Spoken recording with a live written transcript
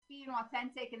being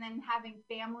authentic, and then having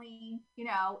family,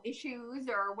 issues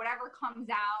or whatever comes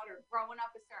out, or growing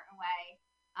up a certain way,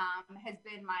 has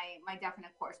been my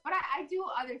definite course. But I do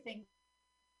other things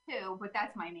too, but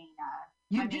that's my main.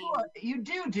 You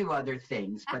do other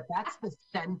things, but that's the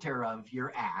center of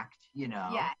your act,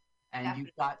 Yeah, and definitely.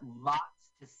 you've got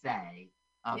lots to say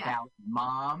Yeah, about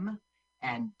mom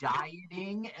and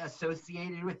dieting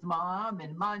associated with mom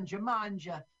and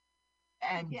manja,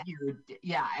 and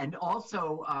yeah. and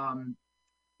also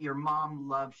your mom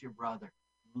loves your brother.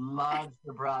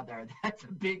 That's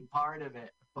a big part of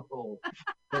it. Oh,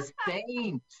 the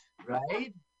saint,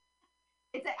 right?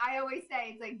 I always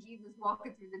say it's like Jesus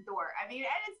walking through the door. I mean,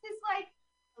 and it's this like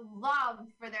love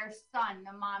for their son,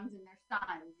 the moms and their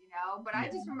sons. But I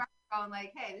just Yeah. remember going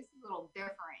like, hey, this is a little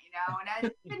different.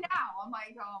 And even now, I'm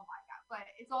like, oh my god, but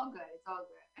it's all good. It's all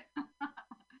good.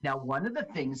 Now, one of the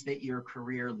things that your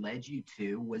career led you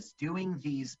to was doing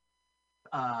these,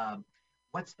 uh,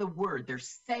 what's the word?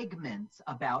 There's segments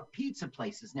about pizza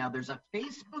places. Now, there's a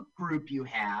Facebook group you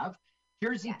have,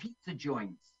 Jersey Yes. Pizza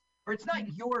Joints, or it's not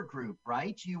your group,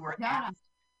 right? You were No, no. asked,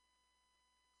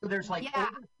 so there's like Yeah.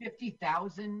 over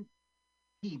 50,000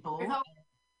 people.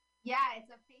 Yeah, it's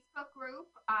a Facebook group.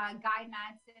 Guy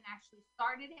Madsen actually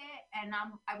started it, and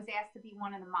I was asked to be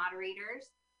one of the moderators,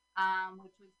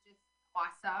 which was just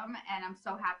awesome. And I'm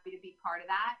so happy to be part of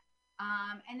that.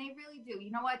 And they really do. You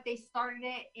know what? They started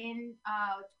it in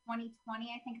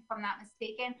 2020, I think, if I'm not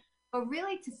mistaken, but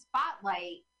really to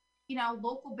spotlight,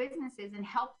 local businesses and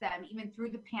help them even through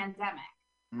the pandemic.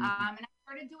 Mhm. And I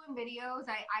started doing videos.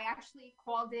 I actually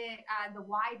called it the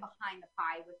why behind the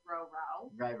pie with Roro.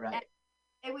 Right, right.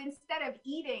 Instead of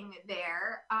eating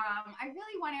there, I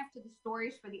really went after the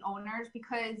stories for the owners,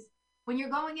 because when you're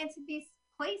going into these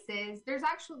places, there's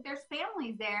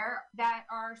families there that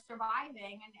are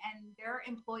surviving, and their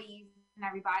employees and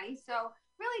everybody. So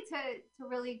really to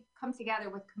really come together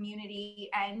with community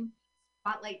and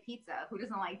spotlight pizza. Who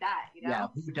doesn't like that? Yeah,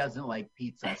 who doesn't like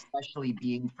pizza, especially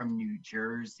being from New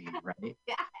Jersey, right?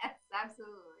 Yes,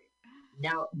 absolutely.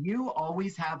 Now, you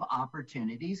always have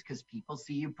opportunities because people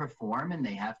see you perform and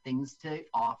they have things to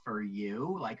offer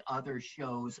you, like other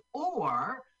shows,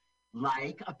 or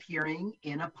like appearing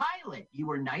in a pilot. You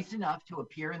were nice enough to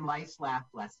appear in Life's Laugh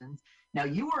Lessons. Now,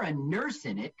 you were a nurse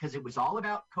in it because it was all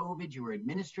about COVID. You were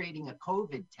administrating a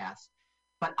COVID test,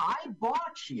 but I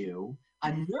bought you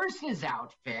a nurse's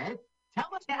outfit.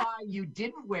 Tell us Yeah. why you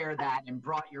didn't wear that and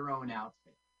brought your own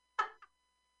outfit.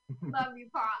 Love you,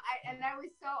 Carl.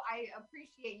 I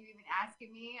appreciate you even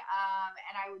asking me.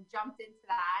 And I jumped into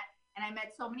that, and I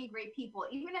met so many great people,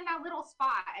 even in that little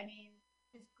spot. I mean,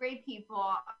 just great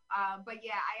people. But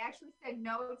yeah, I actually said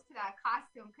no to that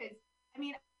costume because, I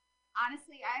mean,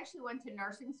 honestly, I actually went to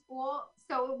nursing school,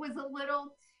 so it was a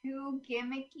little too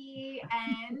gimmicky,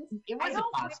 and It I was a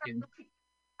don't wear costume.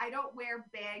 I don't wear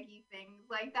baggy things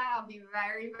like that. I'll be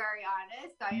very, very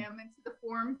honest. I am into the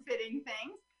form fitting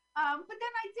things. But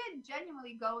then I did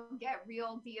genuinely go and get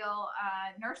real deal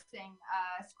nursing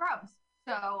scrubs.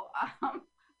 So,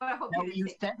 but I hope Now, you didn't you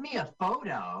take. sent me a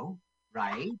photo,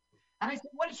 right? And I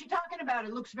said, what is she talking about?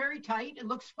 It looks very tight. It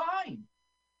looks fine.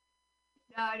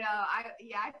 No, no.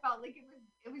 I felt like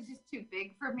it was just too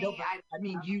big for No, me. but I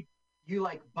mean, you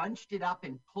like bunched it up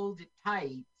and pulled it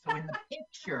tight. So in the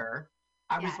picture,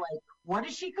 I was Yeah, like, what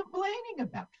is she complaining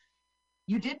about?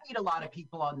 You did meet a lot of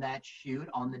people on that shoot,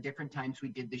 on the different times we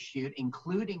did the shoot,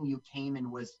 including you came and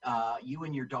you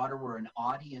and your daughter were an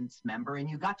audience member, and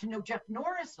you got to know Jeff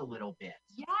Norris a little bit.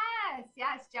 yes,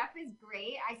 yes. Jeff is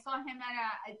great. I saw him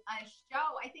at a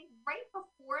show. I think right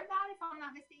before that, if I'm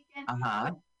not mistaken.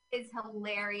 Uh-huh. But is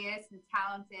hilarious and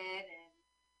talented, and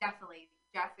definitely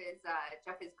Jeff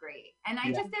is great. And I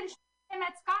Yeah. just did a show with him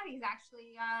at Scotty's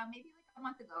actually, maybe like a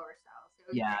month ago or so. So it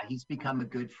was Yeah, great. he's become a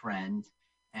good friend.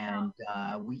 So And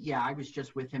I was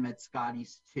just with him at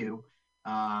Scotty's too,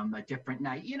 a different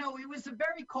night. It was a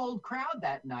very cold crowd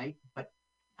that night, but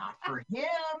not for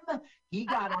him. He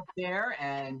got up there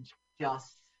and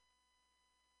just.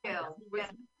 chill.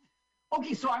 Yeah.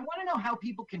 Okay, so I want to know how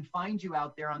people can find you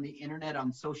out there on the internet,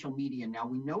 on social media. Now,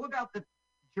 we know about the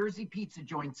Jersey Pizza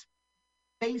Joints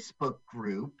Facebook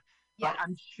group, but Yes.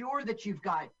 I'm sure that you've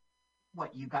got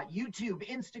YouTube,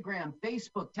 Instagram,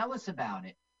 Facebook. Tell us about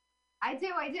it. I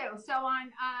do. So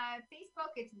on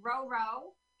Facebook, it's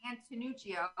Roro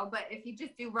Antonuccio, but if you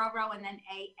just do Roro and then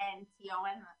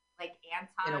Anton, like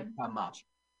It'll Anton. come up.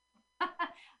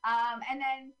 And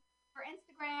then for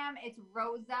Instagram, it's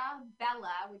Rosa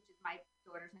Bella, which is my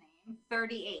daughter's name,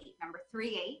 38, number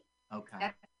 38. Okay.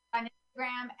 That's on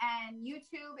Instagram. And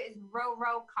YouTube is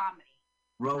Roro Comedy.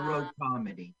 Roro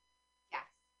Comedy. Yes.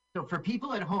 So for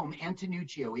people at home,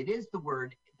 Antonuccio, it is the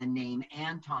name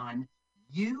Anton,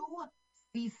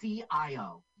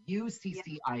 U-C-C-I-O,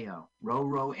 U-C-C-I-O,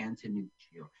 Roro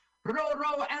Antonuccio.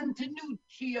 Roro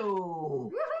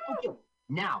Antonuccio. Okay.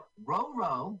 Now,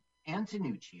 Roro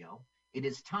Antonuccio, it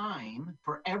is time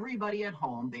for everybody at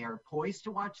home. They are poised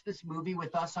to watch this movie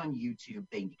with us on YouTube.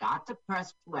 They got to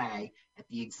press play at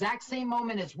the exact same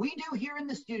moment as we do here in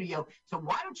the studio. So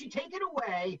why don't you take it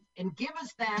away and give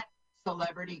us that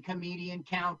celebrity comedian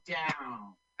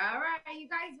countdown? All right, you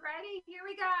guys ready? Here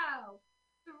we go.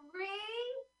 3,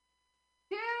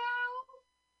 2,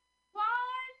 1,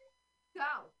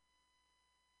 go.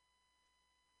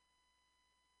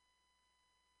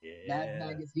 Yeah. Mad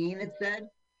Magazine, it said?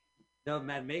 No,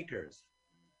 Mad Makers.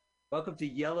 Welcome to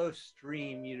Yellow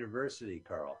Stream University,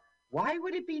 Carl. Why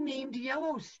would it be named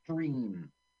Yellow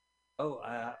Stream? Oh,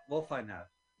 we'll find out.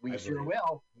 We sure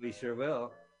will. We sure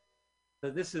will.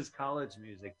 So this is college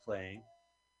music playing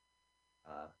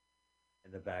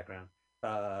in the background.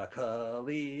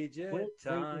 Collegiate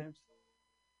times.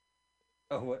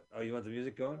 Oh, what? Oh, you want the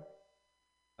music going?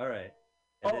 All right.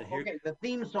 And okay. The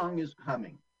theme song is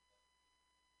coming.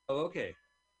 Oh, okay.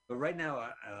 But right now,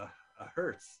 a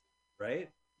hearse, right?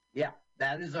 Yeah,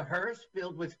 that is a hearse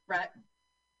filled with frat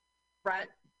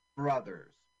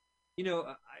brothers. You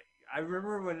know, I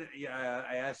remember when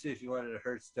I asked you if you wanted a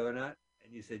Hertz donut,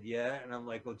 and you said yeah, and I'm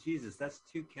like, well, Jesus, that's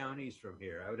 2 counties from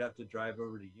here. I would have to drive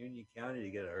over to Union County to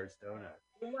get a Hertz donut.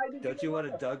 Don't you want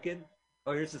a Dunkin'?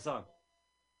 Oh, here's the song.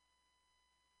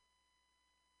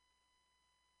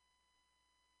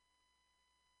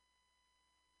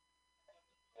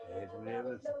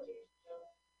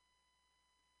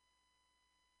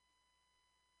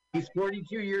 He's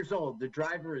 42 years old. The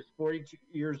driver is 42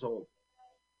 years old.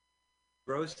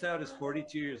 Grossout is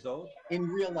 42 years old? In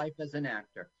real life as an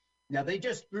actor. Now, they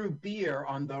just threw beer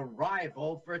on the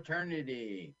rival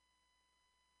fraternity.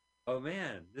 Oh,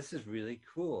 man, this is really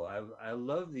cool. I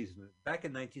love these movies. Back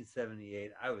in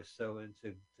 1978, I was so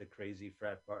into the crazy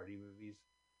frat party movies.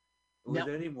 Was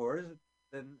there any more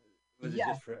than, was it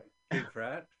just King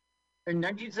Frat? In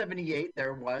 1978,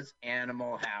 there was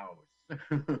Animal House.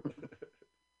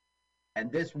 And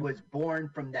this was born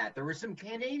from that. There were some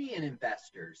Canadian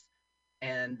investors,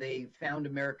 and they found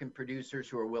American producers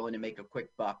who are willing to make a quick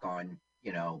buck on,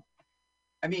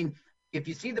 I mean, if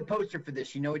you see the poster for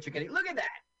this, you know what you're getting. Look at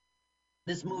that.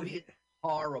 This movie is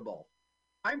horrible.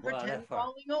 I'm pretending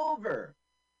falling over.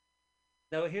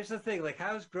 No, here's the thing. Like,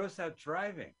 how's Grossout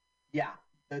driving? Yeah.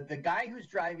 The guy who's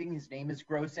driving, his name is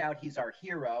Grossout. He's our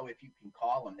hero, if you can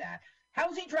call him that.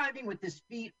 How's he driving with his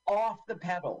feet off the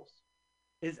pedals?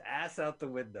 His ass out the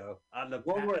window on the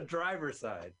driver's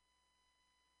side.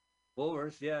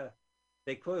 Woolworths, yeah.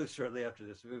 They closed shortly after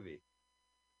this movie.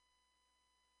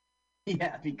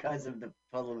 Yeah, because of the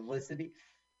publicity.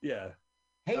 Yeah.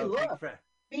 Hey, look,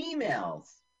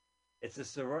 females. It's a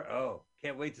soror. Oh,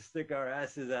 can't wait to stick our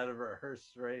asses out of our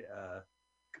hearse, right?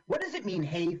 What does it mean,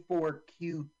 hey,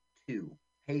 4Q2?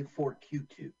 Hey,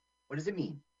 4Q2. What does it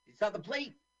mean? It's on the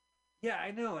plate. Yeah,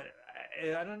 I know.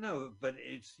 I don't know, but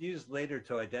it's used later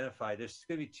to identify. There's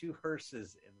going to be 2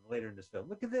 hearses later in this film.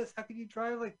 Look at this. How can you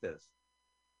drive like this?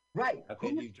 Right. How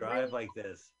can you drive like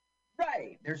this?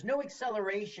 Right. There's no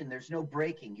acceleration. There's no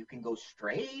braking. You can go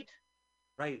straight.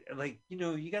 Right. Like,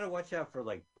 you got to watch out for,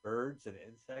 like, birds and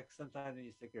insects sometimes when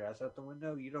you stick your ass out the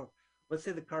window. Let's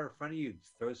say the car in front of you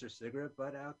throws their cigarette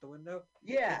butt out the window.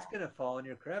 Yeah. It's going to fall in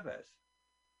your crevice.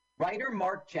 Writer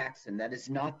Mark Jackson. That is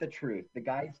not the truth. The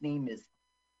guy's name is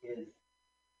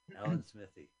Alan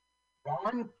Smithy.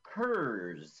 Ron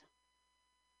Kurz.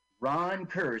 Ron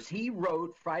Kurz. He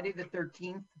wrote Friday the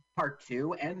 13th, Part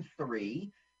 2 and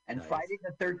 3, and nice. Friday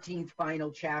the 13th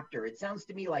final chapter. It sounds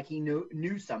to me like he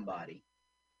knew somebody.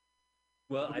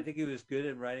 Well, I think he was good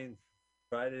at writing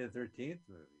Friday the 13th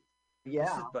movies.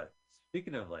 Yeah. But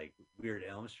speaking of, like, weird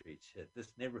Elm Street shit,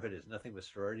 this neighborhood is nothing but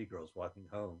sorority girls walking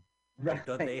home. Right. Like,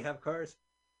 don't they have cars?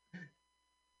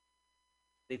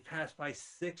 They passed by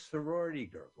 6 sorority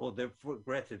girls. Well, they're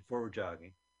granted 4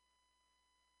 jogging.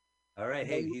 All right,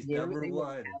 hey, he's number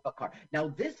 1. Have a car. Now,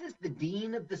 this is the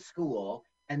dean of the school,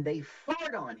 and they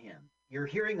fart on him. You're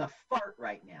hearing a fart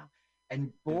right now.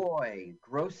 And boy,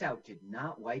 Grossout did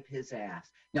not wipe his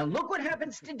ass. Now, look what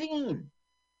happens to Dean.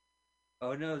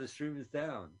 Oh, no, the stream is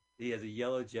down. He has a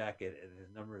yellow jacket, and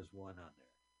his number is 1 on there.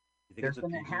 You think There's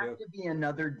going to have to be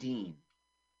another Dean.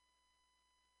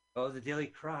 Oh, the Daily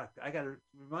Croc. I got to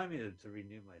remind me to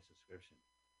renew my subscription.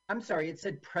 I'm sorry, it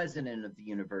said president of the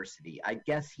university. I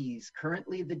guess he's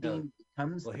currently the dean.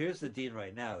 Well, here's the dean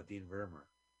right now, Dean Vermeer.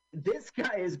 This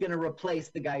guy is going to replace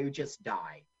the guy who just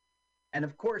died. And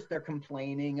of course, they're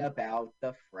complaining about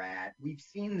the frat. We've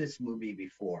seen this movie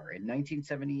before in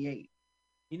 1978.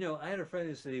 You know, I had a friend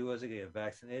who said he wasn't going to get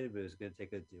vaccinated, but he was going to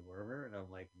take a dewormer. And I'm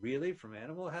like, really? From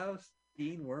Animal House?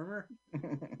 Dean Wormer?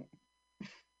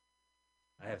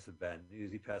 I have some bad news.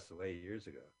 He passed away years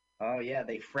ago. Oh, yeah,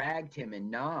 they fragged him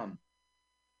in Nam.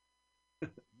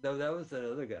 No, that was that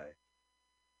other guy.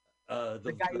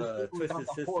 The guy who was on Twisted the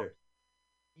Sister. horse.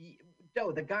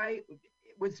 No, the guy,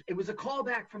 it was a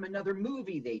callback from another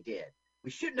movie they did.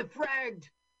 We shouldn't have fragged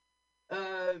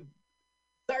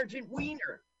Sergeant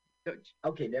Wiener.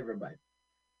 Okay, never mind.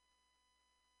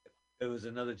 It was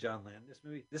another John Landis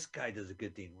movie. This guy does a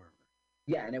good Dean Wormer.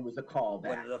 Yeah, and it was a callback.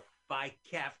 One of the Phi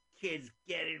Cap kids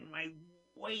get in my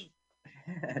way.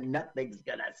 Nothing's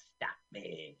gonna stop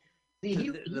me. See, he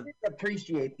didn't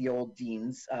appreciate the old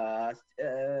Dean's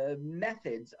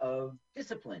methods of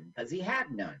discipline because he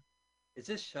had none. Is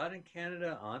this shot in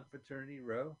Canada on Fraternity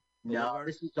Row? No,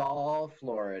 this is all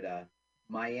Florida,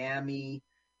 Miami,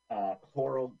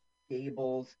 Coral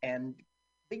Gables, and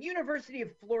the University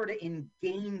of Florida in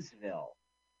Gainesville.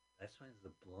 That's why it's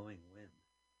the blowing wind.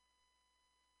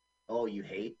 Oh, you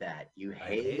hate that. You I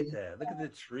hate that. Look at the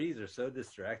trees; they're so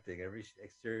distracting. Every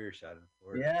exterior shot in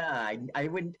Florida. Yeah,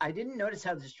 I didn't notice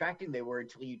how distracting they were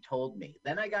until you told me.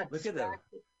 Then I got Look distracted.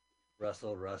 at them.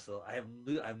 Russell. I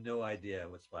have no idea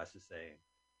what Splash is saying.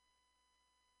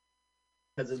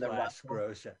 Because of the Splash Russell.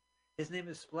 gross. His name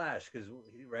is Splash because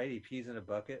he pees in a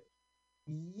bucket.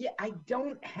 Yeah, I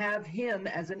don't have him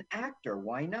as an actor.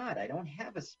 Why not? I don't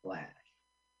have a Splash.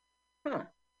 Huh.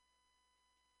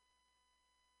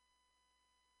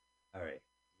 All right,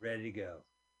 ready to go.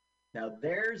 Now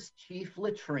there's Chief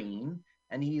Latrine,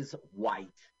 and he's white,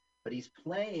 but he's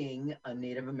playing a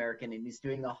Native American, and he's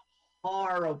doing a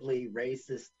horribly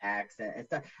racist accent and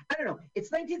stuff. I don't know.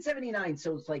 It's 1979,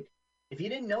 so it's like if you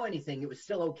didn't know anything, it was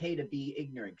still okay to be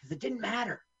ignorant because it didn't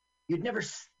matter. You'd never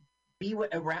be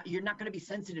around. You're not going to be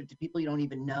sensitive to people you don't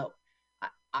even know.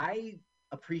 I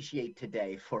appreciate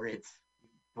today for its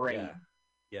brain.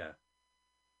 Yeah.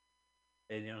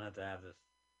 And you don't have to have this.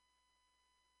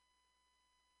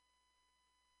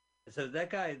 So that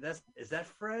guy, is that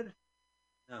Fred?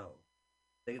 No,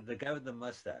 the guy with the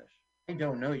mustache. I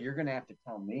don't know. You're going to have to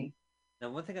tell me.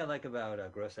 Now, one thing I like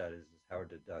about Gross Out is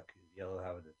Howard the Duck, his yellow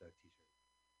Howard the Duck T-shirt.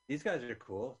 These guys are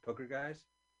cool, poker guys,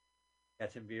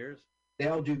 catching beers. They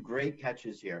all do great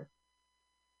catches here.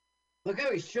 Look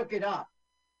how he shook it up.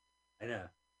 I know.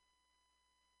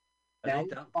 Now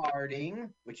he's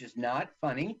farting, which is not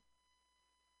funny.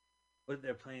 But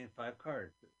they're playing 5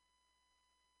 cards.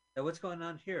 Now, what's going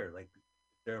on here? Like, is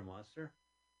there a monster?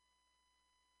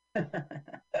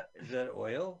 Is that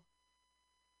oil?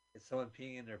 Is someone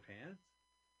peeing in their pants?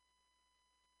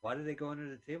 Why did they go under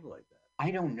the table like that?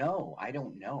 I don't know.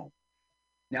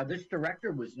 Now, this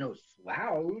director was no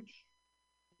slouch.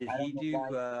 Did he do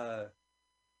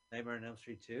Nightmare on Elm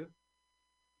Street 2?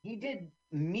 He did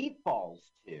Meatballs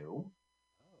 2.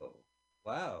 Oh,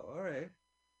 wow. All right.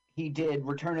 He did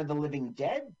Return of the Living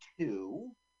Dead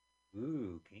 2.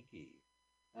 Ooh, kinky.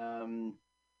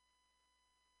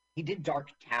 He did Dark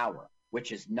Tower,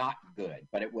 which is not good,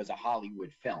 but it was a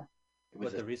Hollywood film. It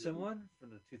was the recent one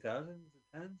from the 2000s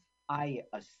and 10s? I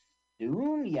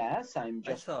assume, yes. I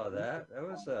saw that. That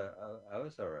was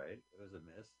all right. It was a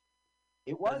miss.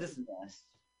 It was a miss.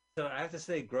 So I have to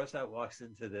say, Gross Out walks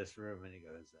into this room and he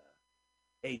goes,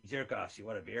 "Hey, jerk offs, you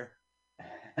want a beer?"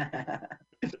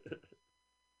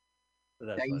 So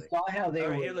that's now funny. you saw how they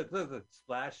were. Here, look,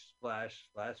 splash, splash,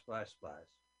 splash, splash, splash.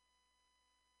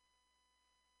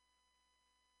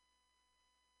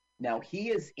 Now he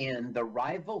is in the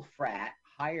rival frat,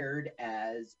 hired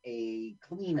as a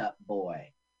cleanup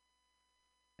boy,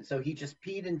 and so he just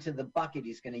peed into the bucket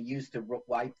he's going to use to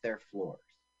wipe their floors.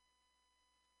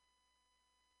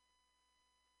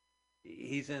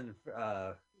 He's in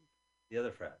the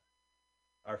other frat.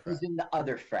 Our frat. He's in the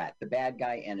other frat, the bad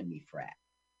guy enemy frat.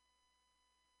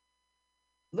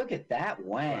 Look at that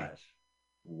wang. Flash.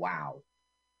 Wow.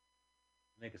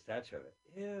 Make a statue of it.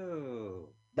 Ew.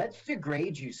 Let's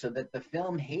degrade you so that the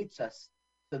film hates us,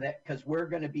 so that because we're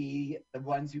going to be the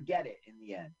ones who get it in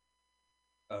the end.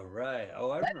 Oh, right.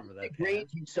 Oh, I remember that. Degrade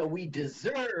you so we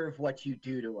deserve what you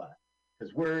do to us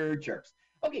because we're jerks.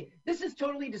 Okay, this is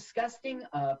totally disgusting.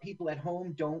 People at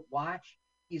home don't watch.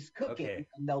 He's cooking,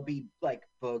 and there'll be like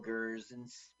boogers and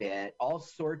spit, all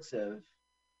sorts of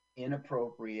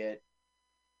inappropriate.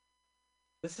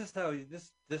 This is how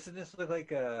doesn't this look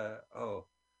like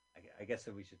I guess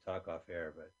that we should talk off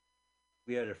air, but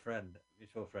we had a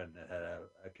mutual friend that had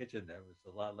a kitchen that was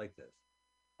a lot like this.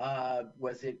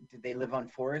 Did they live on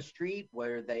Forest Street?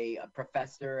 Were they a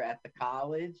professor at the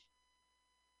college?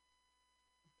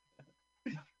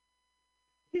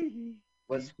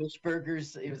 Was fish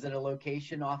burgers? It was at a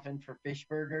location often for fish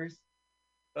burgers.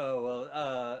 Oh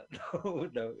well,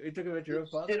 no. You took him at your own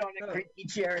father. Sit on a creaky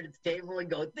chair at its table and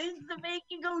go, "Things to make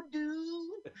you go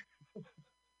do."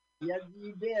 Yes,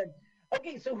 you did.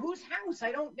 Okay, so whose house?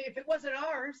 I don't. If it wasn't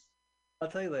ours. I'll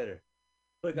tell you later.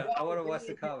 Look, I want to watch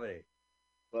the comedy.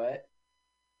 What?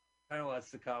 I want to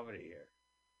watch the comedy here.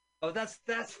 Oh,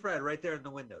 that's Fred right there in the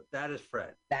window. That is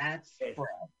Fred. That's Fred.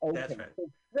 Okay. That's Fred. So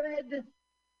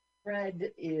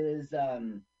Fred is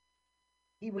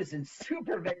he was in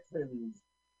Super Vixens.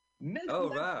 Miss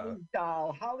wow.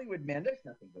 Doll, Hollywood Man. There's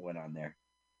nothing going on there.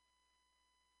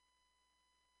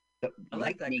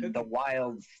 Lightning, the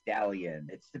Wild Stallion.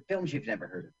 It's the films you've never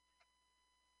heard of.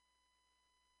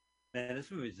 Man, this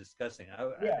movie is disgusting. I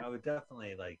would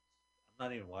definitely I'm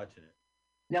not even watching it.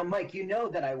 Now, Mike, you know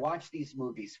that I watch these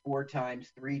movies 4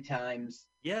 times, 3 times.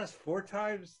 Yes, 4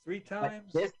 times, 3 times.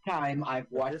 But this time I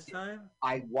watched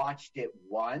it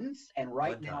once, and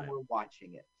now we're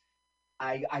watching it.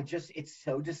 I just, it's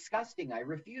so disgusting. I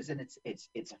refuse, and it's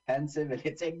offensive and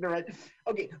it's ignorant.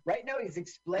 Okay, right now he's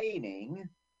explaining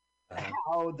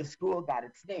how the school got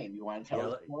its name. You want to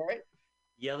tell us for it?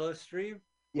 Yellow Stream?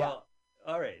 Yeah. Well,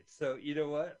 all right. So you know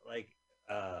what?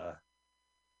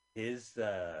 His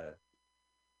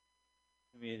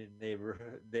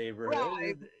neighborhood.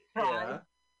 Yeah.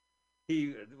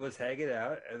 He was hanging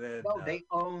out, and then they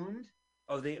owned.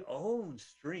 Oh, they owned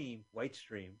Stream, White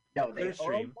Stream. No, they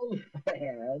Stream.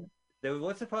 There was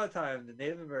once upon a time the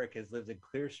Native Americans lived in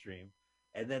Clearstream,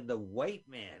 and then the white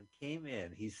man came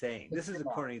in. He's saying this is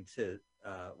according to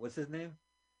what's his name?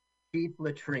 Chief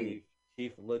Latrine.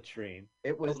 Chief Latrine.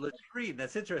 It was Latrine.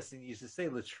 That's interesting. You used to say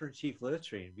Latrine, Chief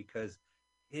Latrine, because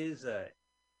his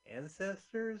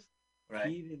ancestors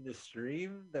peed in the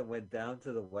stream that went down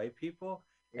to the white people,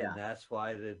 and that's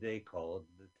why they called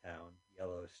the town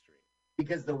Yellow Stream.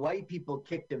 Because the white people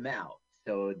kicked him out.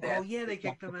 So they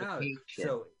kicked him out.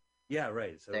 So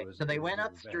right. So they went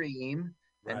upstream,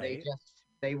 and they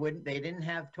didn't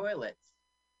have toilets.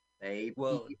 They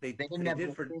didn't have.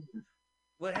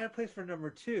 Well, it had a place for number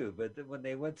 2, but when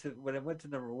it went to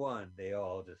number 1, they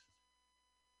all just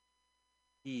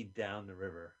peed down the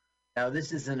river. Now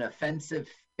this is an offensive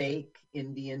fake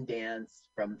Indian dance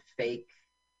from fake,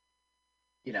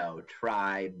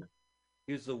 tribe.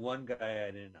 He was the one guy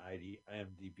I didn't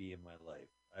IMDb in my life.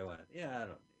 I went, I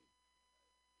don't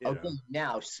need.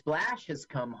 Now Splash has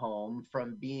come home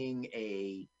from being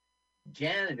a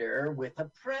janitor with a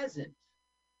present.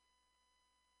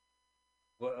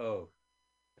 Whoa.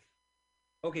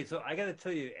 Okay, so I got to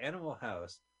tell you, Animal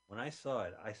House, when I saw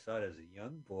it as a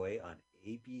young boy on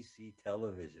ABC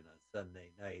television on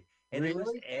Sunday night. And it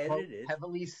was edited.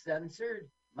 Heavily censored?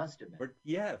 Must have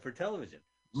been. For television.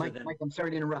 Mike, I'm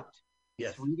sorry to interrupt.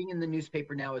 Yes. He's reading in the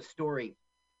newspaper now a story.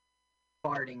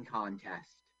 Farting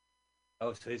contest.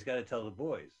 Oh, so he's got to tell the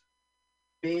boys.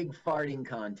 Big farting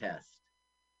contest.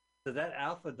 So that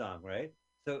Alpha Dong, right?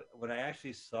 So when I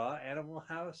actually saw Animal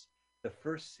House, the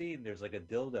first scene, there's like a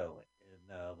dildo in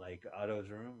Otto's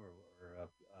room or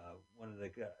one of the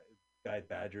guy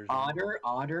Badgers.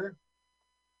 Otter.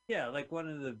 Yeah, like one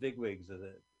of the bigwigs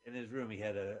in his room, he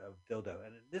had a dildo.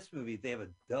 And in this movie, they have a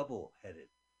double-headed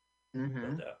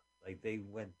dildo. Like they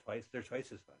went twice. They're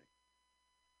twice as funny.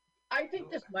 I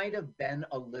think this might have been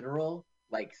a literal,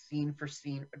 scene for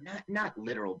scene, not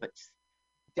literal, but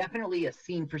definitely a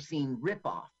scene for scene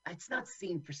ripoff. It's not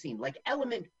scene for scene, like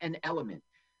element and element.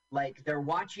 Like they're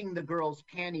watching the girls'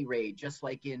 panty raid, just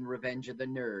like in Revenge of the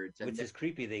Nerds. Which is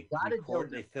creepy. They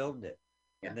filmed it,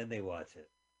 and then they watch it.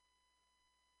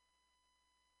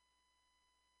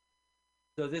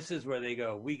 So this is where they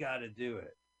go, we got to do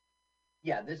it.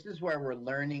 Yeah, this is where we're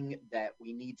learning that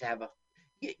we need to have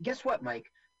guess what, Mike?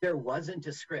 There wasn't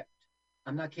a script.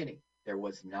 I'm not kidding. There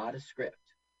was not a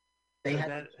script. They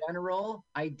had a general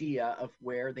idea of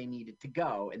where they needed to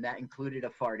go, and that included a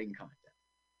farting contest.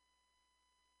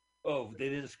 Oh, they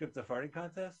didn't script the farting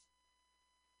contest?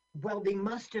 Well, they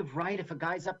must have, right? If a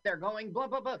guy's up there going blah,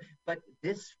 blah, blah. But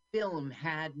this film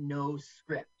had no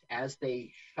script as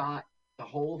they shot the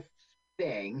whole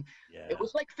thing. Yeah. It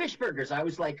was like fish burgers. I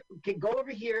was like, okay, go over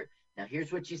here. Now,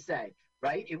 here's what you say,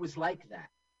 right? It was like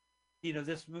that.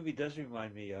 This movie does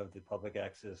remind me of the public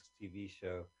access TV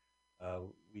show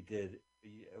we did,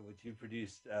 which you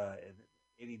produced in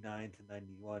 89 to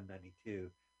 91, 92.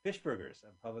 Fish Burgers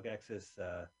on public access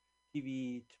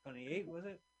TV 28, was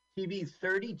it? TV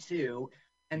 32.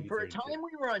 And TV for 32. a time,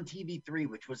 we were on TV 3,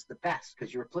 which was the best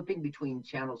because you were flipping between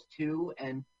channels 2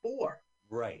 and 4.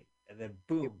 Right. and then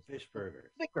boom, fish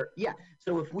burgers. Thicker. Yeah.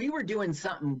 So if we were doing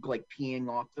something like peeing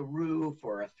off the roof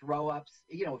or a throw ups,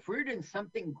 if we were doing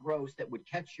something gross that would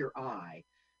catch your eye,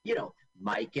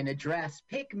 Mike in a dress,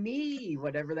 pick me,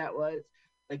 whatever that was.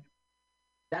 Like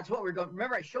that's what we're going.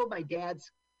 Remember, I showed my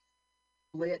dad's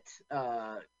split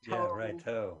toe. Yeah, right,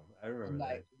 toe. I remember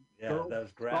that. Yeah, that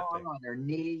was graphic. On her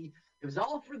knee. It was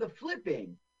all for the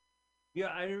flipping. Yeah,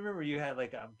 I remember you had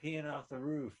like I'm peeing off the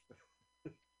roof.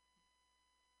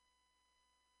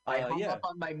 I hung up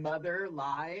on my mother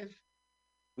live.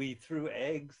 We threw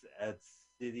eggs at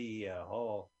City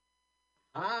Hall.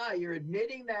 Ah, you're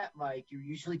admitting that, Mike. You're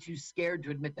usually too scared to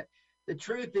admit that. The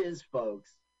truth is,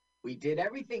 folks, we did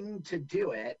everything to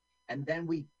do it, and then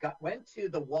we went to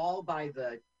the wall by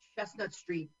the Chestnut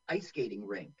Street ice skating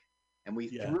rink, and we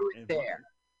threw it there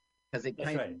because it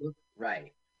kind of looked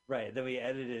right. Right. Then we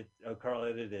edited it. Carl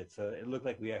edited it, so it looked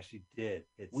like we actually did.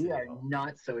 We are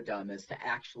not so dumb as to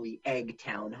actually egg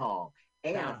Town Hall.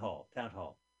 Town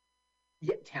Hall.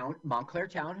 Yeah, Montclair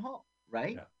Town Hall,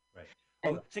 right? Yeah, right.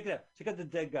 And, check it out. Check out the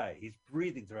dead guy. He's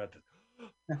breathing throughout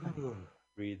the.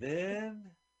 Breathe in,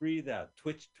 breathe out.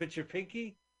 Twitch your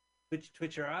pinky.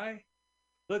 Twitch your eye.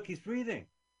 Look, he's breathing.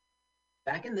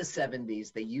 Back in the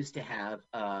 70s, they used to have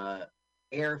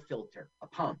air filter, a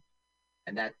pump.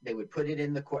 And that they would put it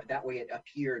in the court. That way it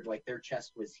appeared like their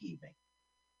chest was heaving.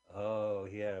 Oh,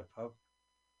 he had a pump,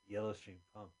 yellow stream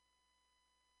pump.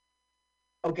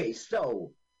 Okay,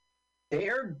 so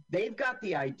they've got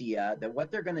the idea that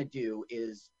what they're going to do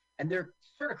is, and they're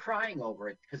sort of crying over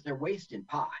it because they're wasting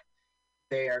pot.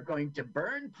 They are going to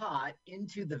burn pot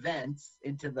into the vents,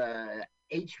 into the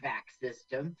HVAC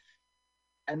system,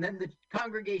 and then the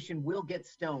congregation will get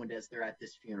stoned as they're at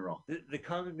this funeral. The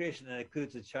congregation that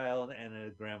includes a child and a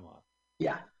grandma.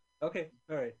 Yeah. Okay.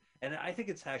 All right. And I think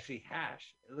it's actually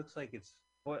hash. It looks like it's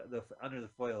under the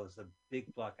foil is a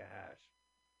big block of hash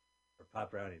or pot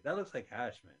brownie. That looks like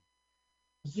hash, man.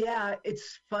 Yeah,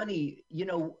 it's funny.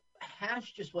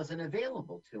 Hash just wasn't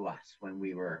available to us when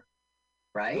we were,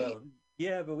 right? Well,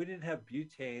 yeah, but we didn't have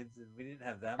butanes and we didn't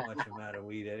have that much amount of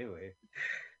weed anyway.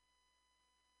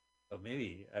 But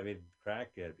maybe,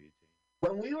 crack had butane.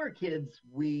 When we were kids,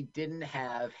 we didn't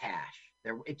have hash.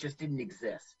 It just didn't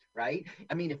exist, right?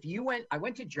 I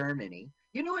went to Germany.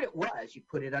 You knew what it was. You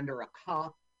put it under a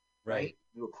cup, right?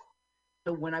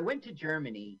 So when I went to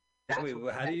Germany, how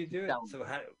do you do it?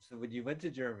 So when you went to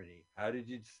Germany, how did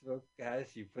you smoke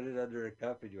hash? You put it under a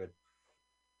cup and you went.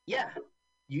 Yeah,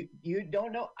 you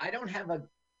don't know. I don't have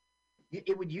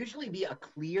it would usually be a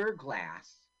clear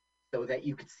glass so that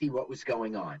you could see what was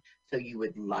going on. So you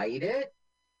would light it,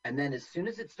 and then as soon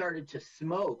as it started to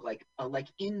smoke, like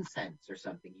incense or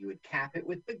something, you would cap it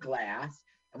with the glass.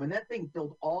 And when that thing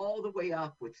filled all the way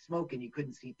up with smoke and you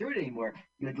couldn't see through it anymore,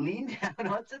 you would lean down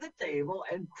onto the table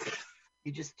and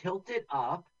you just tilt it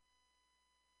up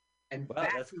and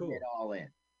vacuum it all in.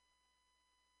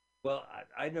 Well,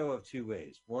 I know of two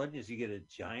ways. One is you get a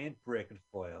giant brick and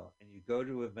foil and you go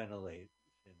to a ventilation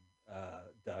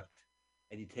duct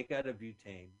and you take out a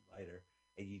butane lighter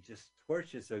and you just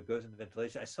torch it so it goes into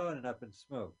ventilation. I saw it in Up in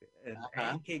Smoke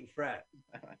and King Frat.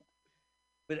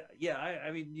 But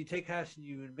yeah, you take hash and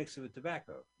you would mix it with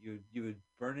tobacco. You would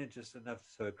burn it just enough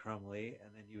so it crumbly,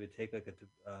 and then you would take like a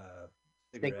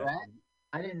cigarette.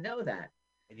 I didn't know that.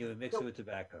 And you would mix it with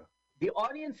tobacco. The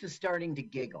audience is starting to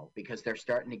giggle because they're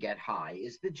starting to get high,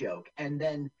 is the joke. And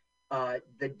then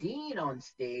the dean on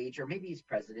stage, or maybe he's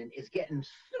president, is getting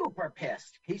super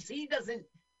pissed. He's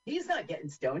not getting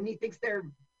stoned. He thinks they're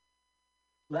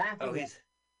laughing. Oh,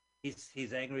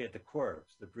 he's angry at the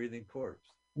corpse, the breathing corpse.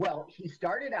 Well, he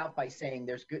started out by saying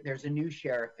there's a new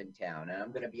sheriff in town, and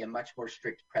I'm going to be a much more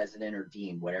strict president or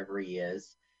dean, whatever he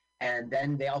is. And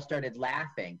then they all started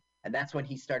laughing, and that's when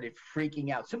he started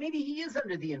freaking out. So maybe he is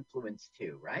under the influence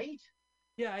too, right?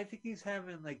 Yeah, I think he's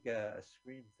having like a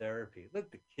scream therapy.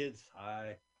 Look, the kid's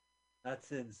high. Not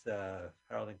since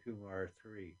Harold and Kumar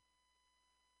 3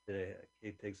 did a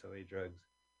kid takes away drugs.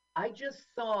 I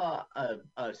just saw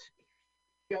a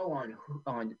show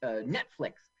on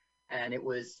Netflix. And it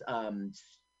was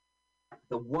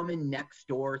The Woman Next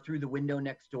Door, Through the Window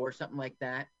Next Door, something like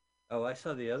that. Oh, I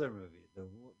saw the other movie, The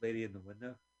Lady in the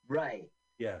Window. Right.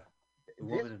 Yeah. The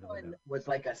Woman in the one Window. Was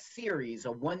like a series,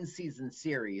 a one-season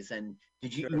series. And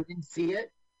you didn't see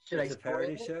it? It's a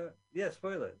parody show? Yeah,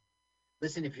 spoil it.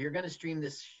 Listen, if you're going to stream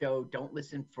this show, don't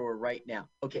listen for right now.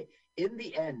 Okay. In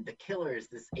the end, the killer is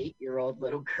this 8-year-old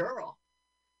little girl.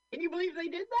 Can you believe they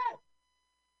did that?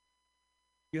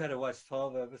 You had to watch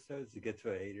 12 episodes to get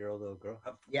to an 8-year-old little girl?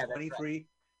 Yeah, 23,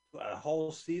 right. A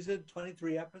whole season,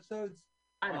 23 episodes?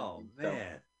 I don't think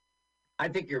man. so. I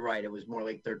think you're right. It was more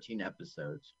like 13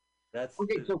 episodes.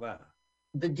 Okay, so wow.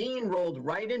 the dean rolled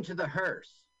right into the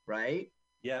hearse, right?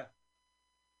 Yeah,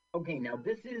 Okay, now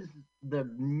this is the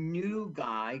new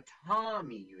guy,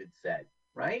 Tommy, you had said,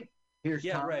 right? Here's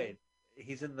yeah, Tommy. right.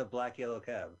 He's in the black yellow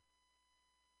cab.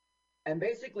 And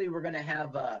basically, we're going to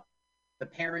have the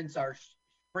parents are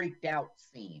freaked out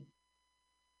scene.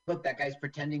 Look, that guy's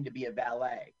pretending to be a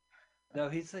valet. No,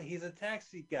 he's a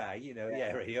taxi guy. Yeah,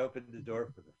 Yeah. right. He opened the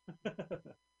door for them.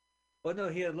 Well, no,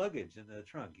 he had luggage in the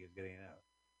trunk. He was getting it out.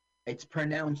 It's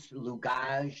pronounced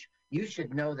Lugage. You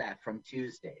should know that from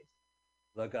Tuesdays.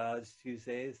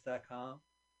 LugageTuesdays.com.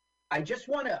 I just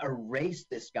want to erase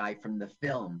this guy from the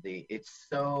film. It's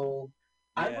so.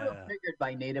 I'm real Yeah. triggered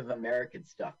by Native American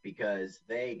stuff because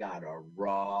they got a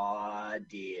raw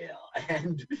deal,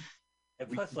 and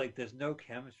And plus, like, there's no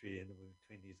chemistry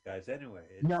between these guys anyway.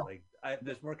 It's no, like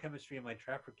there's more chemistry in my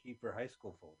Trapper Keeper high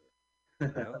school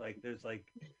folder. Like there's like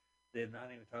they're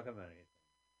not even talking about anything.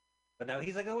 But now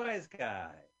he's like a wise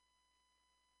guy.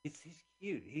 He's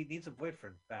cute. He needs a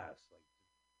boyfriend fast. Like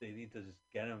they need to just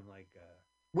get him like.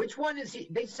 which one is he?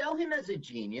 They sell him as a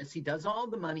genius. He does all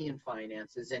the money and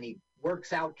finances, and he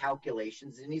works out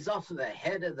calculations, and he's also the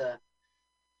head of the.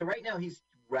 So right now he's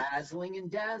razzling and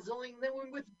dazzling them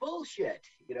with bullshit.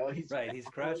 He's Right. He's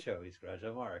Groucho. He's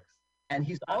Groucho Marx. and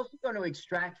he's also going to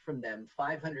extract from them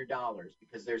 $500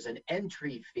 because there's an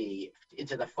entry fee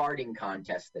into the farting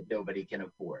contest that nobody can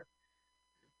afford.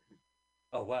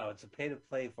 Oh wow, it's a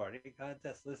pay-to-play farting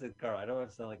contest. Listen, Carl, I don't want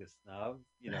to sound like a snob,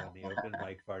 in the open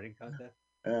mic farting contest,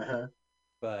 Uh-huh.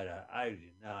 but I do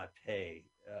not pay.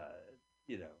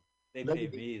 They Look pay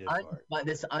at me to fart.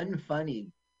 this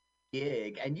unfunny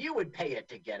gig, and you would pay it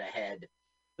to get ahead.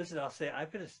 Listen, I'll say I've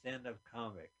been a stand-up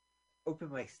comic, open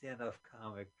mic stand-up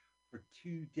comic for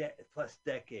plus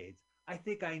decades. I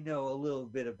think I know a little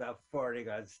bit about farting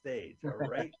on stage. All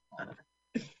right.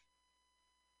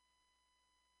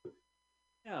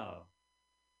 No.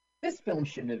 This film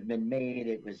shouldn't have been made.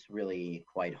 It was really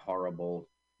quite horrible.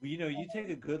 Well, you take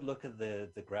a good look at the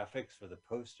graphics for the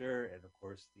poster, and of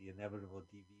course the inevitable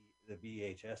the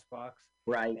VHS box,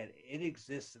 Right. and it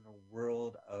exists in a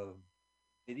world of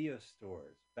video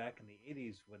stores back in the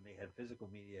 80s when they had physical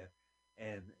media,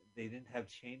 and they didn't have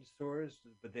chain stores,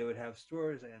 but they would have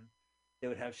stores and they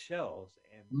would have shelves,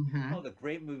 and Mm-hmm. all the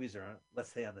great movies are on,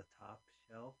 let's say, on the top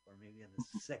shelf, or maybe on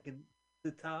the second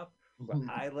to top, or Mm-hmm.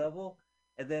 eye level,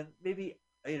 and then maybe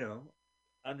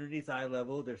underneath eye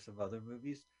level there's some other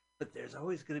movies, but there's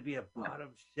always going to be a bottom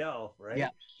shelf, Yeah.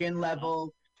 right? Shin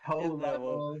level, toe In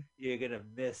level, level. you're going to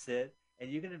miss it,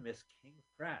 and you're going to miss King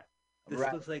Frat. This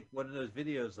Right. looks like one of those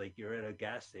videos like you're at a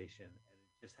gas station and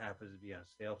it just happens to be on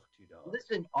sale for $2.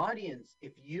 Listen, audience,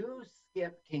 if you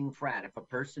skip King Frat, if a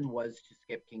person was to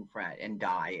skip King Frat and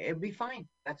die, it'd be fine.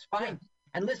 That's fine. Yeah.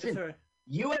 And listen, Right.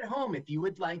 you at home, if you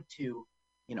would like to,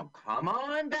 come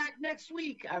on back next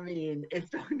week. I mean,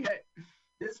 it's okay.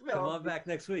 This film Come on back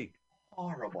next week.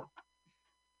 horrible.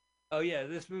 Oh yeah,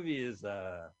 this movie is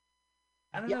I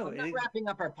don't know. I'm not wrapping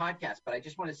up our podcast, but I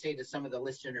just want to say to some of the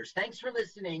listeners, thanks for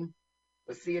listening.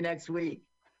 We'll see you next week.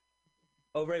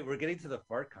 Oh right, we're getting to the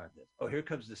fart contest. Oh, here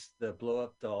comes the blow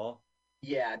up doll.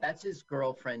 Yeah, that's his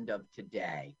girlfriend of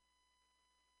today.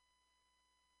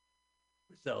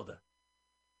 Zelda.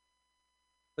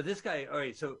 But this guy, all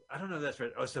right, so I don't know if that's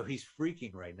right. Oh, so he's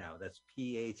freaking right now. That's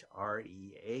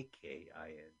PHREAKING,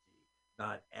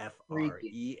 not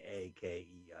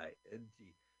FREAKEING.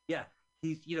 Yeah,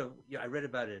 he's, I read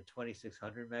about it in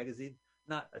 2600 magazine,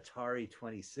 not Atari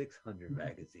 2600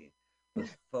 magazine. It was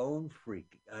Phone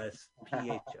Freak.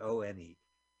 PHONEPHREA.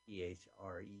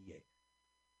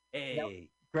 Hey.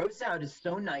 Gross Out is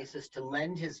so nice as to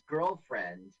lend his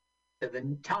girlfriend to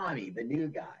the Tommy, the new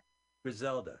guy.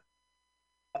 Griselda.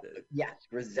 Yes,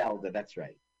 Griselda, that's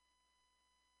right.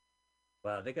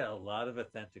 Wow, they got a lot of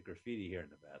authentic graffiti here in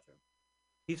the bathroom.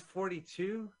 He's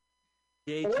 42.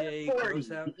 JJ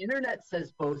Gross Out. The internet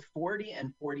says both 40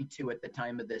 and 42 at the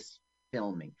time of this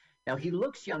filming. Now, he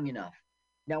looks young enough.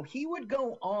 Now, he would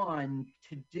go on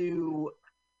to do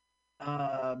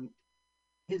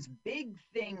his big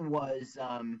thing was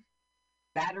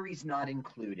Batteries Not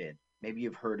Included. Maybe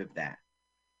you've heard of that.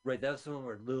 Right, that's the one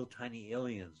where little tiny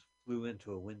aliens flew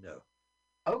into a window.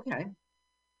 Okay.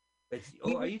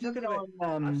 Are you talking about?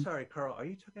 I'm sorry, Carl. Are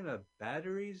you talking about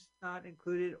Batteries Not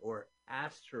Included or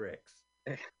Asterix,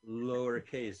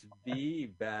 lowercase b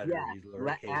batteries,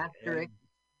 lowercase Asterix. n?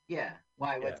 Yeah.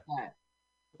 Why? What's that?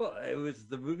 Well, it was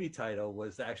the movie title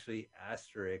was actually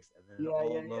Asterix, and then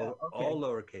Okay. all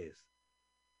lowercase.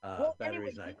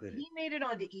 Batteries Not Included. He made it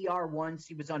onto ER once.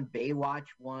 He was on Baywatch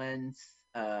once.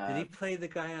 Did he play the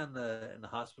guy in the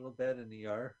hospital bed in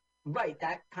ER? Right,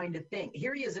 that kind of thing.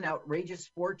 Here he is, an outrageous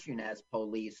fortune as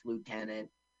police lieutenant.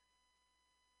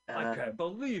 I can't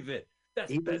believe it.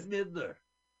 That's he Bette was, Midler.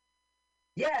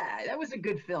 yeah, that was a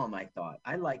good film, I thought.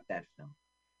 I liked that film.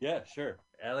 Yeah, sure.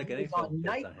 I like He any was film on based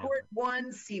Night on him. Court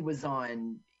once. He was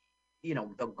on,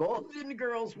 The Golden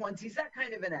Girls once. He's that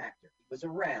kind of an actor. He was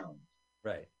around.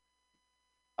 Right.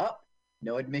 Oh,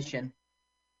 no admission.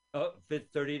 Oh,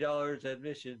 $30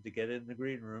 admission to get in the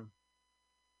green room.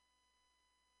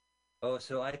 Oh,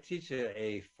 so I teach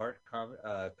a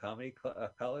comedy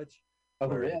college. Oh,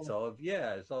 Where really? it's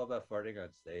all about farting on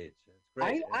stage. It's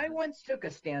great. I once took a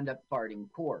stand-up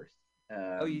farting course.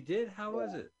 Oh, you did? How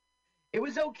was it? It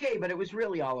was okay, but it was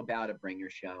really all about a bringer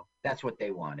show. That's what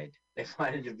they wanted. They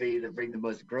wanted to bring the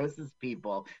most grossest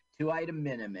people, 2-item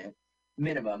minimum,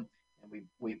 and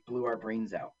we blew our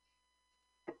brains out.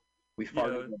 We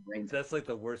farted our brains out. That's like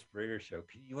the worst bringer show.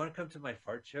 You want to come to my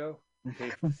fart show?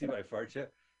 Okay, see my fart show?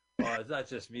 Oh, it's not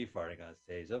just me farting on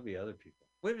stage. There'll be other people.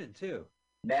 Women, too.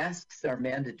 Masks are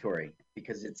mandatory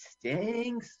because it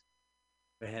stinks.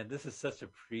 Man, this is such a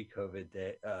pre-COVID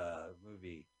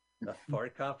movie. A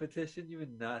fart competition? You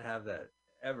would not have that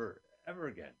ever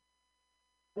again.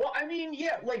 Well, I mean,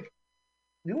 yeah, like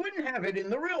you wouldn't have it in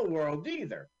the real world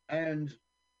either. And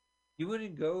you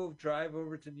wouldn't go drive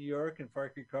over to New York and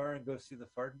park your car and go see the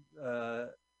fart.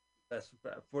 That's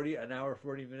 40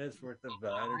 minutes worth of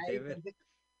entertainment.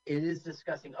 It is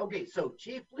disgusting. Okay, so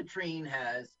Chief Latrine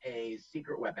has a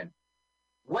secret weapon.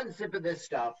 One sip of this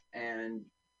stuff, and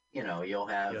you'll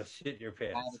shit your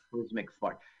pants. Cataclysmic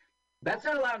fart. That's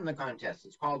not allowed in the contest.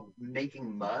 It's called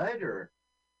making mud or.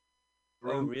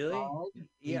 Oh really?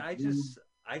 Yeah, I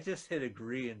just hit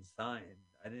agree and sign.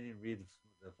 I didn't even read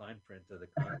the fine print of the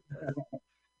contest.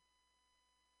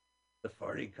 The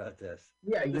farting contest.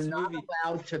 Yeah, you're not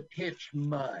allowed to pitch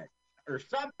mud or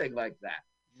something like that.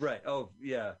 Right. Oh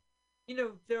yeah.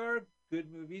 There are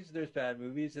good movies, there's bad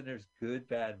movies, and there's good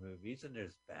bad movies, and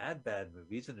there's bad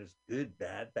movies, and there's good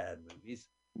bad movies.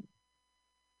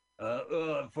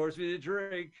 Force me to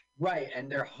drink. Right,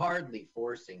 and they're hardly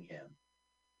forcing him.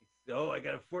 Oh, I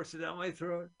gotta force it down my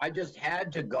throat. I just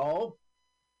had to go.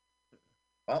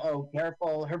 Uh-oh,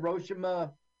 careful.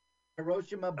 Hiroshima.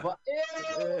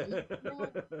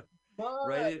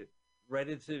 Right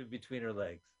into between her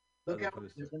legs. Look out,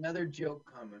 there's another joke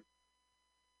coming.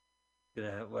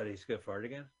 He's gonna fart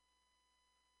again?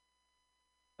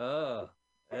 Oh,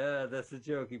 yeah, that's the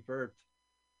joke. He burped.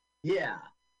 Yeah.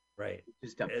 Right.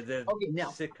 Just dumb. And then okay, now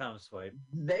sitcom swipe.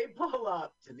 They pull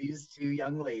up to these two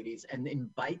young ladies and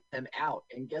invite them out.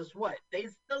 And guess what? The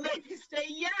ladies say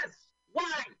yes.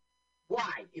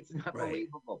 Why? It's not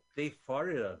believable. They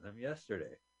farted on them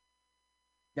yesterday.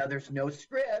 Now there's no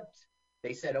script.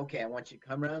 They said, okay, I want you to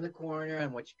come around the corner. I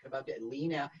want you to come up and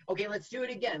lean out. Okay, let's do it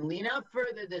again. Lean out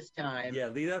further this time. Yeah,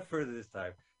 lean out further this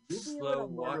time. Slow,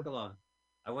 walk along.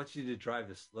 I want you to drive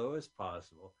as slow as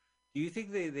possible. Do you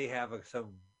think they have some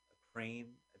crane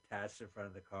attached in front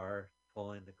of the car,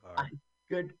 pulling the car?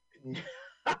 Good.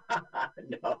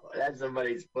 No, that's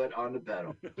somebody's foot on the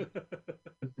pedal.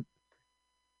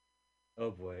 Oh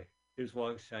boy. Here's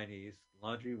Wong's Chinese.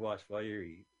 Laundry wash while you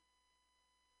eat.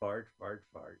 Fart.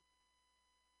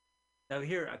 Now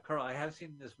here, Carl, I have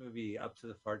seen this movie up to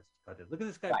the fart content. Look at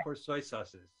this guy pour soy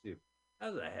sauce in his soup.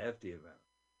 That's a hefty amount.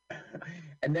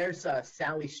 And there's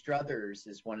Sally Struthers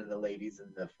is one of the ladies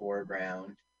in the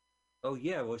foreground. Oh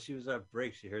yeah, well she was on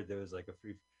break. She heard there was like a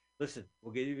free. Listen,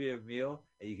 we'll give you a meal,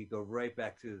 and you can go right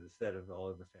back to the set of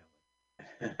All in the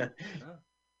Family. Oh.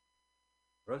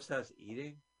 Roast house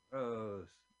eating? Gross.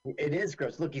 It is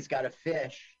gross. Look, he's got a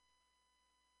fish.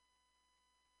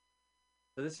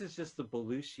 So this is just the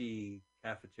Belushi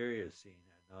cafeteria scene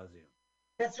ad nauseum.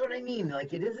 That's what I mean.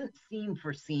 Like, it isn't scene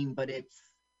for scene, but it's.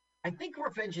 I think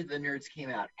Revenge of the Nerds came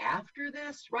out after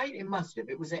this, right? It must have.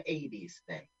 It was an 80s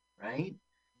thing, right?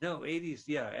 No, 80s.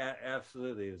 Yeah,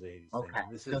 absolutely. It was 80s. Okay.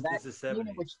 Thing. This is 70s.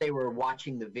 In which they were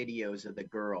watching the videos of the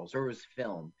girls, or it was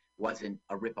film, wasn't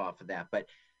a ripoff of that. But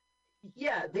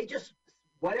yeah, they just.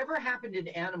 Whatever happened in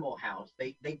Animal House,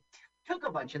 they took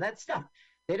a bunch of that stuff.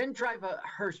 They didn't drive a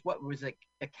hearse, what was a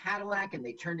Cadillac, and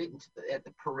they turned it into at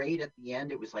the parade at the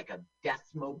end. It was like a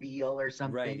Deathmobile or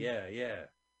something. Right, yeah.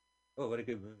 Oh, what a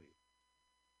good movie.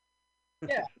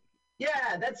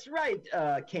 Yeah, that's right,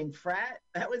 King Frat.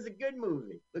 That was a good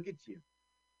movie. Look at you.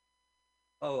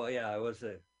 Oh, yeah, I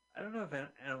don't know if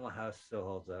Animal House still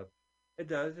holds up. It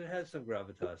does. It has some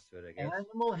gravitas to it, I guess.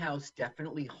 Animal House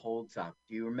definitely holds up.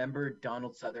 Do you remember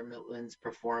Donald Sutherland's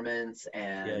performance?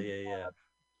 And yeah.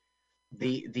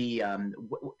 The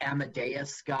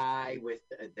Amadeus guy with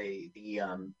the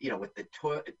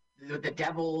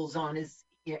devils on his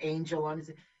angel on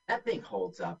his. That thing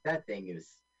holds up. That thing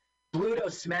is.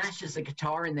 Bluto smashes a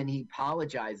guitar and then he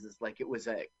apologizes like it was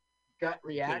a gut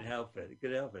reaction. Couldn't help it.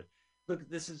 Couldn't help it. Look,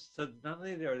 this is so. Not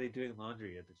only are they doing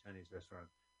laundry at the Chinese restaurant,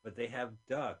 but they have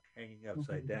duck hanging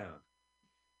upside down.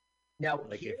 Now,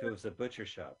 Like if it was a butcher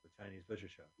shop, a Chinese butcher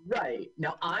shop. right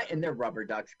now, and they're rubber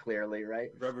ducks, clearly, right?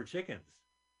 Rubber chickens.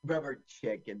 Rubber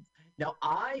chickens. Now,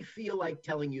 I feel like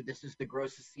telling you this is the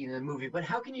grossest scene in the movie, but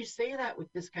how can you say that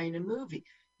with this kind of movie?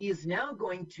 He is now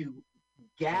going to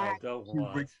gag, to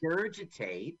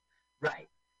regurgitate, right?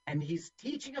 And he's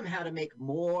teaching them how to make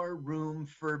more room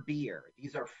for beer.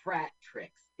 These are frat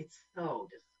tricks. It's so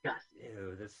disgusting.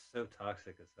 Ew, that's so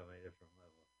toxic at so many different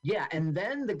levels. Yeah, and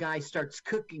then the guy starts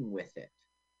cooking with it.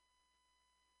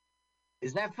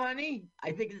 Is that funny?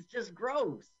 I think it's just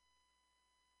gross.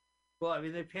 Well, I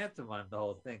mean, they pantomimed the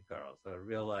whole thing, Carl. So in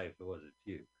real life, it wasn't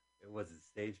puke. It wasn't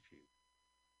stage puke.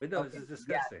 But no, okay, this is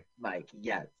disgusting. Yes, Mike,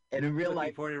 yes. And in real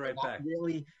life, they're not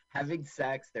really having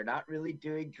sex. They're not really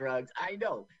doing drugs. I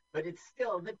know, but it's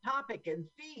still the topic and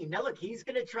theme. Now, look, he's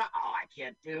going to try. Oh, I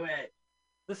can't do it.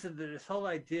 Listen, this whole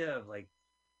idea of like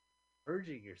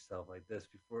purging yourself like this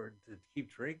before to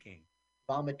keep drinking.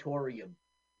 Vomitorium.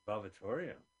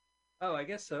 Vomitorium. Oh, I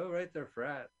guess so, right? They're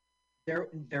frat.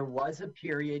 There was a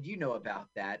period, you know about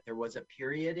that. There was a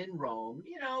period in Rome,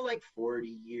 like 40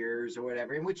 years or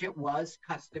whatever, in which it was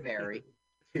customary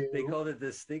to. They called it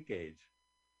the stink age.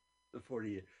 The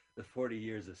 40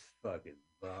 years of fucking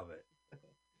vomit.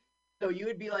 So you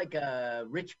would be like a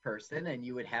rich person and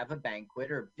you would have a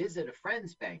banquet or visit a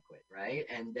friend's banquet, right?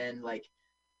 And then like,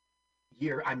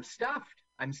 I'm stuffed.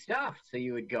 So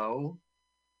you would go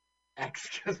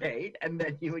excavate and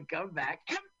then you would come back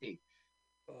empty.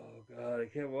 Oh God, I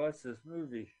can't watch this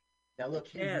movie. Now look,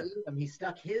 he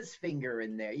stuck his finger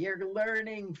in there. You're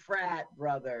learning, frat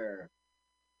brother.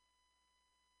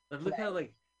 But look how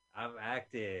I'm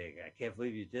acting. I can't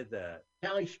believe you did that.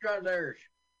 Sally Struthers.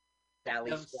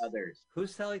 Sally Struthers.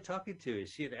 Who's Sally talking to? Is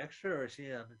she an extra or is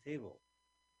she on the table?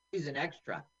 She's an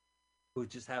extra. Who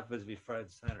just happens to be front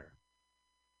and center.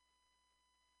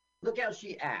 Look how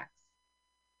she acts.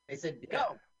 They said,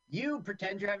 go. You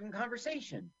pretend you're having a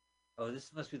conversation. Oh,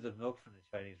 this must be the milk from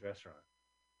the Chinese restaurant.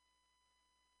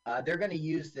 They're going to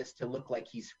use this to look like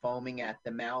he's foaming at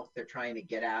the mouth. They're trying to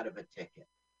get out of a ticket.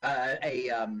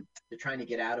 They're trying to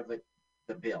get out of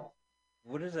the bill.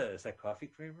 What is that? Is that coffee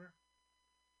creamer?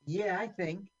 Yeah, I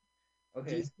think. Okay.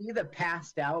 Do you see the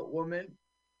passed out woman?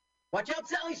 Watch out,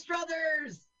 Sally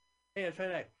Struthers! Hey, I'm trying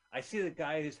to. I see the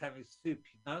guy who's having soup.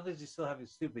 Not only is he still having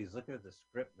soup, but he's looking at the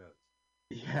script notes.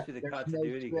 Yeah, there's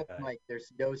no script, Mike.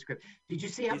 There's no script. Did you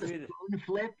see how the spoon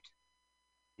flipped?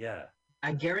 Yeah.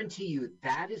 I guarantee you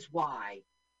that is why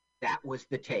that was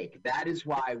the take. That is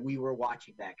why we were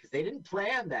watching that, because they didn't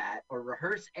plan that or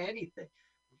rehearse anything.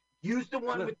 Use the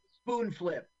one with the spoon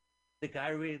flip. The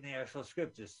guy reading the actual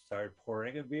script just started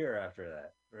pouring a beer after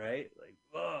that, right? Like,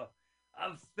 oh,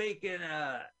 I'm faking,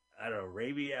 I don't know,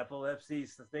 rabies, epilepsy,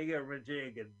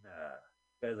 thingamajig, and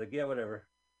guy's like, yeah, whatever.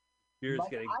 I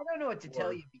don't know what to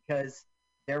tell you, because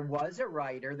there was a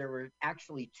writer. There were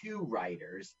actually two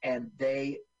writers, and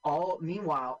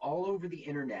meanwhile, all over the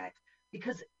internet,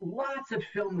 because lots of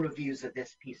film reviews of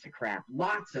this piece of crap,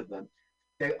 lots of them,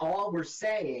 they all were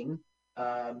saying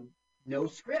no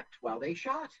script while they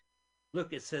shot.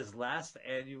 Look, it says last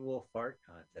annual fart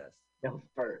contest. No,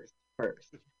 first.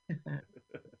 That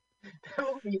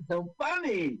would be so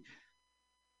funny.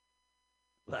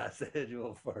 Last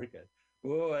annual fart contest.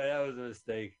 Whoa, that was a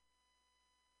mistake.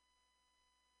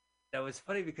 That was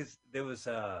funny because there was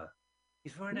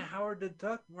he's wearing a Howard the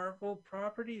Duck Marvel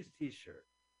Properties t-shirt.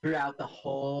 Throughout the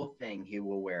whole thing, he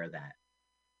will wear that.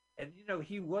 And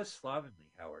he was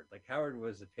slovenly, Howard. Like Howard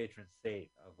was a patron saint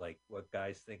of like what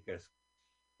guys think is,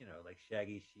 like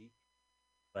shaggy chic.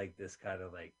 Like this kind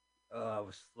of like,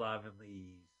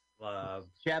 slovenly slob.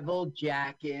 Disheveled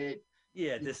jacket.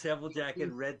 Yeah, disheveled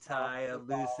jacket, red tie,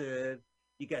 unloosened.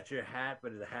 You got your hat,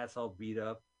 but the hat's all beat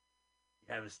up.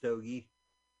 You have a stogie.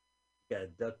 You got a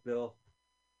duck bill.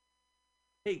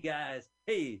 Hey, guys.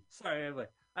 Hey, sorry.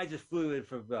 I just flew in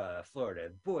from Florida.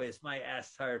 Boy, is my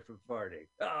ass tired from farting.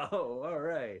 Oh, all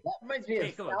right. That reminds me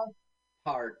of South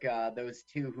Park, those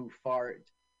two who fart.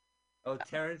 Oh,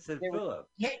 Terrence and Phillip.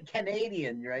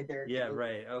 Canadian, right there. Yeah,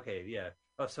 right. Okay, yeah.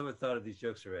 Oh, someone thought of these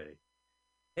jokes already.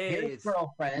 Hey, it's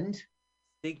girlfriend.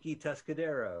 Stinky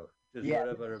Tuscadero. Just rode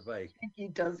up on her bike.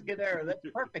 Stinky Tuscadero. That's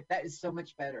perfect. That is so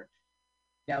much better.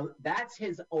 Now, that's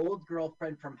his old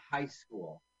girlfriend from high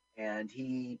school. And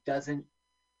he doesn't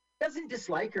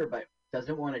dislike her, but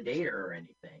doesn't want to date her or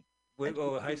anything. Wait,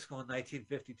 high school in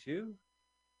 1952?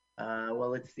 Well,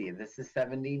 let's see. This is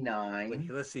 79.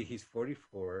 Let's see. He's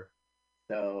 44.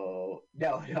 So,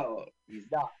 no, he's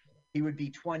not. He would be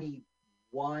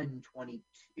 21, 22.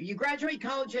 You graduate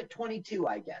college at 22,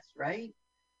 I guess, right?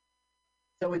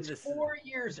 So it's 4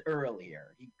 years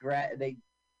earlier.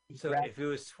 If it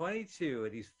was 22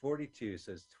 and he's 42,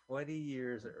 so it's 20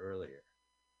 years earlier.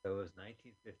 So it was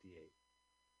 1958.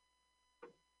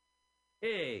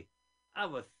 Hey,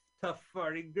 I'm a tough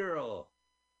farting girl.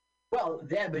 Well,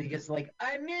 then, but he gets like,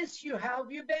 I miss you. How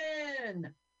have you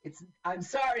been? I'm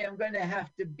sorry, I'm going to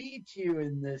have to beat you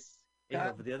in this.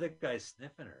 Yeah, but the other guy's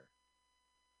sniffing her.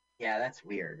 Yeah, that's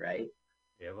weird, right?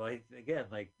 Yeah, well, again,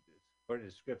 like, according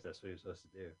to the script, that's what he was supposed to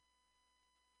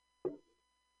do.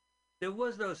 There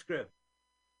was no script.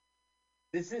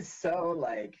 This is so,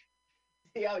 like,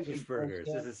 see how fish burgers.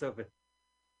 This is so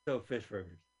fish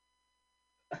burgers.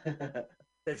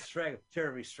 Then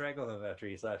Jeremy strangle him after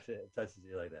he touches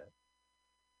you like that.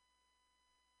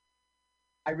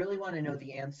 I really want to know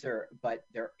the answer, but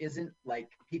there isn't, like,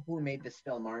 people who made this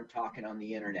film aren't talking on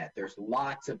the internet. There's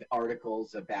lots of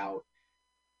articles about,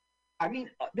 I mean,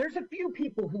 there's a few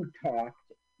people who talked,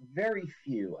 very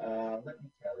few. Let me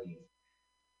tell you.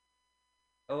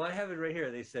 Oh, I have it right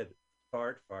here. They said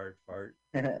fart, fart, fart.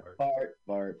 Fart,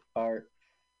 fart, fart,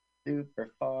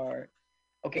 super fart.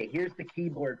 Okay, here's the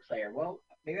keyboard player. Well,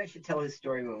 maybe I should tell his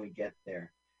story when we get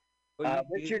there. Well,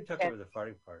 you took over the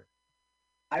farting part.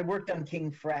 I worked on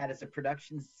King Frat as a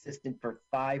production assistant for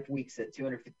 5 weeks at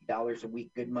 $250 a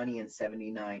week, good money in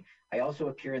 79. I also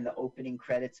appear in the opening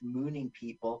credits, mooning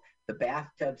people, the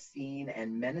bathtub scene,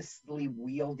 and menacingly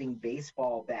wielding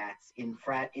baseball bats in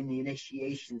Frat in the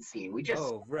initiation scene. We just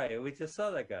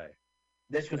saw that guy.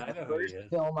 This was the first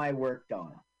film I worked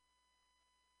on.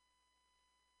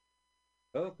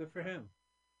 Oh, good for him.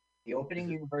 The opening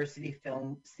university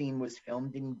film scene was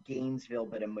filmed in Gainesville,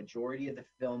 but a majority of the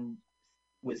film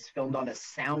was filmed on a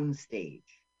sound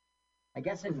stage. I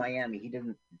guess in Miami. He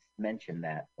didn't mention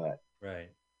that, but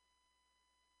right.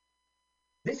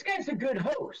 This guy's a good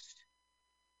host.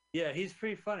 Yeah, he's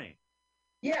pretty funny.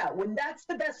 Yeah, when that's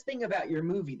the best thing about your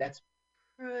movie, that's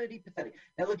pretty pathetic.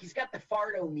 Now look, he's got the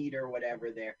fartometer or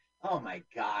whatever there. Oh my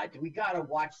God, we gotta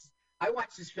watch. I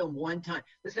watched this film one time.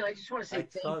 Listen, I just want to say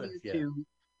thank you to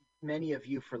many of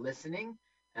you for listening.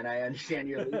 And I understand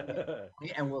you're leaving.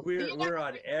 And we're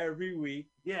on every week.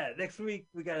 Yeah, next week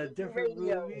we got a different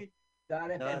movie.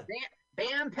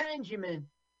 Bam Benjamin.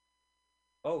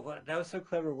 Oh, that was so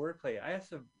clever wordplay. I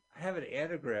have an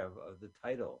anagram of the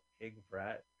title, King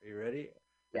Frat. Are you ready?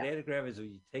 Yeah. An anagram is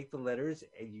when you take the letters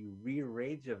and you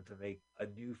rearrange them to make a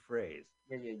new phrase.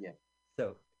 Yeah.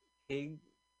 So, King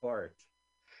Fart.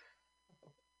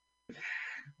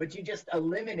 But you just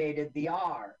eliminated the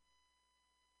R.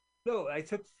 No, I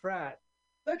took Frat.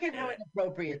 Look at how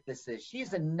inappropriate this is.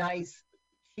 She's just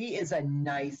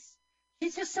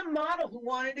a model who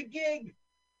wanted a gig.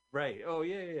 Right. Oh,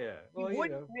 yeah. Well, you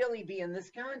wouldn't really be in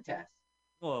this contest.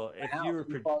 Well, if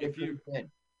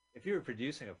you were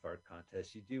producing a fart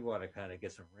contest, you do want to kind of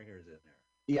get some ringers in there.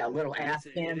 Yeah, a little ass.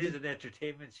 It is an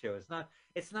entertainment show.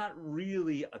 It's not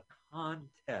really a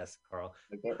contest, Carl.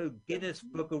 The Guinness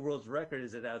Book of World Records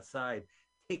isn't outside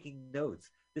taking notes.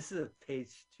 This is a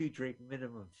page 2 drink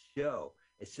minimum show.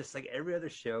 It's just like every other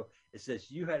show. It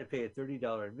says you had to pay a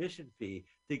 $30 admission fee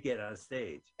to get on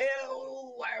stage.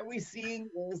 Ew, why are we seeing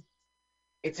this?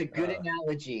 It's a good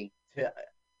analogy to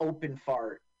open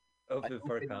fart. Open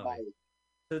fart comedy.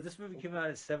 So this movie came out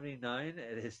in 79,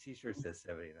 and his T-shirt says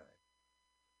 79.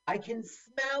 I can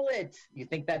smell it. You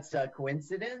think that's a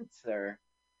coincidence, or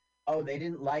they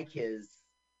didn't like his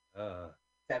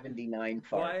 79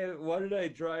 fart? Why did I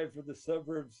drive from the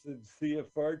suburbs and see a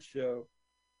fart show?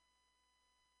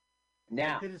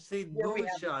 Now I could have seen movie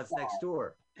shots next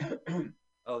door.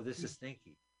 Oh, this is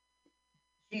Stinky.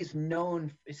 She's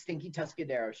known, Stinky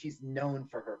Tuscadero. She's known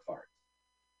for her farts.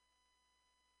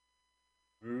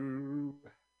 Ooh.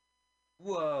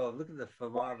 Whoa! Look at the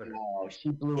thermometer. Oh, she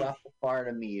blew up the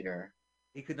fartometer.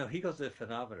 He goes to the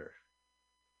thermometer.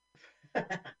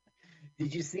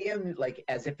 Did you see him like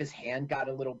as if his hand got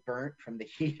a little burnt from the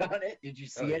heat on it? Did you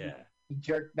see it? Yeah. He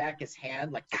jerked back his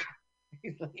hand like.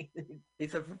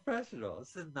 He's a professional.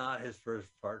 This is not his first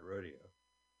fart rodeo.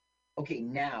 Okay,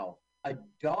 now a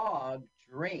dog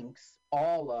drinks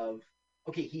all of.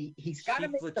 Okay, he's got to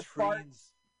make the fart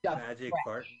magic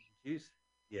fart juice.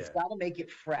 Yeah. He's got to make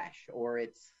it fresh, or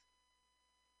it's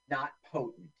not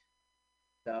potent.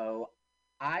 So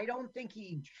I don't think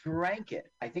he drank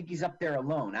it. I think he's up there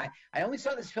alone. I only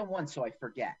saw this film once, so I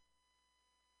forget.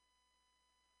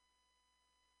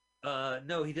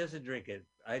 No, he doesn't drink it.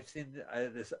 I've seen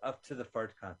this up to the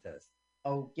fart contest.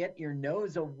 Oh, get your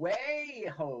nose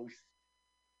away, host.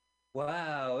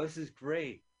 Wow, this is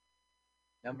great.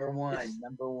 Number one, It's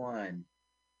number one.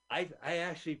 I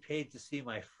actually paid to see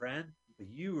my friend, but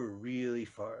you were really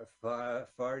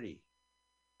farty.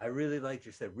 I really liked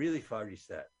your set. Really farty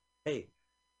set. Hey,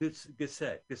 good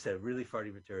set. Good set. Really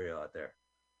farty material out there.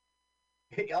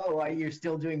 Oh, you're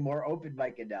still doing more open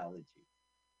mic analogy.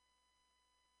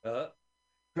 Uh,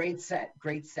 Great set,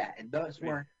 great set. And those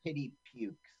weren't pity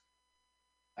pukes.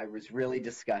 I was really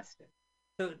disgusted.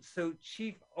 so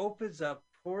Chief opens up,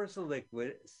 pours the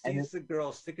liquid, And sees the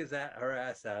girl stick her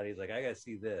ass out. He's like, I gotta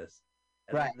see this.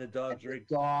 And right. then the dog And drinks.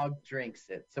 the dog drinks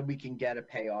it, so we can get a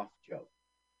payoff joke.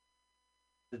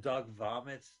 The dog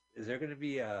vomits. Is there going to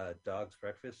be a dog's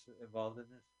breakfast involved in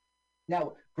this?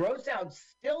 Now, Gross Out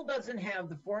still doesn't have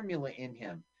the formula in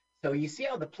him. So you see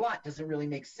how the plot doesn't really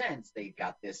make sense. They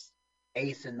got this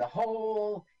ace in the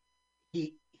hole.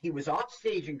 He was off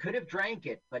stage and could have drank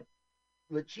it, but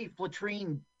the Chief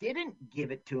Latrine didn't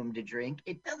give it to him to drink.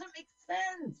 It doesn't make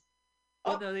sense.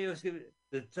 Oh, no, they always give it.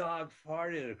 The dog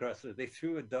farted across the. They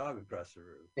threw a dog across the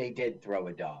room. They did throw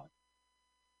a dog.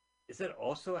 Is that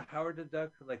also a Howard the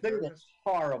Duck? Like look at this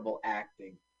horrible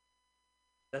acting.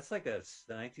 That's like a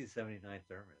 1979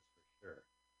 thermos for sure.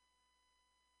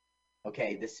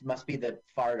 Okay, this must be the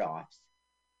fart offs.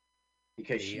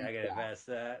 Because I gotta pass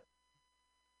that.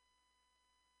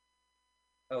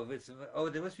 Oh,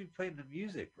 they must be playing the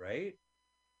music, right?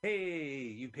 Hey,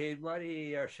 you paid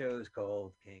money. Our show is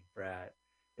called King Frat.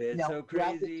 It's now, so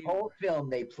throughout crazy. this whole film,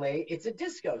 they play. It's a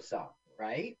disco song,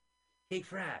 right? King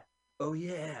Frat. Oh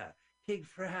yeah, King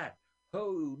Frat.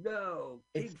 Oh no,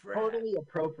 King it's Frat. Totally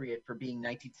appropriate for being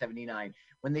 1979.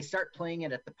 When they start playing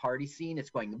it at the party scene, it's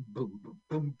going boom, boom,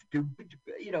 boom, boom, boom.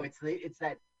 You know, it's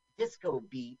that disco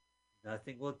beat.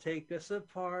 Nothing will take us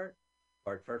apart.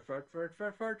 Fart, fart, fart, fart,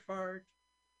 fart, fart, fart.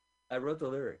 I wrote the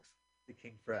lyrics. The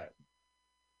King Frat.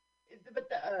 But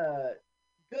the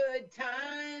good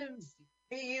times.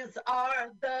 These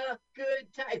are the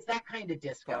good times. It's that kind of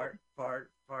disco. Fart, fart,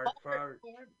 fart, fart,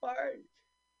 fart, fart.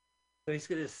 So he's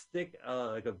gonna stick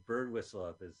like a bird whistle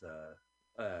up his.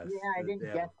 Yeah, I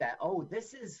didn't get that. Oh,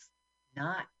 this is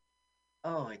not.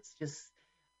 Oh, it's just.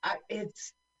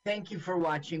 It's. Thank you for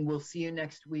watching. We'll see you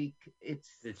next week. It's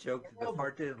the joke. The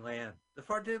fart didn't land. The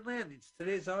fart didn't land. It's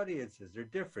today's audiences. They're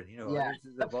different. You know, yeah,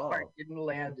 audiences the evolve. fart didn't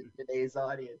land in today's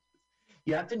audience.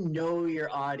 You have to know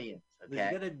your audience.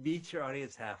 Okay. You're gonna meet your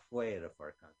audience halfway at a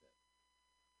fart contest.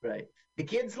 Right. The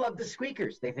kids love the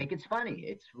squeakers. They think it's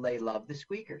funny. They love the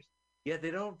squeakers. Yeah,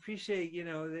 they don't appreciate. You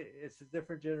know, it's a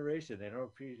different generation. They don't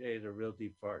appreciate the real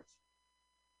deep farts.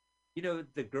 You know,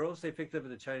 the girls they picked up at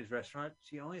the Chinese restaurant,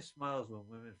 she only smiles when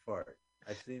women fart.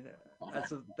 I've seen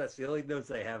that's the only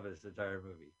notes I have in this entire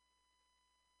movie.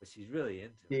 But she's really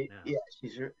into it now.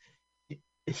 Yeah,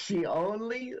 she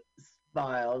only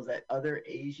smiles at other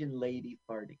Asian lady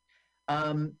farting.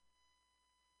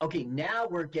 Okay, now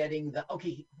we're getting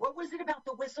what was it about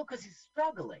the whistle? Because he's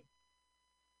struggling.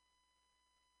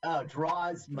 Oh,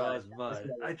 draws mud.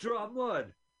 I draw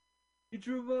mud. You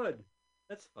drew mud.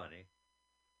 That's funny.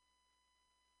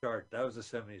 Shark. That was the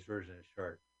 70s version of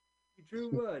Shark. He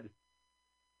drew mud.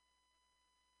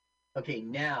 Okay,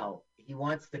 now he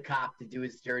wants the cop to do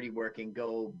his dirty work and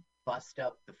go bust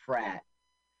up the frat.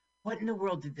 What in the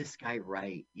world did this guy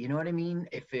write? You know what I mean?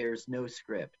 If there's no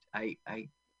script,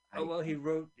 Oh well, he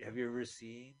wrote. Have you ever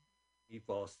seen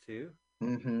Meatballs 2?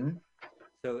 Mm-hmm.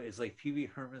 So it's like Pee Wee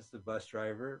Herman's the bus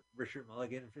driver. Richard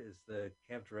Mulligan is the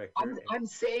camp director. I'm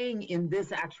saying in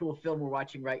this actual film we're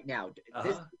watching right now,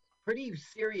 this pretty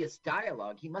serious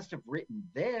dialogue. He must have written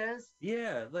this.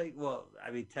 Yeah,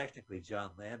 I mean, technically,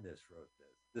 John Landis wrote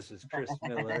this. This is Chris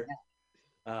Miller.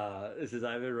 This is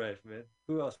Ivan Reitman.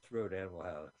 Who else wrote Animal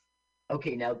House?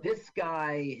 Okay, now this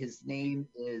guy, his name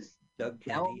is Doug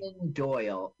Delman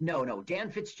Doyle. No,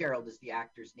 Dan Fitzgerald is the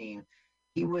actor's name.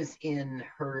 He was in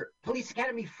her Police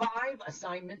Academy 5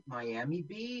 assignment, Miami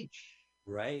Beach.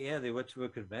 Right, yeah, they went to a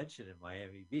convention in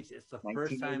Miami Beach. It's the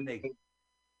first time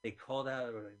they called out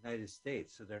of the United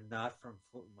States, so they're not from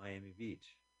Miami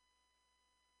Beach.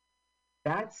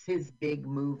 That's his big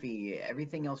movie.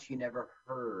 Everything else you never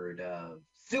heard of.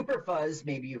 Super Fuzz,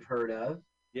 maybe you've heard of.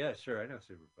 Yeah, sure, I know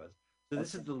Super Fuzz. So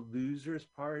this is the losers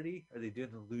party? Are they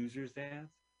doing the losers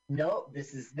dance? No,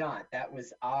 this is not. That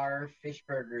was our Fish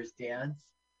Burgers dance.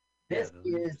 This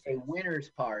is a winner's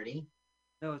party.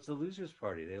 No, it's a losers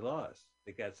party. They lost.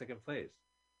 They got second place.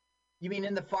 You mean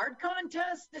in the fart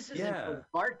contest? This isn't a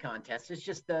fart contest. It's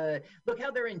just look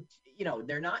how they're in,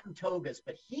 they're not in togas,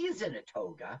 but he's in a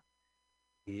toga.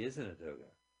 He is in a toga.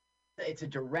 It's a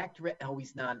direct,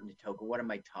 he's not in a toga. What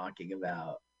am I talking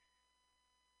about?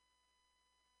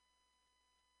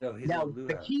 No, he's a Now, the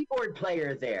luau. keyboard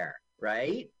player there,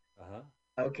 right? Uh-huh.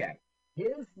 Okay.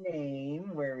 His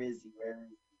name, where is he?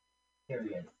 Here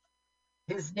he is.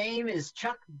 His name is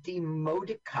Chuck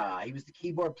DeModica. He was the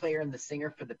keyboard player and the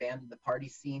singer for the band in the party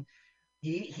scene.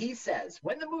 He says,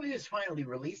 when the movie was finally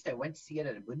released, I went to see it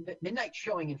at a midnight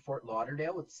showing in Fort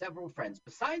Lauderdale with several friends.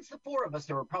 Besides the four of us,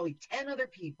 there were probably 10 other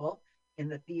people in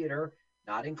the theater,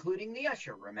 not including the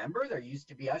usher. Remember, there used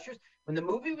to be ushers. When the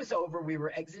movie was over, we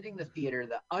were exiting the theater.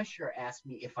 The usher asked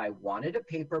me if I wanted a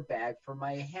paper bag for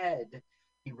my head.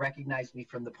 He recognized me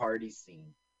from the party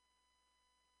scene.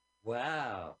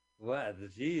 Wow. Wow.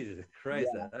 Jesus Christ.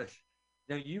 Yeah.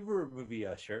 Now, you were a movie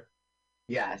usher.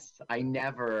 Yes, I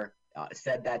never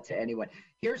said that to anyone.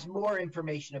 Here's more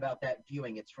information about that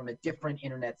viewing. It's from a different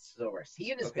internet source.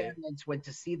 He and his Okay. bandmates went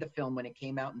to see the film when it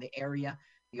came out in the area.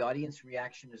 The audience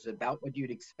reaction is about what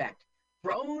you'd expect.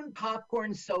 Thrown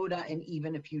popcorn, soda, and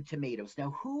even a few tomatoes.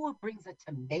 Now, who brings a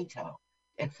tomato?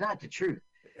 It's not the truth.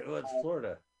 Well, it's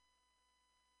Florida.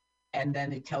 And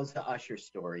then it tells the Usher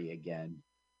story again.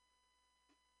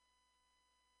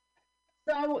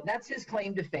 So that's his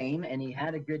claim to fame, and he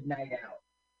had a good night out.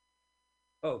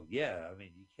 Oh, yeah. I mean,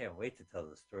 you can't wait to tell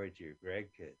the story to your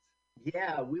grandkids.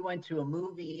 Yeah, we went to a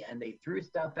movie and they threw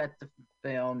stuff at the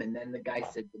film, and then the guy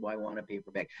said, "Do I want a paper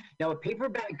bag?" Now, a paper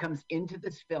bag comes into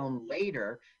this film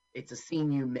later. It's a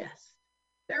scene you missed.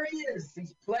 There he is.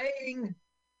 He's playing.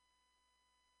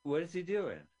 What is he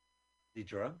doing? Is he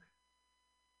drunk?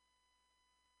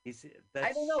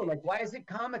 I don't know. Like, why is it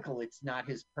comical? It's not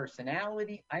his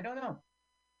personality. I don't know.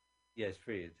 Yeah, it's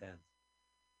pretty intense.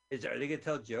 Are they gonna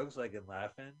tell jokes like in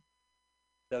laughing?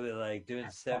 They'll be like doing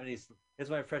 70s. Here's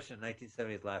my impression of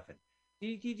 1970s laughing.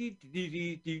 See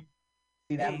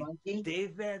that monkey?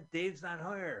 Dave's not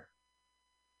here.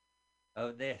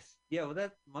 Oh, this. Yeah, well,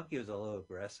 that monkey was a little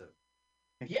aggressive.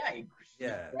 Yeah, he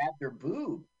grabbed her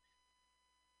boob.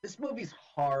 This movie's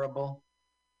horrible.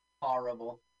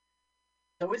 Horrible.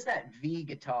 So is that V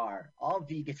guitar. All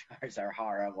V guitars are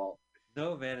horrible.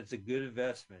 No, man, it's a good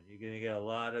investment. You're going to get a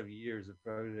lot of years of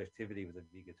productivity with a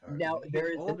V guitar. Now, when you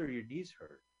get older, your knees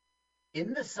hurt.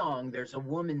 In the song, there's a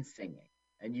woman singing,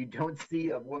 and you don't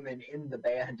see a woman in the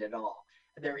band at all.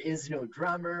 There is no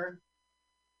drummer.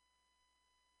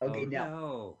 Okay,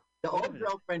 no. The old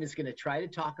girlfriend is going to try to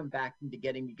talk him back into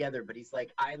getting together, but he's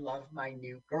like, "I love my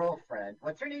new girlfriend."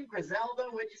 What's her name? Griselda?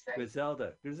 What'd you say?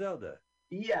 Griselda.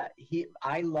 Yeah,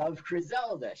 I love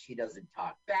Griselda. She doesn't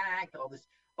talk back. All this.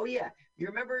 Oh yeah, you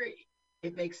remember?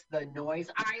 It makes the noise.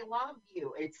 I love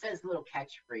you. It says little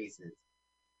catchphrases.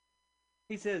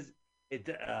 He says it's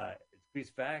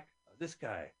Grease back. Oh, this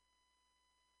guy.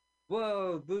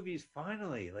 Whoa, boobies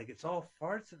finally. Like it's all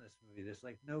farts in this movie. There's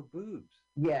like no boobs.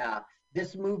 Yeah,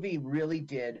 this movie really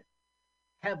did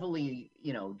heavily,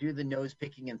 do the nose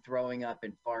picking and throwing up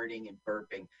and farting and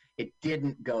burping. It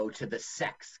didn't go to the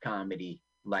sex comedy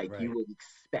like you would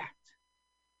expect.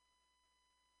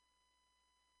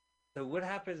 So what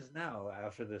happens now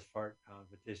after this fart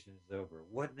competition is over?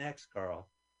 What next, Carl?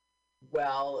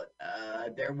 Well,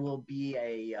 there will be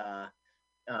a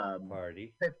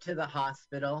party trip to the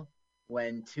hospital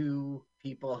when two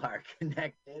people are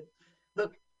connected.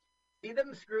 Look, see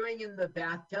them screwing in the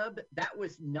bathtub? That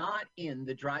was not in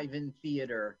the drive-in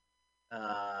theater.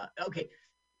 Okay,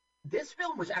 this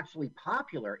film was actually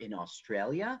popular in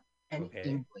Australia and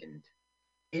England.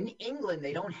 In England,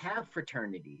 they don't have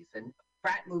fraternities, and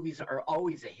frat movies are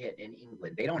always a hit in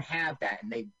England. They don't have that,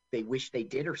 and they wish they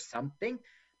did or something.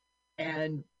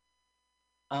 And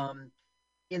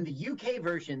in the UK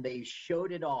version, they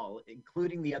showed it all,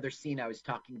 including the other scene I was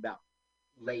talking about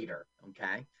later,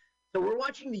 okay? So we're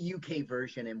watching the UK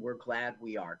version, and we're glad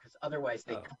we are, because otherwise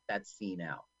they cut that scene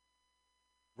out.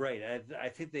 Right. I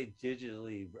think they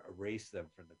digitally erased them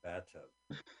from the bathtub.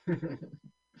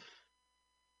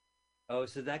 Oh,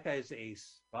 so that guy's a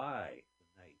spy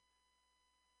tonight.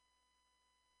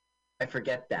 I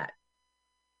forget that.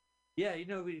 Yeah,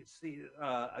 we see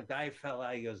a guy fell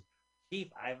out. He goes, "Chief,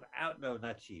 I'm out." No,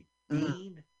 not Chief.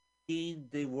 Dean,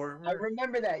 the wormer. I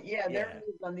remember that. Yeah, there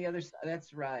he is on the other side.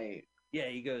 That's right. Yeah,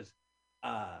 he goes,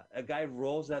 a guy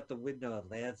rolls out the window and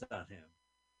lands on him.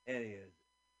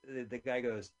 And the guy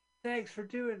goes, "Thanks for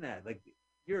doing that. Like,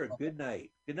 you're a good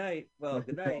night. Good night." Well,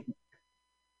 good night.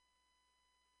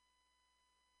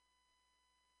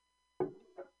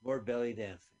 More belly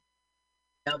dancing.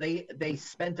 Now they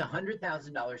spent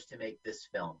 $100,000 to make this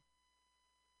film.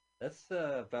 That's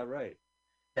about right.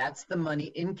 That's the money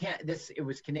in it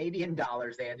was Canadian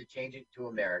dollars. They had to change it to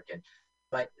American,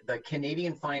 but the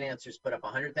Canadian financiers put up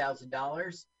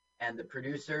 $100,000, and the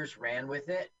producers ran with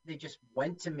it. They just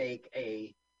went to make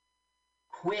a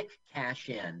quick cash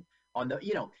in on the,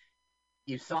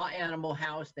 you saw Animal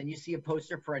House, then you see a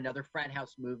poster for another frat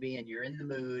house movie, and you're in the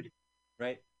mood.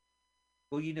 Right.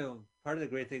 Well, part of the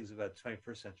great things about the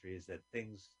 21st century is that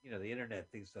things, the internet,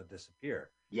 things don't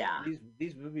disappear. Yeah.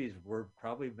 These movies were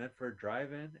probably meant for a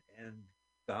drive-in and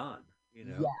gone,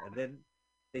 Yeah. and then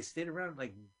they stayed around.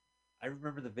 Like, I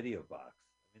remember the video box.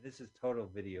 I mean, this is total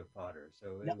video fodder.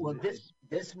 So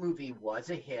this movie was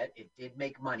a hit. It did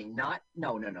make money. No.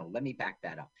 Let me back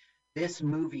that up. This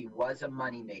movie was a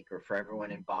moneymaker for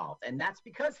everyone involved, and that's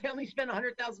because they only spent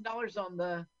 $100,000 on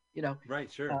the,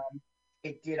 right, sure.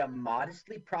 It did a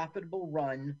modestly profitable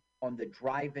run on the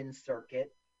drive-in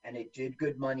circuit, and it did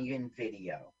good money in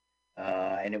video.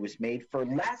 And it was made for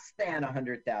less than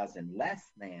 $100,000,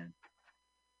 less than.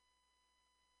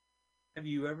 Have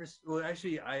you ever? Well,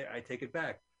 actually, I take it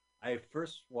back. I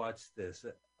first watched this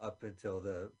up until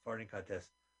the farting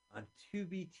contest on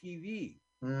Tubi TV.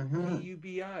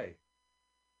 TUBI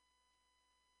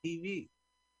TV.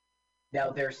 Now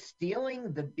they're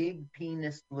stealing the big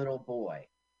penis little boy.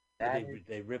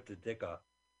 They ripped the dick off.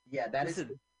 Yeah, that is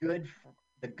the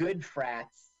good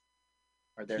frats.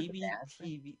 Are there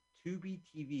Tubi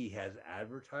TV has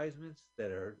advertisements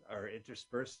that are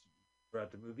interspersed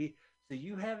throughout the movie, so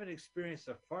you haven't experienced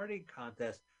a farting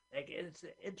contest. Like, it's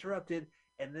interrupted,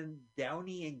 and then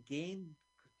Downy and Gain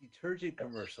detergent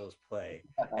commercials play,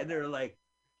 and they're like,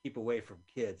 "Keep away from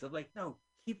kids." I'm like, no,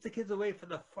 keep the kids away from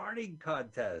the farting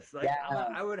contest. Like, yeah.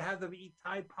 I would have them eat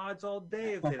Tide Pods all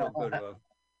day if they don't go to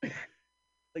them.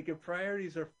 Like, your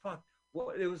priorities are fucked.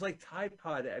 Well, it was like Tide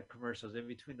Pod ad commercials in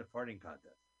between the farting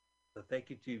contest. So thank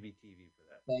you, Tubi TV, for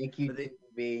that. Thank you,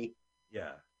 Tubi.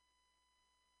 Yeah.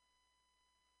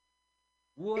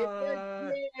 What?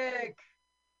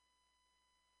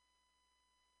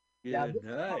 Good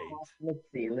night.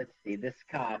 Let's see. This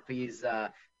cop, he's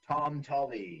Tom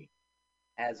Tully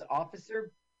as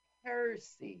Officer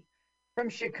Percy from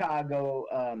Chicago.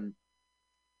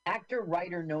 Actor,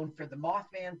 writer known for The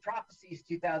Mothman, Prophecies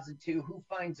 2002, Who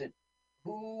Finds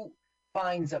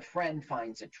a Friend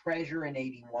Finds a Treasure in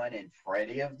 81, and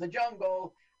Freddy of the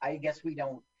Jungle. I guess he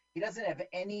doesn't have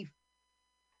any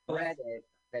credit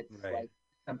that's right. Like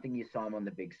something you saw him on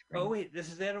the big screen. Oh, wait,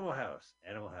 this is Animal House.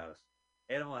 Animal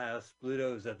House,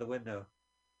 Pluto's at the window.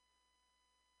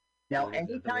 Now,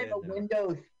 anytime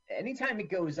it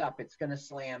goes up, it's going to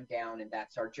slam down, and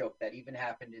that's our joke. That even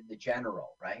happened in The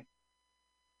General, right?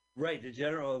 Right, the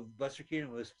General, Buster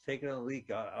Keaton was taking a leak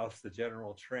off the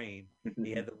General train.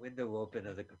 He had the window open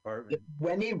of the compartment.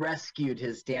 When he rescued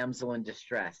his damsel in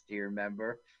distress, do you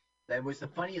remember? That was the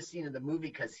funniest scene of the movie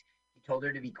because he told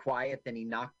her to be quiet, then he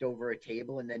knocked over a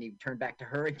table, and then he turned back to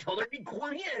her and told her to be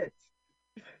quiet.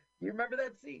 You remember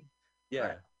that scene? Yeah.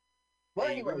 Right. Well,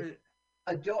 anyway,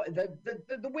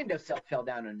 the window sill fell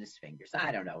down on his fingers.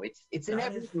 I don't know. It's in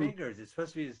his fingers. It's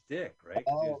supposed to be his dick, right?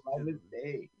 Oh, my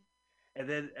mistake. And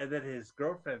then his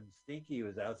girlfriend Stinky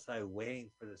was outside waiting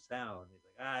for the sound. He's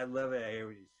like, I love it. I hear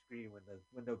when you scream when the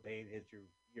window pane hits your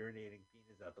urinating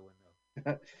penis out the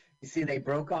window. You see, they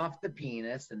broke off the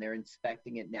penis and they're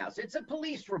inspecting it now. So it's a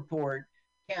police report,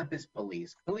 campus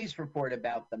police report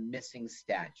about the missing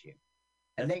statue.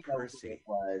 And That's they know Percy. who it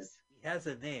was. He has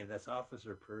a name. That's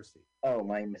Officer Percy. Oh,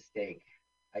 my mistake.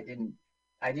 I didn't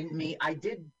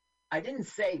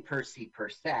say Percy per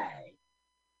se.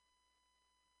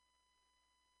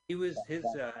 His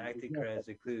acting credits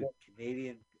include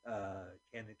Canadian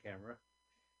Candid Camera.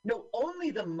 No,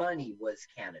 only the money was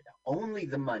Canada. Only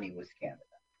the money was Canada.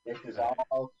 This was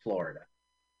all Florida.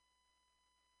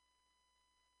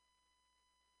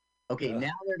 Okay,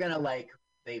 now they're gonna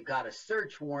they've got a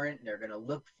search warrant and they're gonna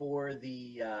look for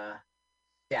the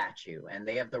statue, and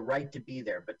they have the right to be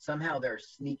there, but somehow they're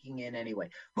sneaking in anyway.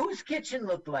 Whose kitchen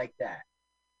looked like that?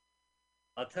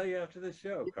 I'll tell you after the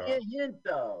show, Carl. Give me a hint,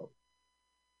 though.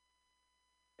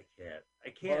 I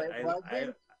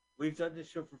can't. We've done this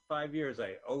show for 5 years.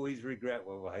 I always regret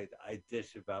when I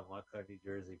dish about Montclair, New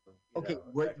Jersey.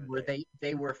 Were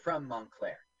they were from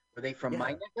Montclair? Were they from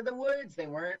my neck of the woods? They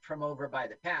weren't from over by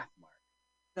the path mark.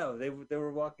 No, they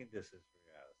were walking distance from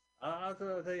your house.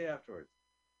 I'll tell you afterwards.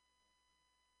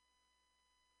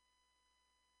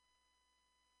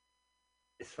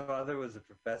 His father was a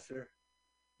professor.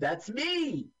 That's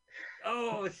me.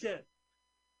 Oh shit.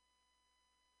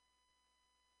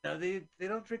 Now they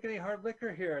don't drink any hard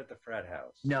liquor here at the frat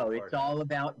house. No, it's all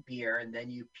about beer, and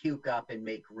then you puke up and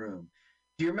make room.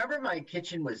 Do you remember my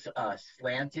kitchen was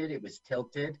slanted? It was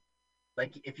tilted.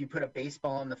 Like if you put a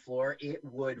baseball on the floor, it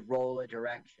would roll a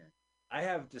direction. I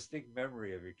have distinct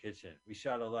memory of your kitchen. We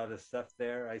shot a lot of stuff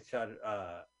there. I shot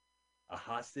a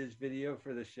hostage video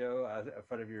for the show out in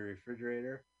front of your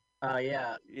refrigerator.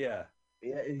 Yeah. Yeah.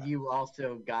 You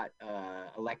also got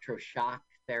electroshock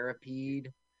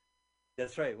therapied.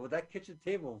 That's right. Well, that kitchen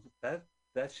table that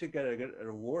should get an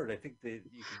award. I think that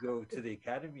you could go to the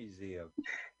Academy Museum,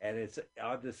 and it's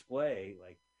on display.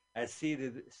 Like as seen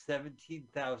in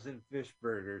 17,000 fish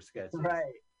burger sketches. Right.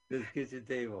 This kitchen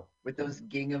table With those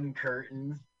gingham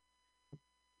curtains.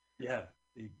 Yeah,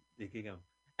 the gingham.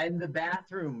 And the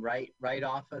bathroom right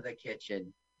off of the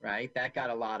kitchen, right? That got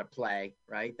a lot of play,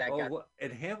 right? That got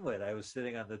In Hamlet, I was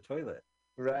sitting on the toilet.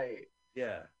 right.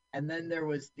 Yeah. And then there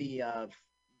was the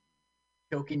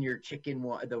choking your chicken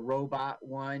one, the robot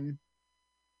one.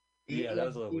 Yeah, that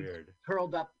was a little weird.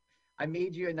 Curled up. I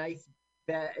made you a nice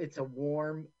bed. It's a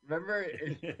warm. Remember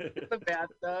the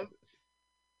bathtub.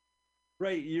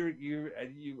 Right,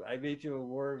 I made you a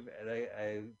warm, and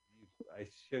I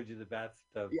showed you the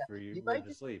bathtub for you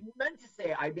to sleep. You meant to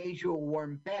say I made you a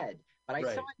warm bed, but I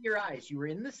saw in your eyes. You were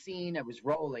in the scene. I was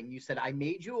rolling. You said I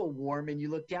made you a warm, and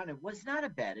you looked down. It was not a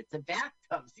bed. It's a bathtub.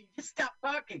 So you just stopped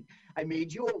talking. I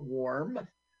made you a warm.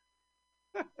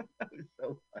 That was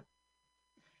so funny.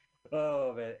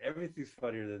 Oh man, everything's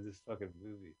funnier than this fucking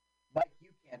movie. Mike, you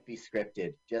can't be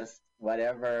scripted. Just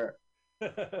whatever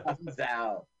comes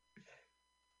out.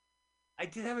 I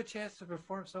did have a chance to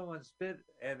perform someone's bit,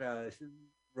 and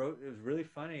wrote. It was really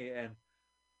funny, and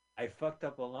I fucked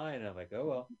up a line. I'm like,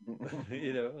 oh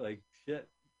well, like shit.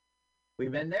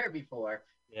 We've been there before.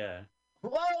 Yeah.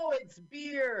 Whoa, it's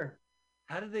beer.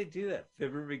 How did they do that?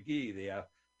 Fibber McGee.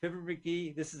 Fibber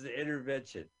McGee. This is an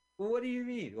intervention. Well, what do you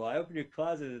mean? Well, I opened your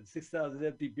closet and 6,000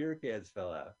 empty beer cans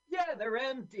fell out. Yeah, they're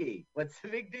empty. What's the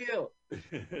big deal?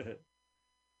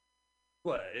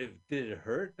 What? Did it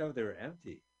hurt? No, they were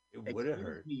empty. It would have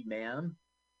hurt. Me, ma'am.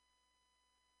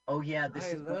 Oh yeah,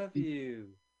 I love you.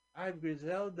 I'm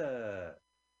Griselda.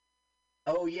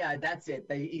 Oh yeah, that's it.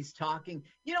 He's talking.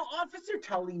 Officer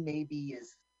Tully maybe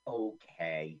is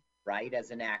okay, right? As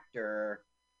an actor,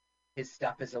 his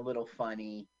stuff is a little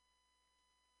funny.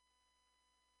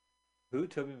 Who?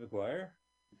 Tobey Maguire?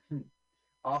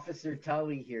 Officer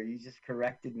Tully here. You just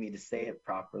corrected me to say it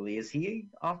properly. Is he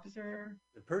Officer?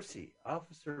 Percy.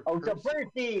 Officer Oh,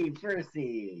 Percy. So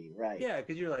Percy. Right. Yeah,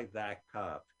 because you're like that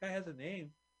cop. The guy has a name.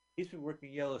 He's been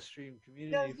working Yellow Stream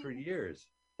Community for years.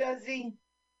 Does he?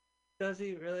 Does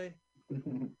he really?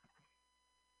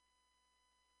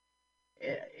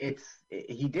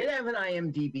 He did have an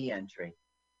IMDb entry.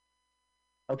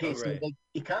 Okay, so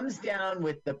he comes down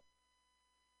with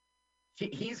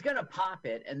he's going to pop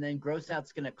it, and then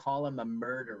Grossout's going to call him a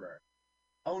murderer.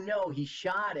 Oh, no, he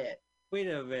shot it. Wait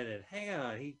a minute. Hang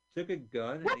on. He took a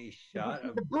gun and he shot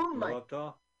the boom mic.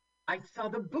 Doll? I saw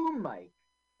the boom mic.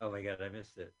 Oh, my God. I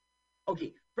missed it.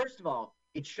 Okay, first of all,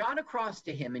 it shot across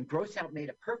to him, and Grossout made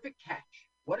a perfect catch.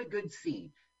 What a good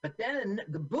scene. But then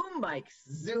the boom mic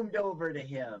zoomed over to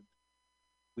him.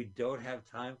 We don't have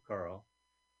time, Carl.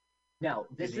 Now,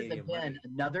 this is, again,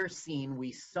 another scene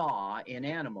we saw in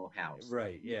Animal House.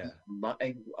 Right, yeah.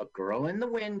 A girl in the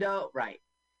window. Right.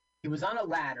 He was on a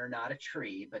ladder, not a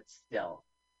tree, but still.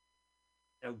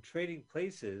 Now, Trading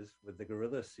Places with the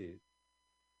gorilla suit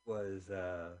was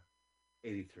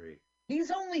 83. He's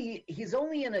only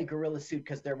in a gorilla suit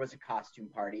because there was a costume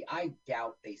party. I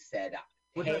doubt they said,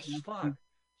 well, hey, Schlock.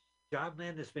 John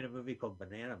Landis made a movie called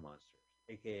Banana Monsters,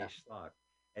 a.k.a. Schlock,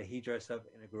 and he dressed up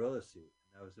in a gorilla suit.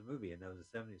 That was a movie, and that was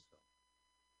a 70s film.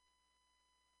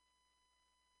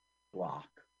 Block.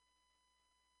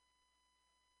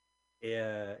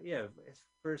 Yeah, his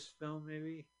first film,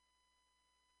 maybe.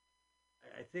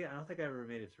 I don't think I ever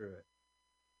made it through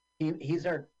it. He's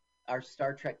our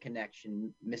Star Trek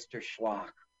connection, Mr.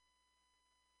 Schlock.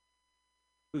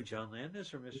 Who, John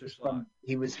Landis or Mr. Schlock?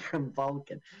 He was from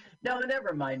Vulcan. No,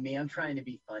 never mind me. I'm trying to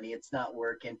be funny. It's not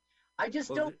working. I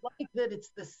just don't like that it's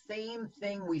the same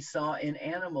thing we saw in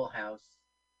Animal House.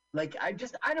 Like, I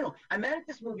don't know. I'm mad at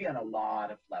this movie on a lot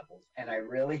of levels, and I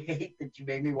really hate that you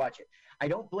made me watch it. I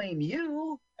don't blame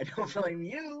you. It's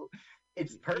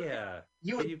perfect. Yeah.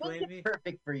 You would think it's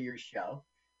perfect for your show.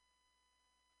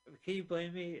 Can you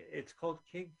blame me? It's called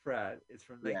King Frat. It's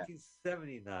from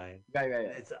 1979. Right.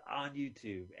 It's on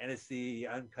YouTube, and it's the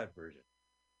uncut version.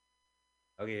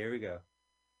 Okay, here we go.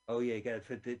 Oh, yeah, you got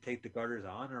to take the garters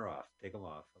on or off. Take them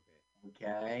off.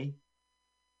 Okay.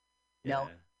 Yeah. Now,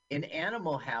 in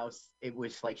Animal House, it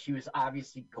was like she was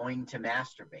obviously going to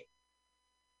masturbate.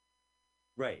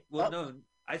 Right. Well, no,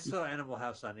 I saw Animal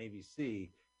House on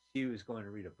ABC. She was going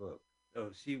to read a book.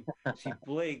 Oh, she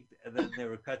blinked, and then they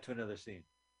were cut to another scene.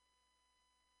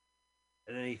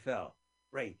 And then he fell.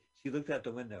 Right. She looked out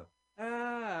the window.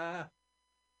 Ah.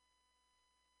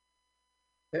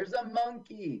 There's a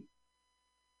monkey.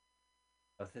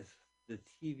 Oh, the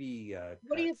TV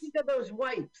What do you cuts. think of those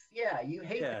wipes? Yeah, you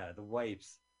hate Yeah, the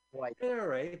wipes. the wipes. They're all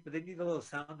right, but they need a little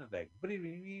sound effect.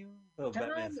 Little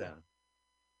Batman Tommy. sound.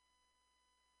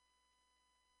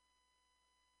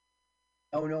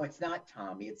 Oh no, it's not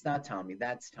Tommy. It's not Tommy.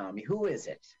 That's Tommy. Who is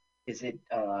it? Is it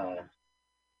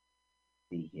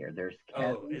see here. There's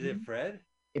Kevin. Oh, is it Fred?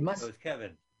 It Oh, must it's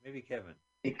Kevin. Maybe Kevin.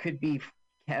 it could be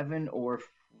Kevin or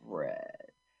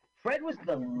Fred. Fred was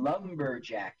the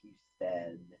lumberjack, you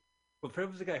said. Well, Fred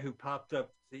was the guy who popped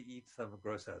up to eat some of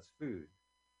Gross Out's food.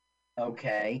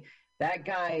 Okay. That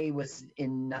guy was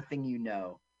in Nothing You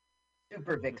Know.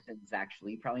 Super Vixens,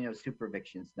 actually. You probably know Super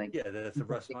Vixens. Yeah, that's a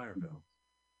Russ Meyer film.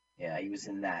 Yeah, he was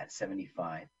in that,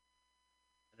 75. I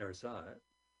never saw it.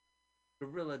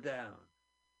 Gorilla Down.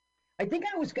 I think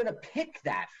I was going to pick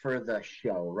that for the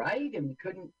show, right? And we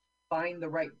couldn't find the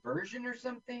right version or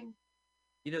something.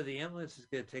 You know, the ambulance is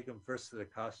going to take him first to the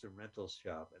costume rental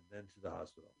shop and then to the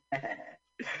hospital.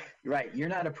 Right. You're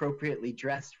not appropriately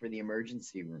dressed for the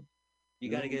emergency room. You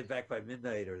got to get back by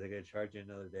midnight or they're going to charge you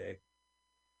another day.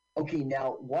 Okay,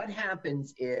 now what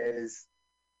happens is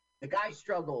the guy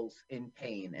struggles in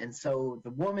pain. And so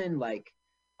the woman, like,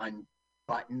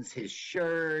 unbuttons his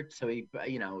shirt. So he,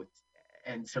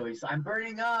 and so he's, I'm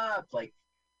burning up, like,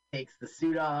 takes the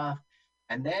suit off.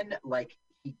 And then, like,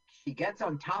 she gets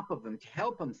on top of him to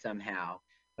help him somehow,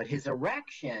 but his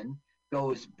erection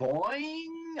goes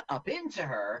boing up into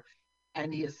her,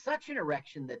 and he has such an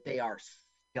erection that they are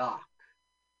stuck.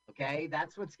 Okay,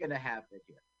 that's what's going to happen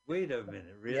here. Wait a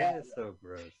minute, really? Yeah. That's so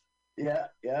gross. Yeah.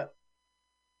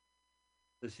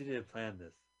 So she didn't plan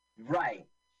this. Right.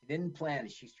 She didn't plan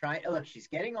it. She's trying. Look, she's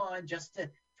getting on just to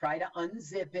try to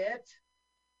unzip it.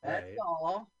 That's Right.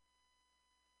 all.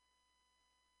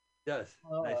 Yes,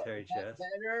 nice hairy chest.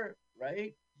 Better,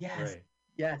 right? Yes. Right.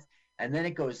 Yes. And then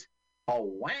it goes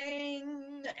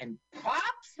wang and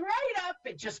pops right up.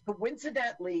 It just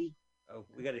coincidentally, Oh,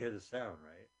 we got to hear the sound,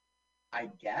 right? I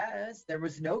guess, there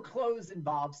was no clothes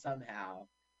involved somehow.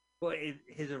 Well,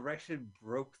 his erection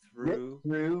broke through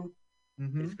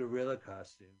his gorilla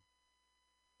costume,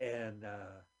 and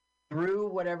through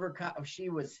whatever she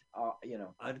was,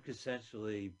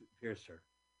 unconsensually pierced her.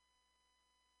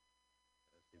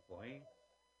 Boing.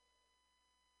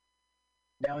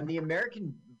 Now, in the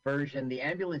American version, the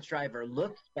ambulance driver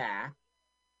looks back,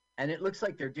 and it looks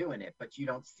like they're doing it, but you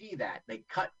don't see that. They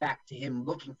cut back to him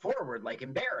looking forward, like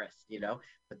embarrassed,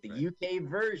 But the UK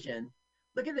version,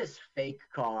 look at this fake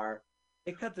car.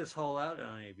 They cut this whole out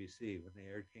on ABC when they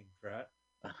aired King Frat.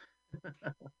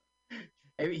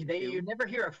 You never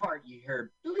hear a fart, you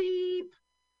hear bleep.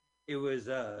 It was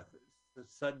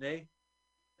Sunday,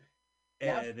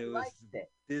 and it was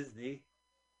Disney.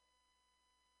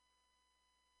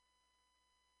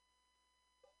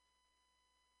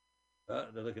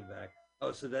 They're looking back.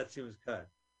 Oh, so that scene was cut.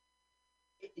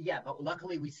 Yeah, but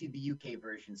luckily we see the UK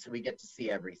version, so we get to see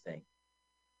everything.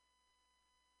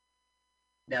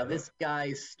 Now, this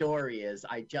guy's story is,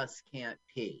 I just can't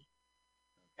pee.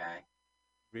 Okay?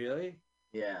 Really?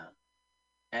 Yeah.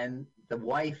 And the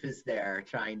wife is there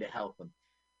trying to help him.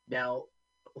 Now,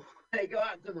 they go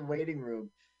out to the waiting room,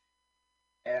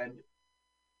 and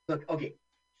look, okay,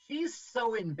 she's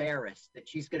so embarrassed that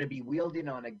she's going to be wheeled in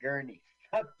on a gurney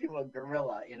up to a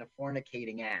gorilla in a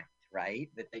fornicating act, right?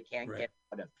 That they can't get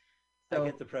out of. So I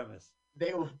get the premise.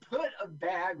 They will put a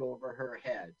bag over her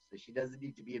head so she doesn't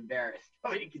need to be embarrassed.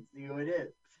 Nobody can see who it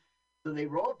is. So they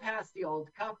roll past the old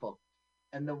couple,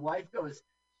 and the wife goes,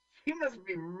 she must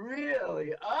be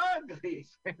really ugly.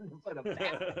 Trying to put a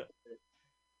bag.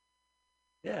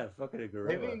 Yeah, fucking a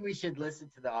gorilla. Maybe we should listen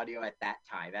to the audio at that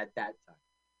time.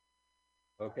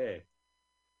 Okay.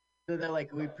 So they're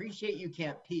like, we appreciate you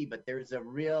can't pee, but there's a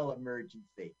real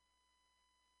emergency.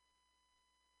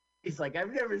 He's like,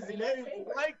 I've never seen anything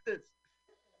like this.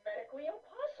 This is medically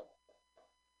impossible.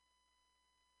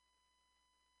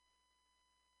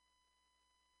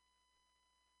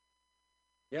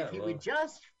 Yeah. If he would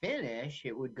just finish,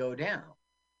 it would go down.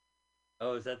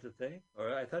 Oh, is that the thing?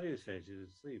 Or I thought he was finished. He was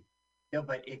asleep. No,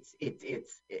 but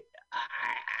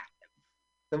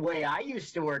the way I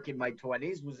used to work in my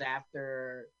 20s was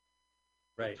after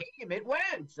Right. it came, it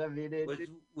went. I mean,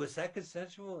 was that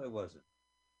consensual? It wasn't.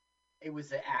 It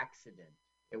was an accident.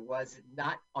 It was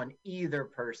not on either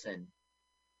person.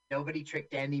 Nobody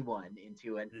tricked anyone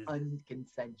into an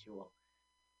unconsensual.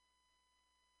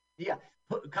 Yeah,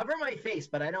 cover my face,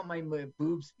 but I don't mind my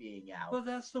boobs being out. Well,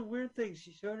 that's the weird thing.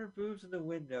 She showed her boobs in the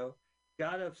window,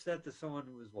 got upset that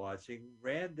someone was watching,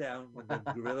 ran down when the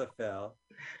gorilla fell,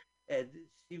 and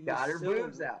she was got her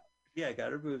boobs out. Yeah,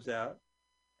 got her boobs out,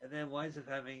 and then winds up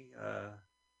having.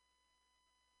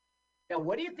 Now,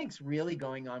 what do you think's really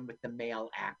going on with the male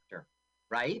actor?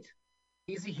 Right?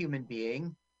 He's a human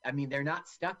being. I mean, they're not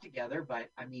stuck together, but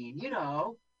I mean,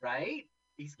 right?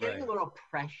 He's getting a Right. little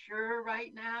pressure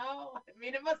right now. I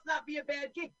mean, it must not be a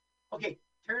bad gig. Okay,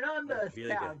 turn on the Must really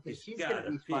good. sound because He's she's going to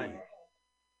gotta be be. fun.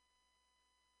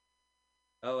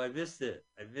 Oh, I missed it.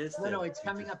 I missed it. No, it's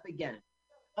coming up again.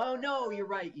 Oh, no, you're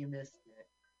right. You missed it.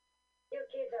 You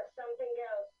kids are something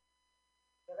else.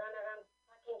 You run around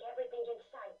fucking everything in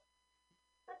sight.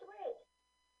 But wait.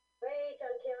 Wait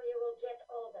until you will get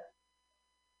older.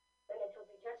 Then it will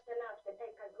be just enough to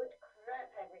take a good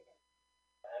crap every day.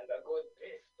 And a good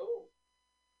piss, too.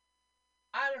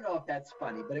 I don't know if that's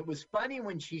funny, but it was funny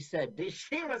when she said,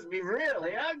 she must be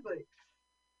really ugly.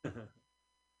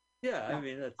 Yeah, I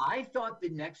mean that's. I thought the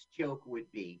next joke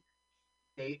would be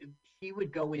she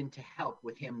would go in to help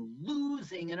with him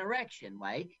losing an erection,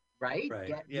 like, right?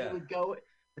 Right, He yeah. would go,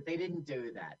 but they didn't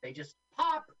do that. They just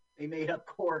pop. They made a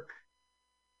cork.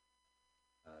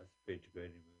 It's a pretty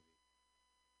good movie.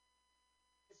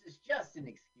 This is just an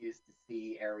excuse to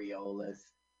see areolas.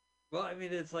 Well, I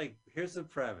mean, it's like here's the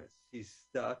premise: she's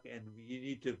stuck, and you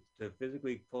need to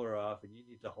physically pull her off, and you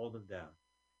need to hold him down.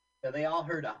 So they all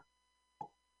heard a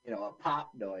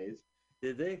pop noise.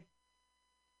 Did they?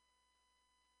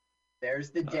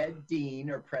 There's the dead dean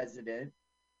or president.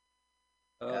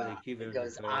 Oh, they keep It it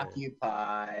goes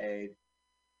occupied.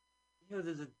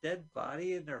 There's a dead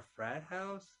body in their frat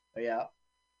house. Oh, yeah.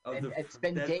 Of And the it's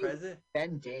been dead days. president.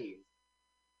 Been days.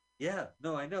 Yeah,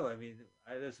 no, I know. I mean,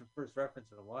 that's the first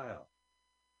reference in a while.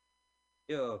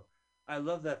 I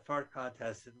love that fart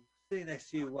contest, and sitting next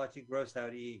to you watching Gross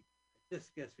Out eat, it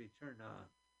just gets me turned on.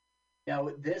 Now,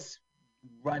 this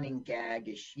running gag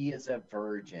is she is a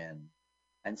virgin.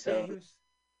 And so Yeah,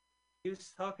 he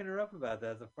was talking her up about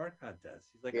that at the fart contest.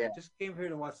 He's like, Yeah. I just came here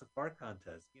to watch the fart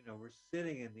contest. We're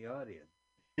sitting in the audience.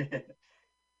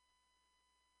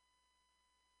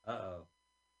 Uh-oh.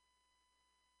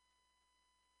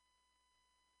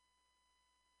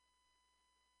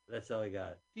 That's all I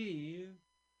got.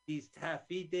 These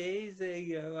taffy days, they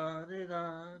go on and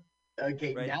on.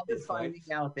 Okay, Right, now they're his finding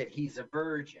wife's- out that he's a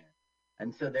virgin.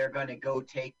 And so they're going to go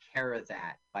take care of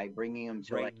that by bringing him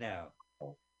to Right now.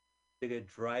 They're going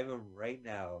to drive him right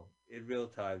now in real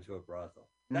time to a brothel.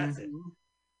 That's it. Mhm.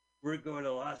 We're going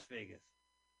to Las Vegas.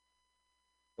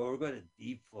 Or we're going to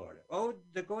deep Florida. Oh,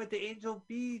 they're going to Angel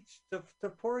Beach, to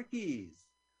Porky's.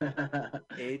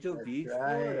 Angel That's Beach, right.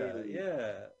 Florida.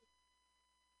 Yeah.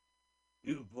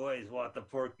 You boys want the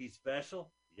Porky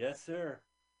special? Yes, sir.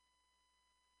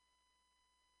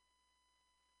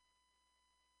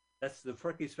 That's the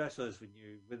Porky special is when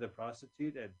you're with a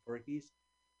prostitute and Porky's,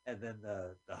 and then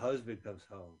the husband comes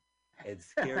home and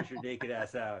scares your naked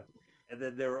ass out. And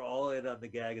then they're all in on the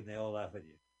gag and they all laugh at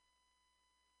you.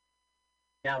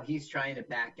 Now he's trying to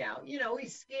back out.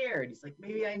 He's scared. He's like,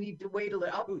 maybe I need to wait a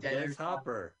little. Oh, Ooh, Dennis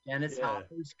Hopper. Dennis Yeah.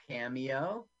 Hopper's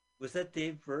cameo. Was that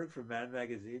Dave Berg from Mad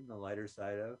Magazine, The Lighter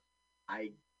Side of?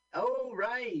 Oh,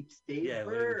 right. Dave Yeah,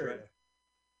 when he Berg. would try.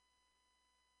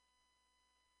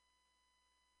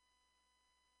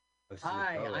 Oh, she's a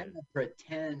Hi, poet. I'm a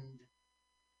pretend.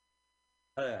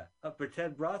 A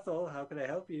pretend brothel. How can I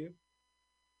help you?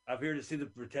 I'm here to see the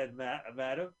pretend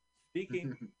madam.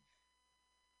 Speaking.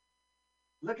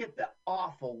 Look at the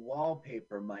awful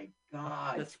wallpaper. My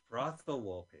God. That's brothel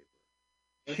wallpaper.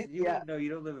 Listen, you Yeah. wouldn't know. You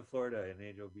don't live in Florida in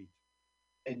Angel Beach.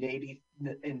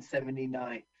 In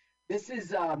 79. This is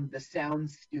the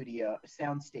sound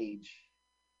stage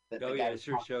that Oh the yeah, guy it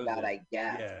sure talked shows about, it. I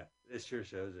guess. Yeah, it sure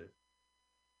shows it.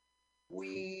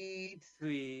 Sweet.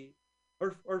 Sweet.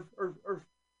 Urf, urf, urf, urf.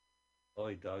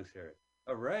 Only dogs hear it.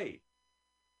 All right.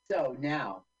 So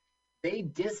now they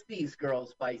diss these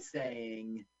girls by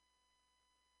saying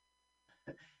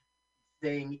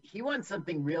he wants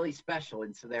something really special,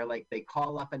 and so they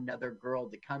call up another girl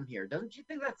to come here. Doesn't you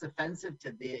think that's offensive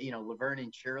to the Laverne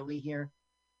and Shirley here?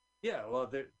 Yeah, well,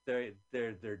 they're date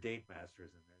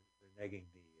masters and they're negging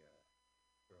the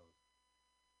girls.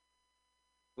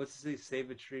 What's this? Save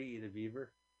a tree, eat a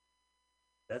beaver.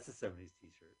 That's a '70s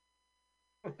T-shirt.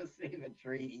 Save a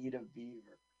tree, eat a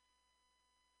beaver.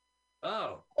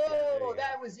 Oh. Oh,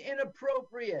 that was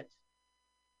inappropriate.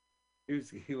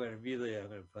 He went immediately. I'm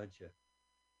going to punch you.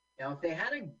 Now, if they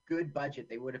had a good budget,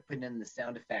 they would have put in the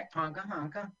sound effect, honka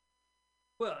honka.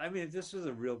 Well, I mean, if this was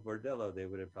a real bordello, they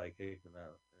would have probably kicked him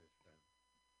out.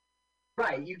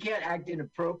 Right, you can't act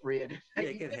inappropriate. Yeah,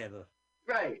 you can handle.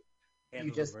 Right. Handle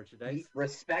You just the merchandise.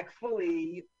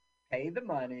 respectfully pay the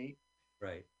money.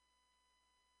 Right.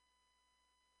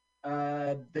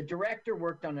 The director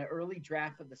worked on an early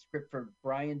draft of the script for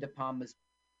Brian De Palma's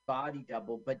body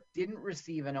double, but didn't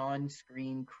receive an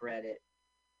on-screen credit.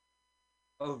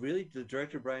 Oh, really? The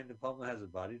director Brian De Palma has a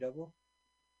body double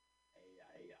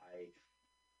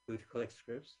who collects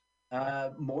scripts?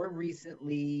 More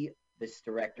recently, this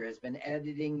director has been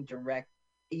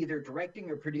either directing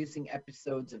or producing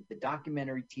episodes of the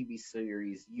documentary TV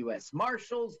series U.S.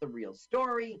 Marshals, The Real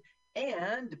Story,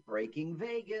 and Breaking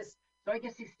Vegas. So I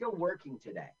guess he's still working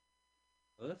today.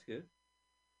 Oh, that's good.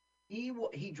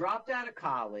 He dropped out of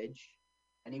college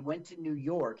and he went to New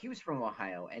York. He was from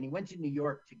Ohio, and he went to New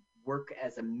York to work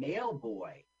as a mail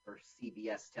boy for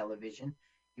CBS television.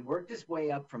 He worked his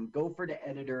way up from gopher to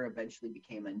editor, eventually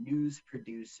became a news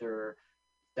producer,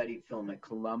 studied film at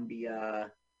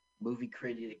Columbia. Movie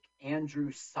critic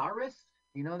Andrew Saris,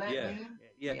 you know that name?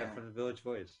 Yeah, from the Village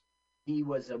Voice. He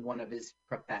was one of his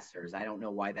professors. I don't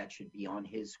know why that should be on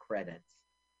his credits.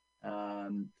 It's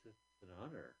an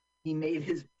honor. He made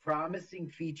his promising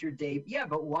feature debut. Yeah,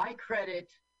 but why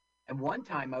credit? And one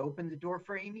time I opened the door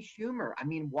for Amy Schumer. I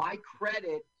mean, why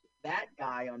credit that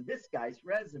guy on this guy's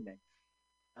resume?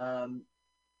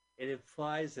 It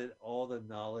implies that all the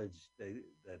knowledge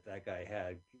that guy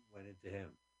had went into him.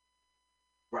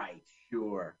 Right,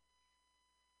 sure.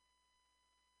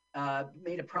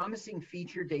 Made a promising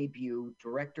feature debut,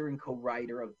 director and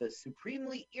co-writer of the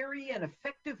supremely eerie and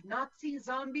effective Nazi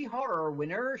zombie horror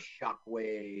winner,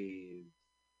 Shockwave.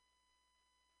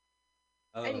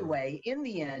 Oh. Anyway, in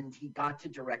the end, he got to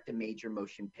direct a major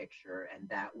motion picture, and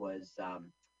that was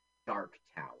Dark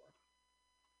Tower.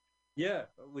 Yeah,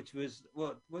 which was,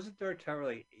 wasn't Dark Tower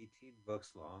like 18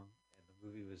 books long? And the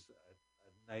movie was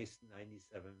a nice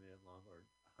 97-minute long or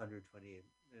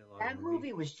 128-minute long That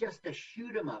movie was just a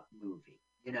shoot-'em-up movie,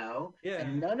 you know? Yeah.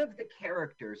 And none of the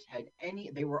characters had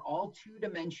they were all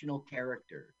two-dimensional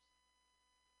characters.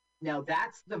 Now,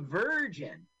 that's the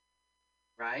Virgin,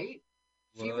 right?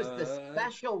 She was the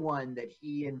special one that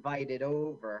he invited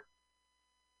over.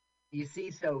 You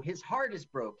see, so his heart is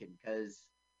broken because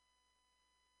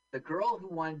the girl who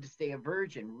wanted to stay a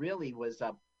virgin really was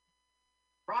a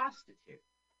prostitute.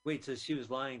 Wait, so she was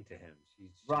lying to him.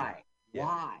 Right. Yeah.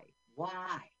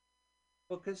 Why?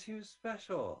 Well, because he was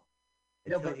special.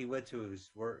 Until he went to his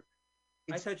work.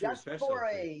 I thought you were special. For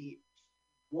a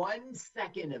 1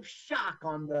 second of shock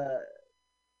on the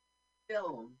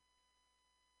film.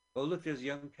 Oh, look, there's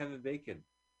young Kevin Bacon.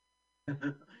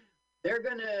 They're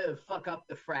going to fuck up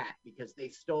the frat because they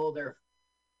stole their...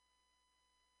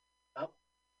 Oh.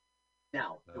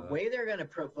 Now, the way they're going to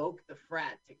provoke the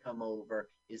frat to come over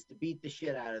is to beat the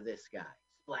shit out of this guy.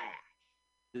 Splash.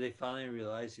 Did they finally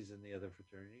realize he's in the other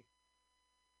fraternity?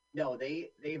 No,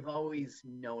 they've always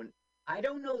known. I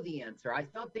don't know the answer. I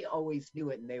thought they always knew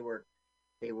it, and they were,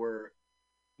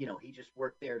 you know, he just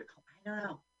worked there to. I don't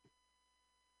know.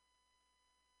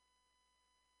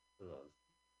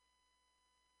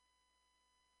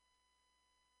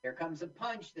 Here comes a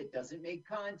punch that doesn't make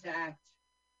contact.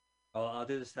 Oh, I'll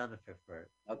do the sound effect for it.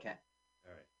 Okay.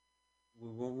 All right.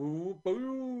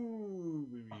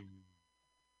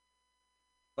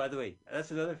 By the way,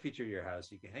 that's another feature of your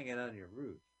house. You can hang it on your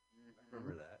roof. I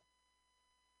remember that.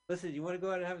 Listen, you want to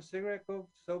go out and have a cigarette? Go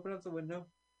just open up the window.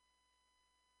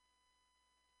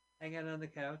 Hang out on the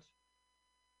couch.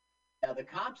 Now, the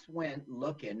cops went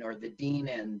looking, or the dean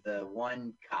and the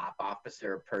one cop,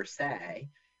 officer per se,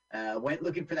 went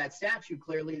looking for that statue.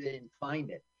 Clearly, they didn't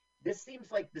find it. This seems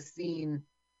like the scene.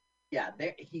 Yeah,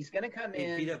 he's going to come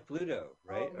in. They beat up Pluto,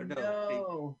 right? Oh, or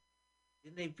no.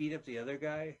 Didn't they beat up the other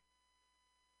guy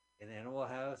in Animal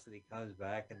House? And he comes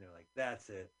back, and they're like, that's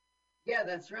it. Yeah,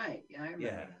 that's right. Yeah, I remember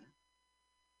that.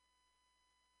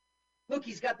 Look,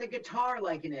 he's got the guitar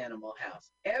like in Animal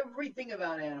House. Everything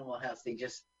about Animal House, they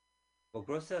just... Well,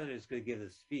 Grosseller is going to give a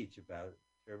speech about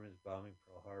Germans bombing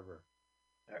Pearl Harbor.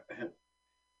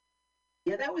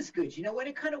 Yeah, that was good. You know, when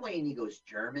it cut away and he goes,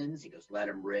 Germans, he goes, let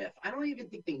them riff. I don't even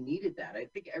think they needed that. I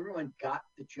think everyone got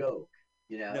the joke,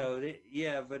 you know? No,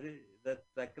 but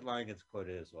that line gets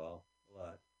quoted as well a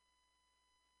lot.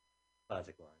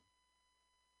 Classic line.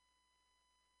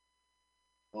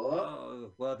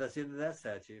 Oh, well, that's the end of that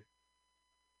statue.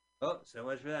 Oh, so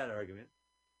much for that argument.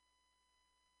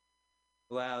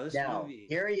 Wow, this movie.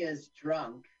 Here he is,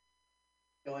 drunk,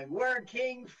 going, we're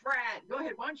King Frat. Go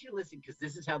ahead, why don't you listen, because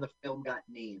this is how the film got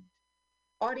named.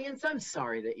 Audience, I'm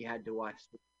sorry that you had to watch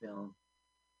the film.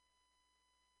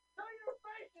 Show your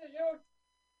faces, you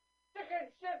chicken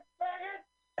shit faggot!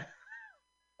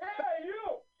 Hey,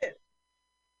 you!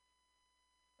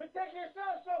 You take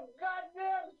yourself so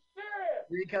goddamn serious!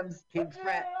 Here he comes, King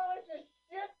Frat. All this is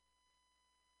shit?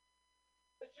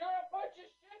 But you're a bunch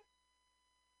of shit?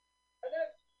 And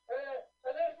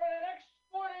then for the next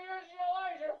 40 years of your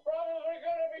life, you're probably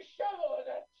going to be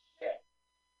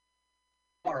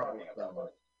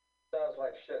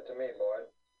me, boy.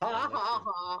 Ha ha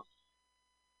ha.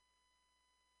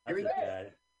 That's a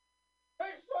bad.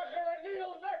 Big fucker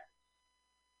needle neck.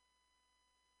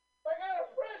 I got a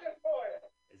present for you.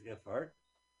 Is it gonna fart?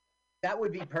 That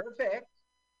would be perfect.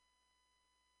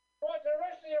 Want the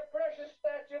rest of your precious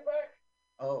statue back?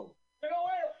 Oh. You know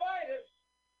where to find it.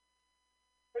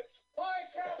 It's Pine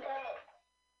Cap House.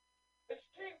 It's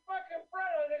King fucking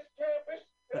Fred on this campus.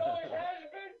 It always has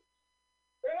been.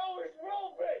 It always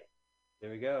will be. There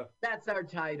we go. That's our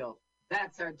title.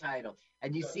 That's our title.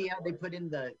 And you see how they put in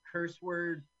the curse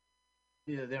word?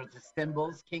 You know, there's the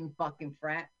symbols, King fucking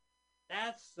Frat.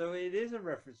 So it is a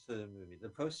reference to the movie. The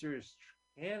poster is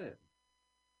canon.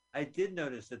 I did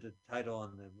notice that the title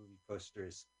on the movie poster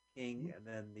is King, and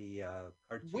then the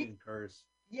cartoon curse.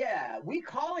 Yeah, we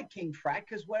call it King Frat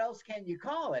because what else can you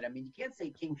call it? I mean, you can't say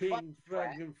King fucking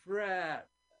Frat.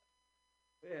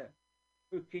 Yeah.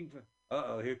 King.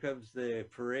 Uh-oh, here comes the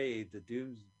parade, the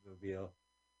Doomsmobile.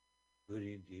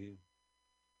 Including Doom.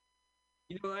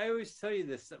 You know, I always tell you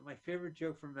this. That my favorite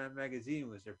joke from that magazine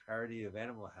was their parody of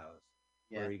Animal House,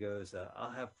 where he goes,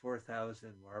 "I'll have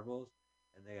 4,000 marbles,"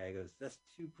 and the guy goes, "That's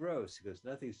too gross." He goes,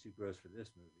 "Nothing's too gross for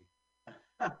this movie."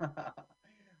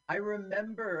 I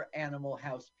remember Animal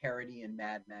House parody in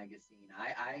Mad magazine.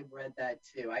 I read that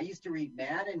too. I used to read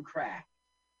Mad and Crack.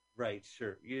 Right,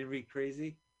 sure. You didn't read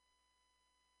Crazy?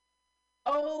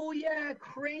 Oh yeah,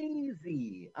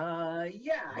 Crazy.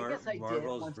 Yeah, I guess I did.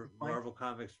 Marvel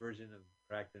Comics version of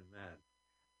Cracked and Mad.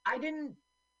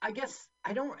 I guess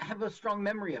I don't have a strong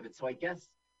memory of it, so I guess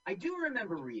I do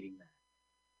remember reading that.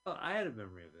 Oh, I had a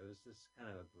memory of it. It was just kind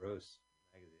of a gross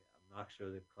magazine.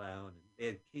 Obnoxio the Clown, and they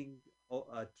had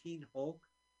Teen Hulk,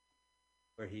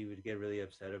 where he would get really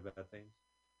upset about things.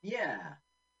 Yeah,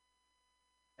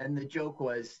 and the joke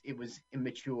was it was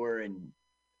immature and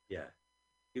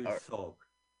he would sulk.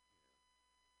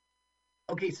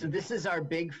 Okay, so this is our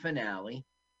big finale,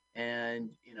 and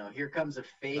here comes a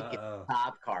fake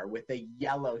cop car with a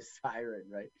yellow siren,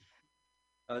 right?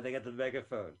 Oh, they got the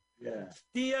megaphone. Yeah.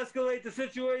 De-escalate the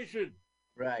situation.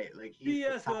 Right, like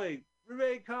de-escalate.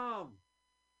 Remain calm.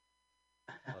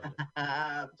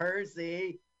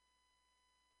 Percy.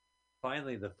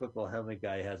 Finally, the football helmet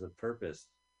guy has a purpose.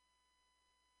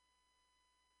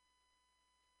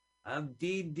 I'm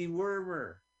Dean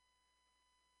DeWormer.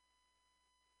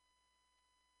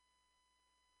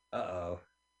 Uh-oh.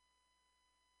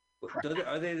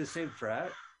 Are they the same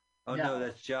frat? Oh, no,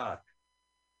 that's Jock.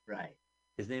 Right.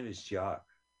 His name is Jock.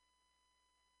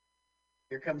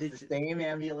 Here comes the same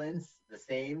ambulance, the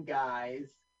same guys.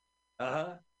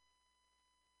 Uh-huh.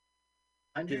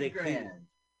 100 grand.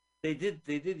 They did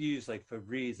use like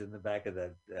Febreze in the back of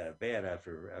that van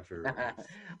after.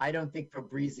 I don't think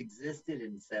Febreze existed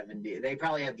in 70. They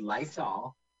probably had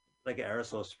Lysol. Like an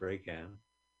aerosol spray can.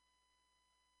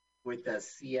 With the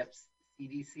CFCs.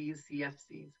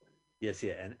 Yes,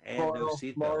 yeah, and no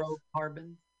seatbelts.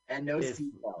 Fluorocarbons and no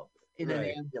seatbelts in an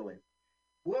ambulance.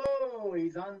 Whoa,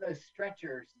 he's on the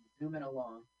stretcher zooming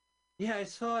along. Yeah, I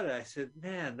saw it. I said,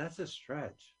 man, that's a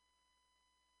stretch.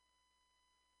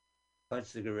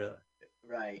 Punch the gorilla.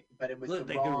 Right, but it was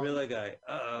the gorilla guy.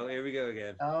 Uh-oh, here we go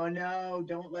again. Oh, no,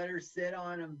 don't let her sit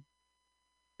on him.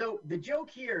 So the joke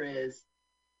here is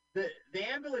the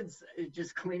ambulance is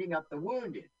just cleaning up the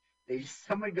wounded.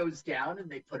 Someone goes down and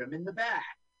they put him in the back.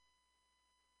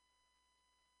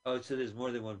 Oh, so there's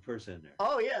more than one person in there.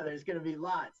 Oh, yeah, there's going to be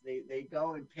lots. They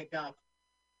go and pick up.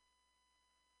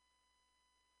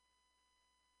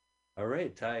 All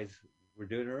right, ties. We're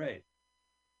doing it right.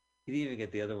 He didn't even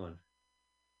get the other one.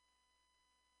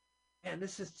 Man,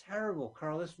 this is terrible,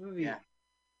 Carl. This movie. Yeah,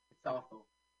 it's awful.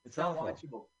 It's awful.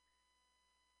 Watchable.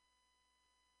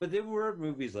 But there were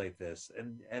movies like this,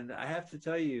 and I have to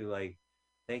tell you, like,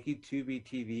 thank you Tubi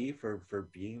TV for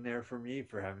being there for me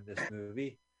for having this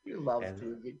movie. You love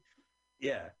Tubi.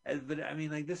 Yeah, but I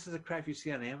mean, like, this is a crap you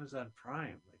see on Amazon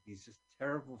Prime. Like these just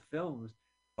terrible films,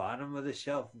 bottom of the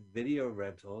shelf video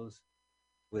rentals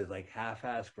with like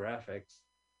half-ass graphics.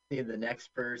 See the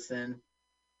next person.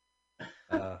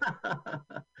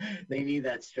 They need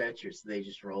that stretcher, so they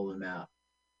just roll them out.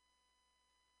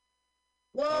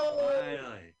 Whoa!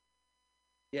 Finally.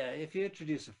 Yeah, if you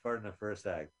introduce a fart in the first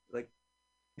act, like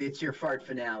it's your fart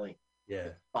finale. Yeah.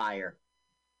 Fire.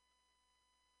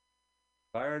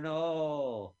 Fire in the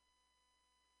hole.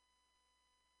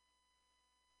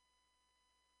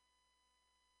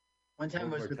 One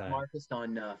time I was with Marcus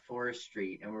on Forest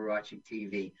Street, and we were watching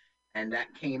TV, and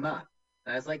that came up.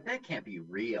 And I was like, that can't be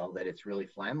real, that it's really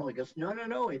flammable. He goes,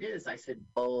 no, it is. I said,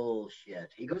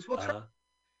 bullshit. He goes, well, try.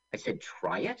 I said,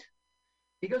 try it?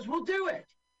 He goes, we'll do it.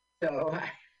 So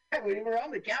we were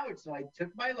on the couch, so I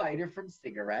took my lighter from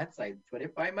cigarettes. I put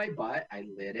it by my butt. I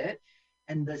lit it,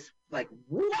 and this like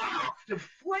waft of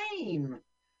flame.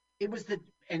 It was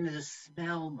and the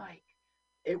smell, Mike.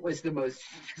 It was the most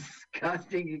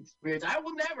disgusting experience. I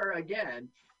will never again.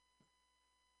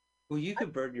 Well, you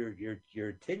could burn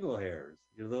your tingle hairs,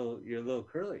 your little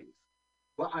curlies.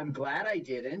 Well, I'm glad I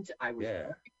didn't. I was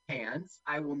wearing pants.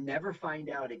 I will never find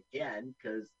out again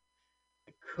because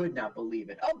I could not believe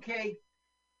it. Okay,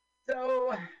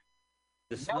 so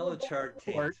the smell of charred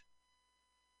taint.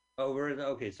 Oh, we're in.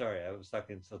 Okay, sorry, I was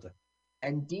talking Silta.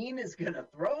 And Dean is gonna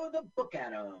throw the book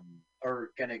at him,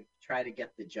 or gonna try to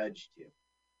get the judge to.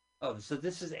 Oh, so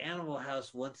this is Animal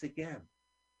House once again.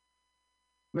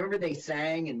 Remember they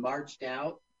sang and marched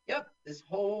out? Yep, this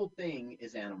whole thing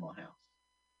is Animal House.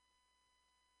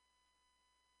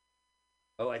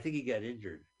 Oh, I think he got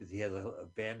injured because he has a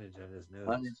bandage on his nose.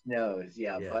 On his nose,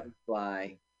 yeah.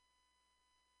 Butterfly.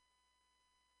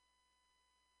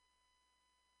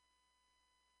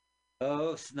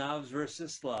 Oh, snobs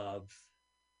versus slobs.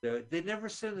 They never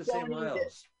send the same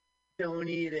aisles. Don't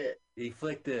eat it.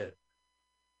 Inflict it.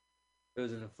 It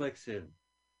was an affliction.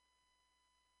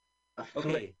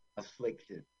 Okay.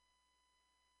 Afflicted.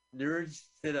 Nerds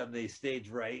sit on the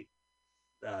stage right.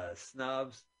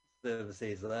 Snobs sit on the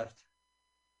stage left.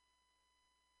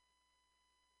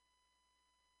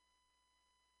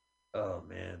 Oh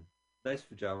man, nice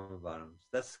pajama bottoms.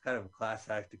 That's kind of a class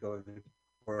act to go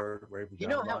for wearing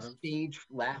pajama bottoms. How stage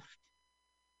left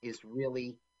is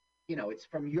really, it's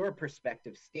from your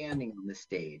perspective standing on the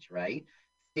stage, right?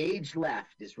 Stage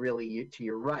left is really to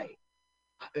your right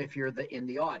if you're in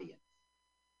the audience.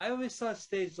 I always thought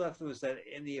stage left was that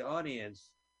in the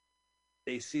audience,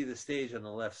 they see the stage on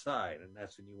the left side, and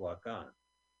that's when you walk on.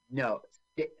 No.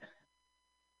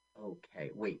 Okay,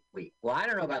 wait. Well, I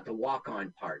don't know about the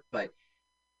walk-on part, but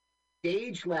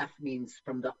stage left means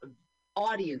from the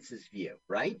audience's view,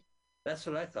 right? That's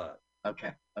what I thought.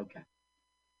 Okay.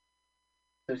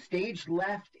 So stage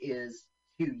left is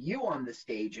to you on the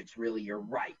stage. It's really your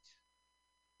right.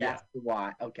 That's the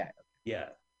why. Okay. Yeah.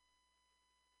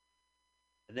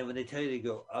 And then when they tell you to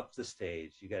go up the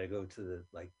stage, you got to go to the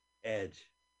edge.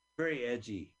 Very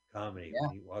edgy comedy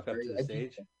when you walk up to the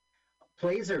stage.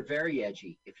 Plays are very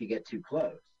edgy if you get too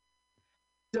close.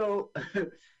 So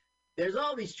there's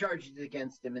all these charges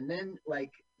against him, and then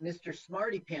Mr.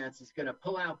 Smarty Pants is going to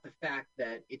pull out the fact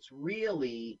that it's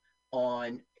really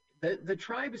on the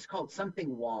tribe is called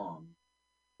something Wong.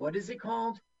 What is it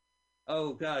called?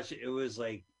 Oh gosh, it was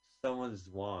like someone's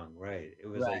Wong, right? It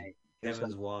was like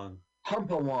Kevin's Wong.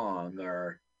 Humpa Wong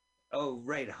or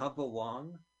right, Humpa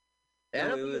Wong.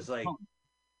 No, it was like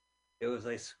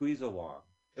Squeeze a Wong.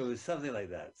 It was something like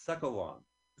that. Suck a Wong.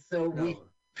 So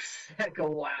Suck a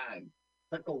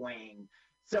Wang.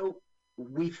 So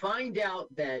we find out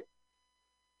that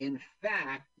in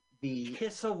fact the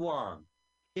Kiss a Wong.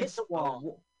 Kiss a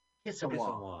Wong.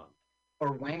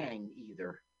 Or Wang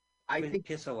either. I think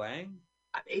Kiss a Wang?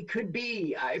 It could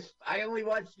be. I only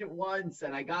watched it once,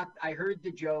 and I heard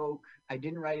the joke. I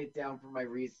didn't write it down for my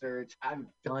research. I'm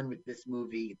done with this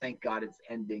movie. Thank God it's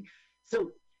ending.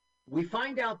 So we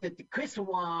find out that the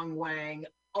Wang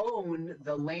own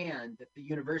the land that the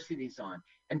university's on,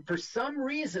 and for some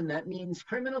reason that means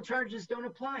criminal charges don't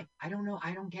apply. I don't know.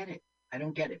 I don't get it.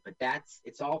 But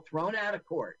it's all thrown out of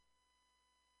court.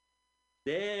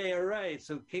 Yeah, all right.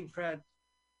 So King Frat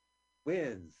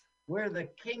wins. We're the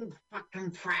king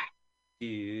fucking frat.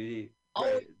 But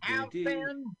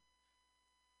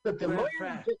the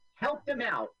lawyer just helped him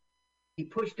out. He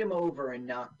pushed him over and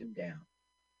knocked him down.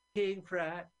 King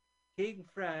Frat.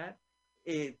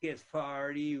 It gets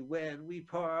party when we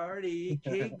party.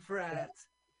 King Frat.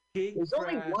 There's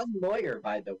only one lawyer,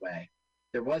 by the way.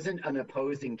 There wasn't an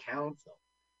opposing counsel.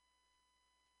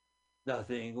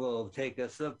 Nothing will take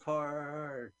us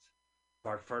apart.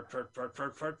 Fart.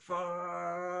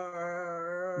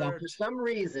 Now, for some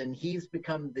reason, he's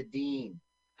become the dean.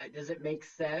 Does it make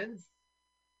sense?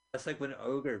 That's like when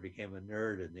Ogre became a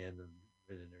nerd in the end of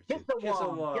Kiss a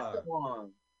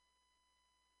Wong.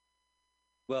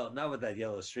 Well, not with that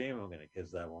yellow stream. I'm going to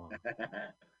kiss that Wong.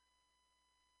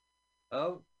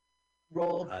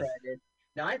 Roll credits.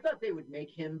 Now, I thought they would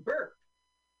make him burp.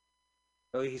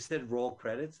 Oh, he said roll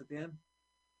credits at the end?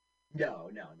 No.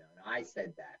 I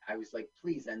said that. I was like,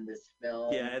 please end this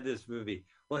film. Yeah, end this movie.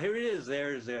 Well, here it is.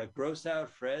 There's Gross Out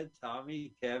Fred,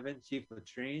 Tommy, Kevin, Chief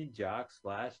Latrine, Jock,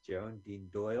 Splash, Joan, Dean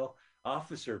Doyle,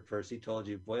 Officer Percy, told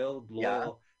you, Boyle,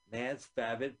 Loyal, Nance,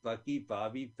 Babbitt, Bucky,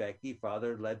 Bobby, Becky,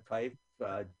 Father, Lead Pipe,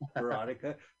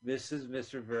 Veronica, Mrs.,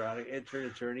 Mr., Veronica, intern,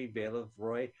 attorney, bailiff,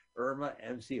 Roy, Irma,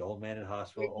 MC, old man in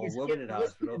hospital, old woman in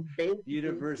hospital,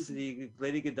 university,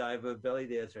 Lady Godiva, belly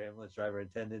dancer, ambulance driver,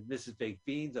 attendant, Mrs. Baked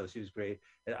Beans, oh, she was great,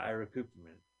 and Ira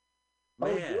Cooperman.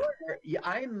 Man.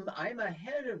 I'm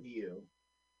ahead of you.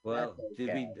 Well,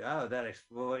 okay.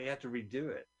 well, you have to redo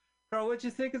it. Carl, what'd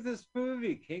you think of this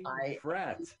movie, King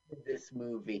Frat? This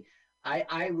movie.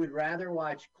 I would rather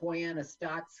watch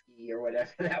Koyaanisqatsi or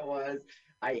whatever that was.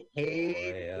 I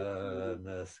hate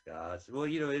Koyaanisqatsi. Well,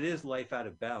 it is life out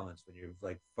of balance when you're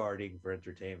like farting for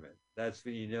entertainment. That's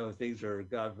when you know things are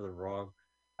gone for the wrong.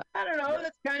 I don't know.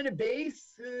 That's kind of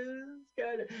base. It's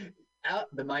kind of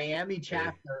the Miami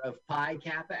chapter of Pi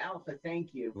Kappa Alpha.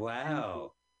 Thank you.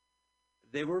 Wow.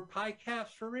 They were Pi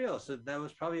Caps for real. So that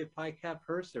was probably a Pi Cap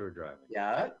hearse they were driving.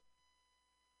 Yeah.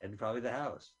 And probably the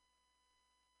house.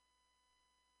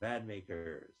 Bad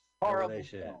Makers. Horrible.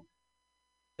 Shot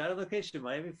on location,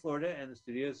 Miami, Florida, and the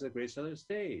studios of the Great Southern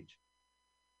Stage.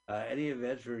 Any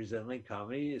event for resembling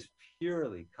comedy is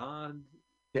purely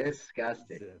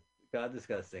disgusting.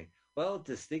 Disgusting. Well,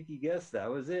 to stinky guess, that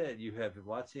was it. You have been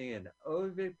watching an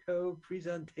Ovidco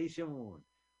presentation.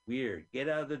 Weird. Get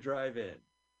out of the drive-in.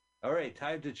 All right,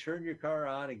 time to turn your car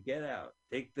on and get out.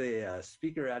 Take the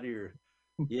speaker out of your...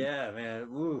 Yeah, man.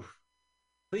 Oof.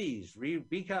 Please,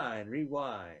 be kind,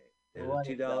 rewind.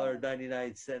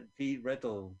 $2.99 fee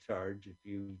rental charge if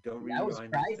you don't rewind. That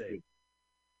was pricey.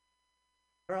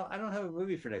 Carl, I don't have a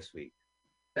movie for next week.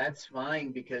 That's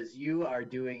fine because you are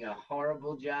doing a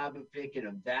horrible job of picking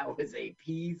them. That was a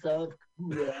piece of...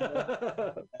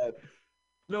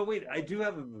 No, wait, I do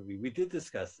have a movie. We did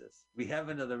discuss this. We have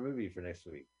another movie for next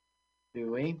week. Do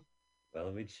we? Well,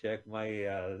 let me check my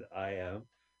IM.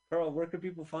 Carl, where can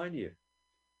people find you?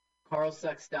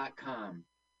 CarlSucks.com.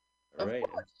 All right.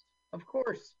 Of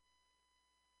course.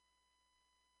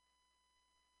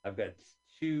 I've got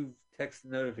 2 text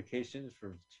notifications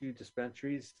from 2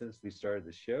 dispensaries since we started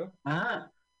the show.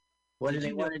 What do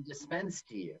they want to dispense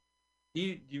to you? Do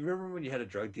you remember when you had a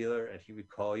drug dealer and he would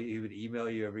call you, he would email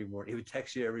you every morning, he would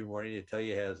text you every morning to tell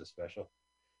you he has a special?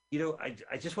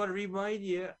 I just want to remind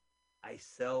you, I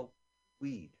sell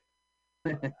weed.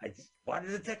 I just wanted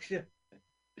to text you.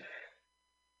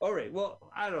 All right.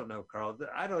 Well, I don't know, Carl.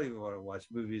 I don't even want to watch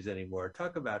movies anymore.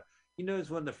 Talk about, it's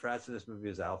one of the frats in this movie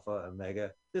is Alpha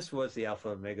Omega. This was the Alpha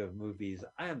Omega of movies.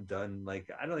 I am done. Like,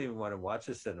 I don't even want to watch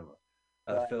a cinema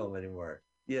film anymore.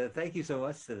 Yeah. Thank you so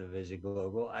much, Cinevision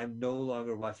Global. I'm no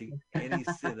longer watching any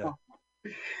cinema.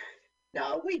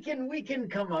 No, we can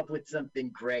come up with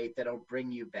something great that'll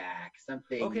bring you back.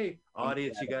 Something. Okay,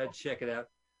 audience, you got to check it out.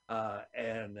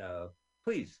 And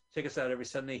please check us out every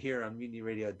Sunday here on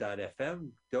MutinyRadio.fm.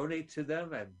 Donate to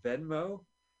them at Venmo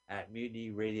at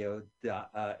MutinyRadio.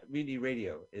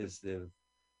 MutinyRadio is the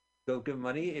go give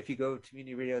money. If you go to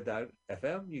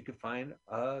MutinyRadio.fm, you can find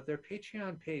their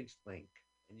Patreon page link,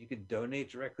 and you can donate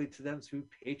directly to them through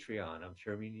Patreon. I'm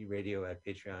sure Mutiny Radio at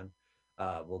Patreon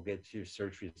will get your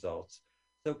search results.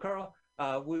 So, Carl,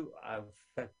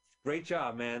 great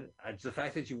job, man. The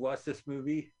fact that you watched this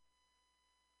movie.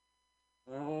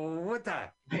 What the?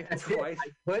 Twice?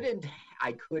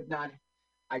 I could not.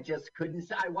 I just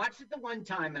couldn't. I watched it the one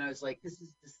time and I was like, this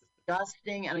is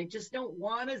disgusting. And I just don't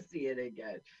want to see it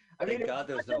again. Thank God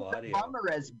there's no audio. Bummer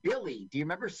as Billy. Do you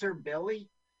remember Sir Billy?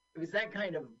 It was that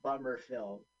kind of bummer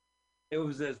film. It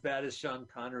was as bad as Sean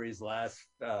Connery's last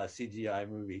CGI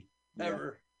movie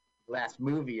ever. Last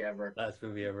movie ever.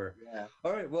 Yeah.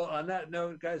 All right. Well, on that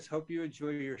note, guys, hope you enjoy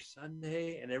your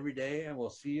Sunday and every day, and we'll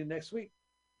see you next week.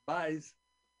 Bye.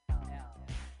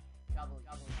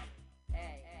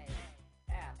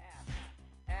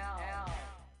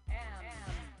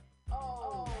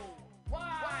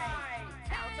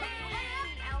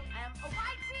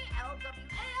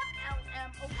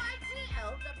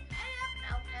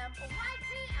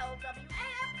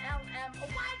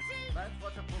 Let's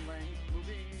watch a full-length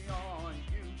movie on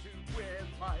YouTube with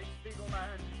Mike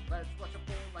Spiegelman. Let's watch a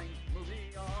full-length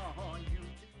movie on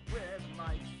YouTube with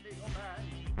Mike Spiegelman.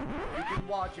 You can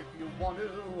watch if you want to.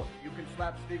 You can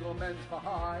slap Spiegelman's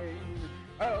behind.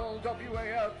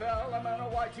 LWAFLMNOYT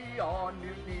on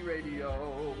Mutiny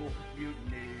Radio.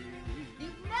 Mutiny.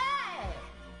 Mutiny!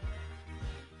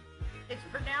 It's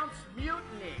pronounced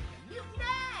mutiny.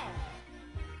 Mutiny!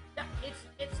 No,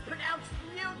 it's pronounced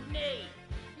mutiny.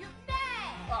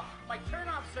 Oh, my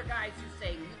turn-offs are guys who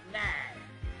say mutiny.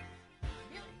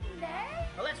 Mutiny?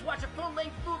 Well, let's watch a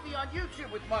full-length movie on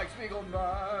YouTube with Mike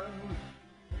Spiegelman.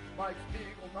 Mike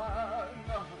Spiegelman.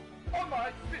 Oh,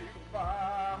 Mike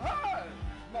Spiegelman.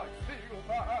 Mike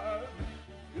Spiegelman.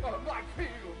 Oh, Mike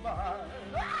Spiegelman.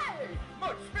 Hey!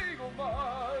 Mike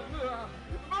Spiegelman.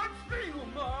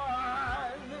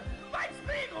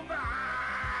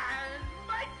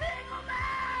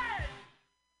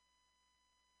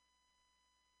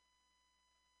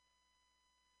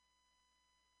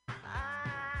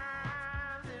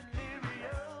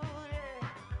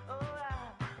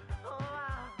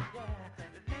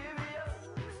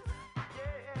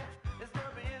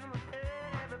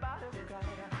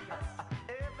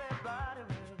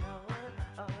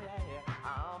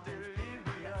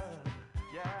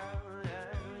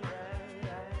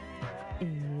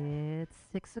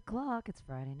 6 o'clock. It's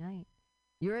Friday night.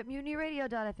 You're at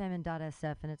MutinyRadio.fm and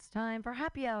 .sf, and it's time for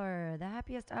Happy Hour, the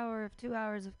happiest hour of 2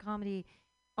 hours of comedy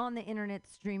on the internet,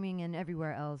 streaming, and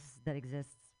everywhere else that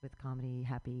exists with comedy.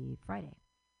 Happy Friday.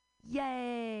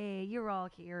 Yay! You're all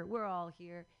here. We're all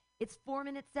here. It's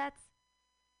 4-minute sets.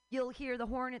 You'll hear the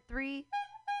horn at 3.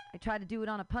 I try to do it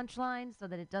on a punchline so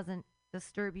that it doesn't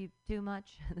disturb you too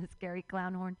much, the scary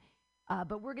clown horn.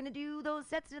 But we're going to do those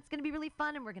sets, and it's going to be really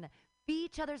fun, and we're going to be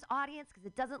each other's audience because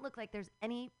it doesn't look like there's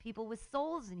any people with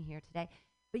souls in here today.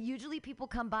 But usually people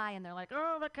come by, and they're like,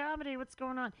 oh, the comedy, what's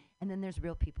going on? And then there's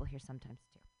real people here sometimes,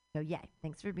 too. So, yay.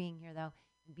 Thanks for being here, though.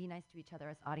 And be nice to each other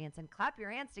as audience, and clap your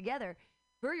hands together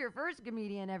for your first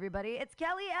comedian, everybody. It's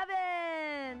Kelly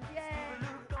Evans. Yay.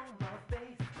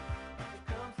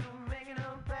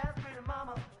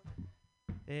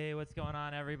 Hey, what's going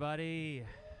on, everybody?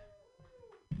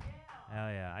 Hell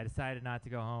yeah. I decided not to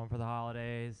go home for the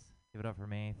holidays. Give it up for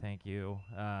me. Thank you.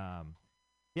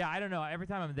 Yeah, I don't know. Every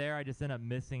time I'm there, I just end up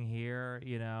missing here,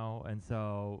 you know. And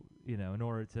so, you know, in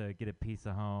order to get a piece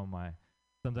of home, I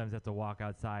sometimes have to walk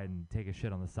outside and take a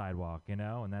shit on the sidewalk, you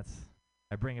know. And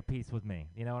I bring a piece with me.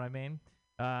 You know what I mean?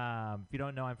 If you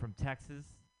don't know, I'm from Texas.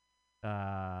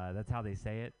 That's how they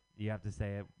say it. You have to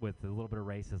say it with a little bit of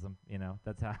racism, you know.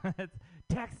 That's how it's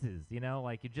Texas, you know.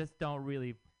 Like, you just don't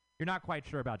really, you're not quite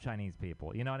sure about Chinese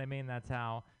people. You know what I mean? That's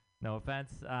how, no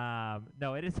offense.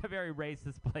 No, it is a very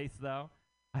racist place, though.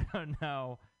 I don't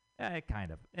know.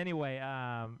 Kind of. Anyway,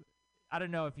 I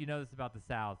don't know if you know this about the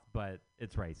South, but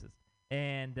it's racist.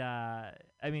 And, I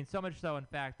mean, so much so, in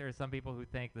fact, there are some people who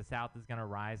think the South is going to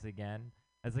rise again.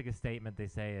 That's like a statement they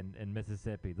say in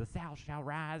Mississippi. The South shall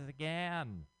rise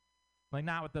again. Like,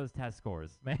 not with those test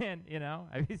scores. Man, you know,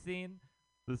 have you seen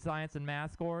the science and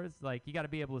math scores? Like, you got to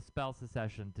be able to spell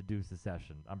secession to do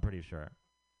secession, I'm pretty sure.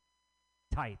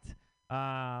 Tight.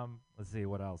 Let's see,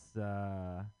 what else?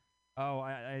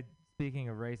 Speaking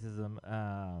of racism,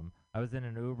 I was in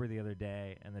an Uber the other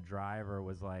day, and the driver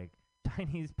was like,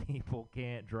 Chinese people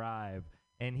can't drive.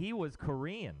 And he was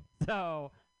Korean.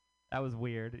 So that was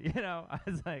weird. You know, I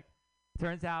was like,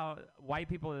 turns out white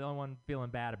people are the only one feeling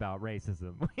bad about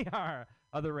racism. We are.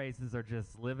 Other races are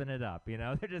just living it up, you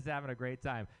know? They're just having a great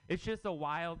time. It's just a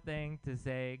wild thing to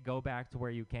say, go back to where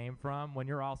you came from when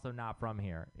you're also not from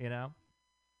here, you know?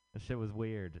 That shit was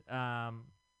weird. I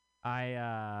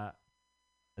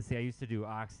used to do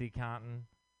OxyContin.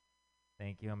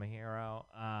 Thank you, I'm a hero.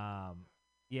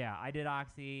 Yeah, I did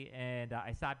Oxy, and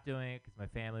I stopped doing it because my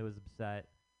family was upset.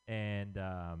 And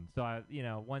so, I, you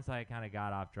know, once I kind of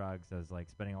got off drugs, I was, like,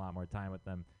 spending a lot more time with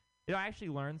them. You know, I actually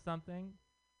learned something.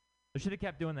 I should have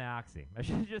kept doing the Oxy. I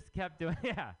should have just kept doing,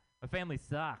 yeah, my family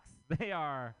sucks. It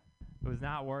was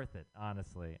not worth it,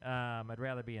 honestly. I'd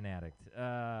rather be an addict.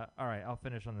 All right, I'll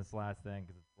finish on this last thing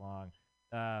because it's long.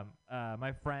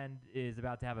 My friend is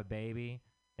about to have a baby,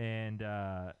 and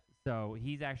so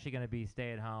he's actually going to be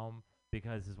stay-at-home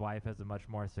because his wife has a much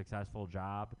more successful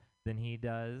job than he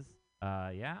does.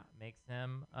 Yeah, makes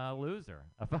him a loser.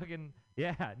 A fucking,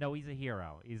 yeah, no, he's a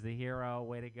hero. He's a hero,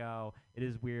 way to go. It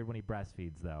is weird when he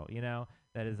breastfeeds, though, you know?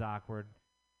 That is awkward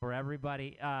for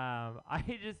everybody.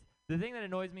 The thing that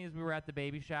annoys me is we were at the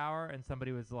baby shower, and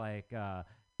somebody was like,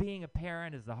 being a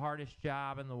parent is the hardest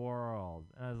job in the world.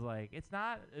 And I was like, it's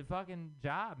not a fucking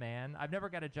job, man. I've never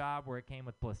got a job where it came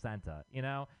with placenta, you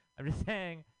know? I'm just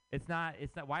saying, it's not,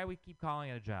 why do we keep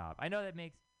calling it a job? I know that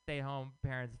makes stay-home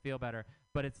parents feel better,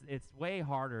 but it's way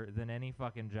harder than any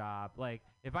fucking job. Like,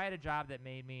 if I had a job that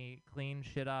made me clean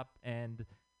shit up and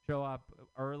show up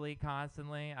early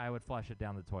constantly, I would flush it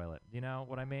down the toilet. You know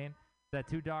what I mean? Is that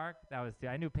too dark?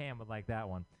 I knew Pam would like that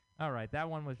one. All right, that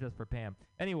one was just for Pam.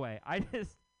 Anyway, I've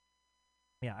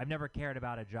never cared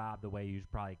about a job the way you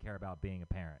probably care about being a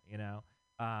parent, you know?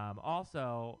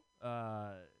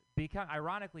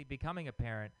 Ironically, becoming a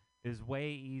parent is way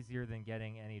easier than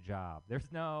getting any job.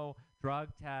 There's no drug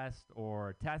test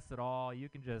or test at all. You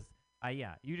can just,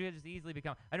 you can just easily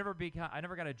become. I never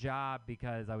got a job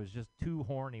because I was just too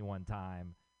horny one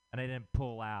time and I didn't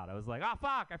pull out. I was like, oh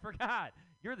fuck, I forgot.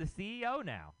 You're the CEO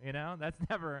now. You know, that's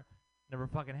never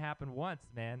fucking happened once,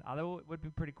 man. Although it would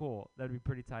be pretty cool. That'd be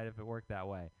pretty tight if it worked that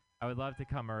way. I would love to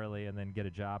come early and then get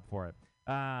a job for it.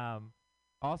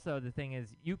 Also, the thing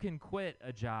is, you can quit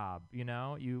a job, you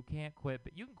know? You can't quit,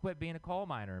 but you can quit being a coal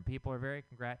miner, and people are very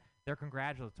they're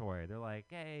congratulatory. They're like,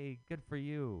 hey, good for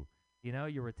you. You know,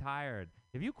 you're retired.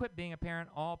 If you quit being a parent,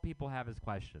 all people have is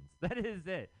questions. That is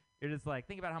it. You're just like,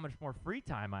 think about how much more free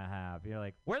time I have. You're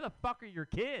like, where the fuck are your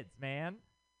kids, man?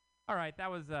 All right,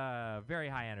 that was very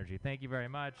high energy. Thank you very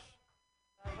much.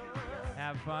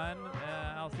 Have fun.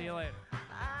 I'll see you later.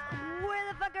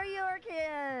 Where the fuck are your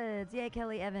kids. Yay,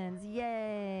 Kelly Evans.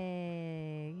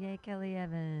 Yay. Yay, Kelly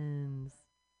Evans.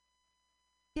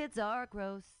 Kids are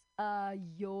gross.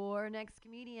 Your next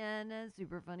comedian, a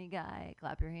super funny guy.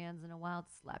 Clap your hands in a wild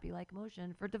slappy like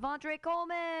motion for Devontre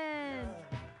Coleman.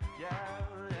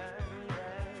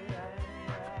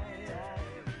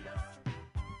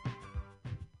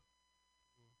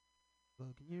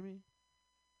 Hello, can you hear me?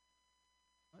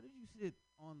 Why did you sit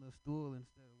on the stool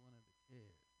instead of one of the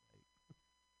chairs? Like,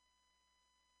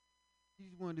 you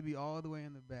just wanted to be all the way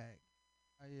in the back.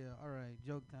 Yeah, all right,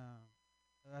 joke time.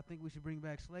 I think we should bring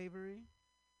back slavery.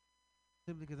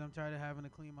 Simply because I'm tired of having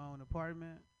to clean my own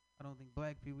apartment. I don't think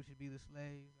black people should be the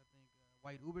slaves. I think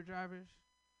white Uber drivers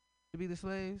should be the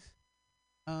slaves.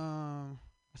 I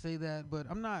say that, but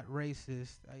I'm not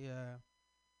racist. I'm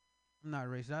not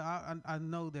racist. I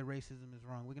know that racism is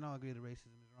wrong. We can all agree that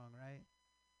racism is wrong, right?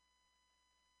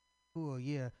 Cool,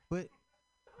 yeah. But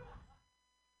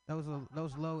that was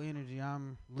low energy.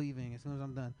 I'm leaving as soon as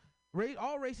I'm done.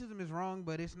 All racism is wrong,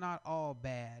 but it's not all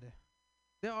bad.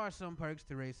 There are some perks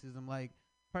to racism. Like,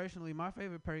 personally, my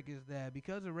favorite perk is that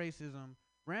because of racism,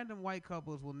 random white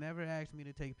couples will never ask me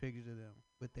to take pictures of them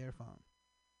with their phone.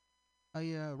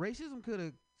 Racism could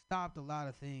have stopped a lot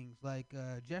of things. Like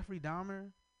Jeffrey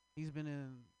Dahmer, he's been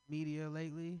in media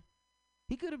lately.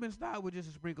 He could have been stopped with just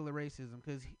a sprinkle of racism.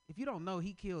 Because if you don't know,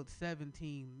 he killed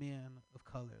 17 men of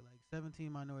color, like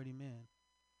 17 minority men.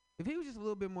 If he was just a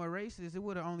little bit more racist, it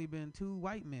would have only been 2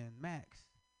 white men, max.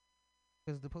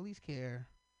 Because the police care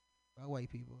about white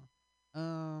people.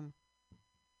 Y'all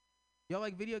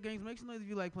like video games? Make some noise if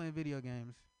you like playing video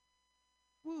games.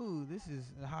 Woo, this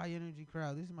is a high energy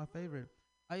crowd. This is my favorite.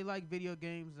 I like video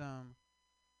games,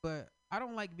 but I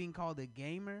don't like being called a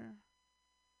gamer.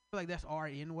 I feel like that's our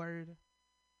N-word.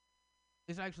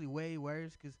 It's actually way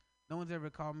worse because no one's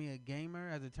ever called me a gamer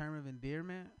as a term of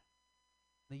endearment.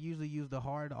 They usually use the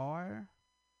hard R.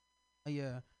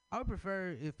 I would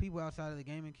prefer if people outside of the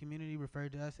gaming community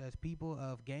referred to us as people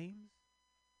of games.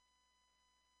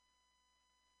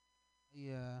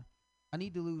 I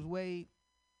need to lose weight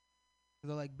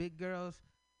because I like big girls.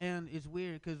 And it's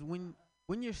weird because when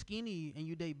you're skinny and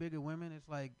you date bigger women, it's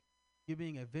like you're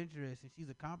being adventurous and she's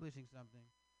accomplishing something.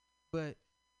 But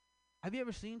have you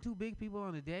ever seen 2 big people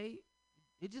on a date?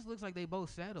 It just looks like they both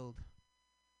settled.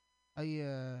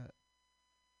 I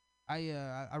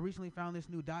recently found this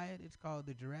new diet. It's called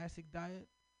the Jurassic diet,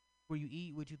 where you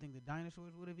eat what you think the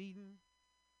dinosaurs would have eaten.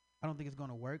 I don't think it's going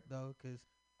to work, though, because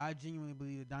I genuinely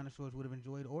believe the dinosaurs would have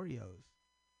enjoyed Oreos.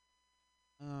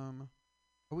 Are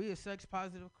we a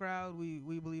sex-positive crowd?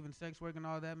 We believe in sex work and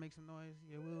all that. Make some noise.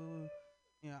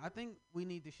 Yeah, I think we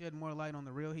need to shed more light on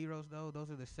the real heroes, though.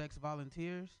 Those are the sex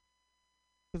volunteers.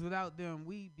 Because without them,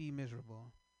 we'd be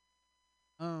miserable.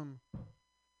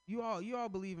 You all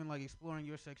believe in like exploring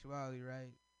your sexuality,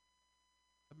 right?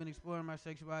 I've been exploring my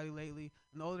sexuality lately,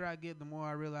 and the older I get, the more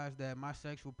I realize that my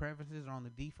sexual preferences are on the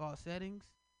default settings.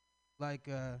 Like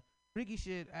freaky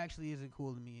shit actually isn't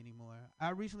cool to me anymore.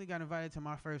 I recently got invited to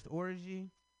my first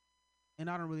orgy, and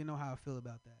I don't really know how I feel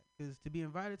about that. Because to be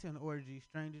invited to an orgy,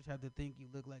 strangers have to think you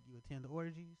look like you attend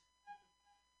orgies.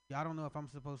 Yeah, I don't know if I'm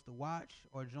supposed to watch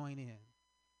or join in,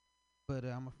 but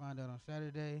I'm gonna find out on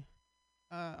Saturday.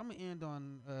 I'm gonna end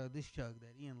on this chug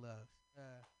that Ian loves.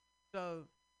 So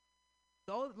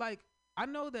like I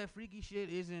know that freaky shit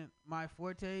isn't my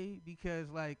forte because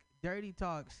like dirty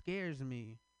talk scares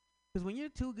me. Because when you're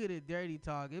too good at dirty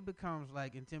talk, it becomes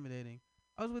like intimidating.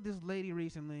 I was with this lady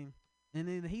recently, and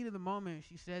in the heat of the moment,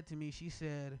 she said to me, she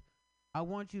said, "I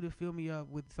want you to fill me up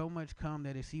with so much cum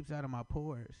that it seeps out of my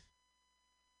pores."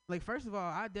 Like, first of all,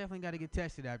 I definitely got to get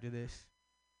tested after this.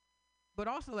 But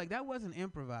also, like, that wasn't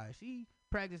improvised. She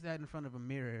practiced that in front of a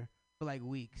mirror for like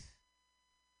weeks.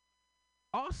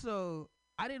 Also,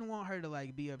 I didn't want her to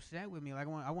like be upset with me. Like,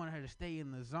 I wanted her to stay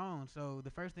in the zone. So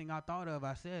the first thing I thought of,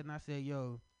 I said,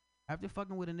 "Yo, after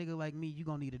fucking with a nigga like me, you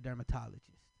gonna need a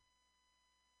dermatologist."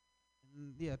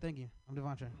 Yeah, thank you. I'm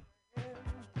Devontre.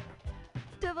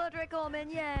 Devontre Coleman,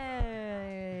 yay!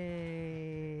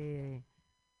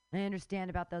 I understand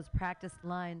about those practiced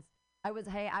lines. I was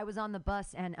on the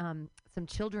bus and some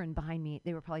children behind me.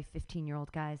 They were probably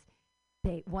 15-year-old guys.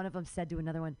 One of them said to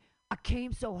another one, "I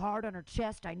came so hard on her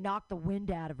chest, I knocked the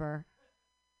wind out of her."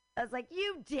 I was like,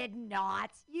 "You did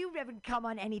not. You haven't come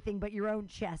on anything but your own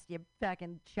chest, you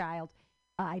fucking child."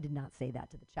 I did not say that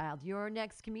to the child. Your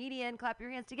next comedian, clap your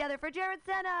hands together for Jared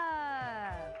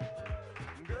Senna.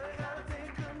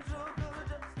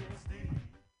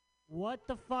 What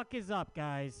the fuck is up,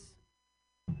 guys?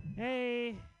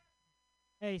 Hey,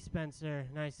 Spencer.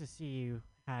 Nice to see you,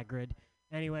 Hagrid.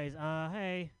 Anyways,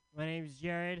 hey, my name's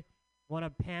Jared. one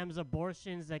of Pam's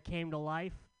abortions that came to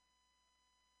life.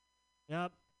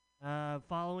 Yep.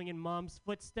 Following in Mom's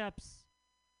footsteps.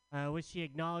 Wish she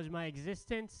acknowledged my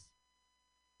existence.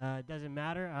 Doesn't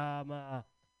matter.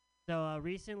 So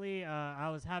recently, I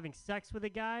was having sex with a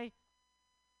guy.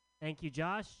 Thank you,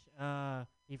 Josh.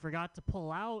 He forgot to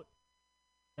pull out.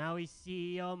 Now he's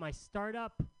CEO of my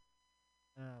startup.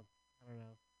 I don't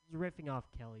know. He's riffing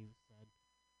off Kelly said.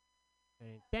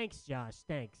 Okay. Thanks, Josh.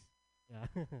 Thanks.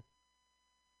 Yeah.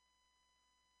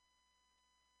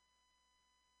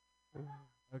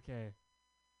 Okay.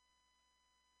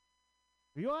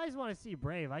 If you guys want to see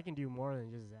Brave, I can do more than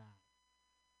just that.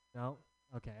 No?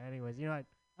 Okay. Anyways, you know what?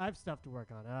 I have stuff to work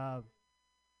on.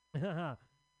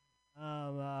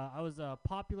 I was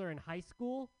popular in high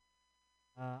school.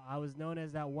 I was known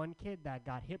as that one kid that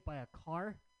got hit by a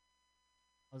car.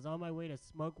 I was on my way to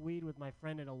smoke weed with my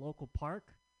friend at a local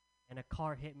park, and a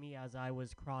car hit me as I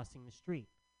was crossing the street.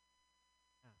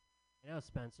 You know,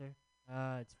 Spencer,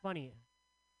 it's funny.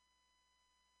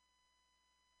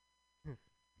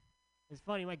 It's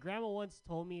funny. My grandma once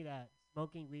told me that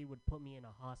smoking weed would put me in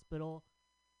a hospital.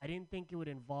 I didn't think it would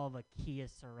involve a Kia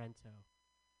Sorento.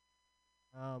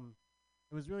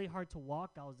 It was really hard to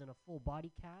walk. I was in a full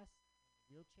body cast,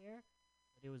 wheelchair,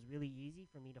 but it was really easy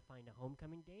for me to find a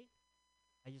homecoming date.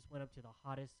 I just went up to the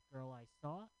hottest girl I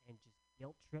saw and just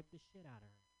guilt tripped the shit out of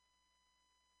her.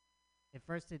 At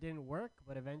first it didn't work,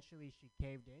 but eventually she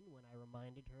caved in when I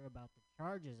reminded her about the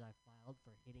charges I filed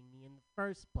for hitting me in the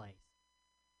first place.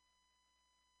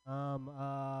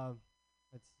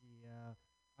 Let's see.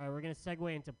 All right, we're gonna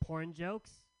segue into porn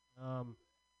jokes.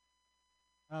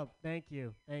 Oh, thank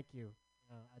you.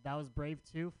 That was brave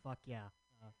too. Fuck yeah.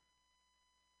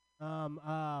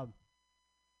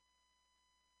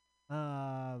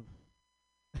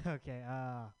 Okay.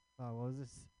 What was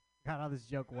this? Forgot how this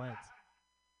joke went.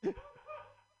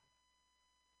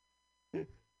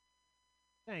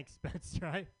 Thanks, Spencer.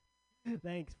 Right?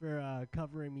 Thanks for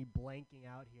covering me blanking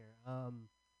out here.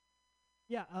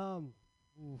 Yeah.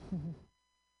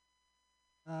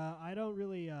 I don't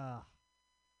really.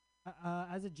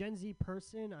 As a Gen Z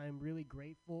person, I'm really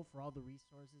grateful for all the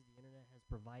resources the internet has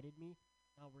provided me.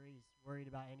 Not worried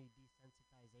about any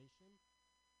desensitization.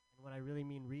 And when I really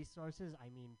mean resources, I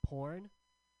mean porn.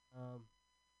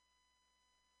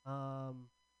 I'm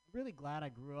really glad I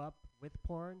grew up with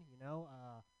porn. You know,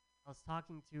 I was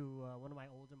talking to one of my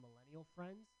older millennial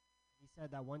friends. He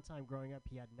said that one time growing up,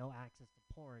 he had no access to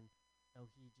porn, so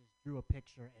he just drew a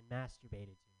picture and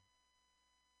masturbated to it.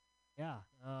 Yeah.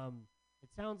 It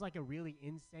sounds like a really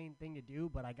insane thing to do,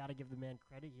 but I gotta give the man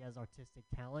credit. He has artistic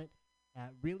talent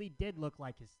that really did look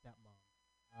like his stepmom.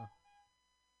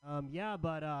 Yeah,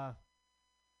 but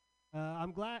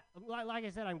I'm glad. Like I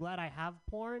said, I'm glad I have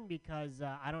porn because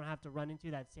I don't have to run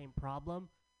into that same problem.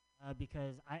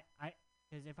 Because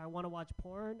because if I want to watch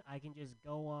porn, I can just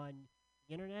go on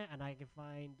the internet and I can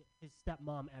find his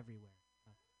stepmom everywhere.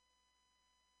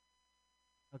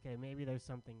 Okay, maybe there's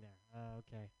something there.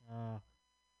 Okay.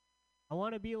 I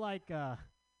want to be like,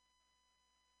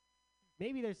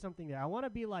 maybe there's something there. I want to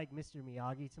be like Mr.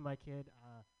 Miyagi to my kid.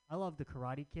 I love the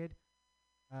Karate Kid.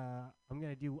 I'm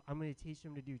gonna teach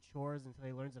him to do chores until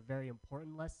he learns a very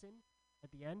important lesson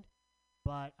at the end.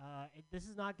 But this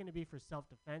is not gonna be for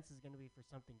self-defense. It's gonna be for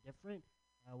something different.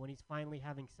 When he's finally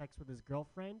having sex with his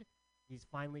girlfriend, he's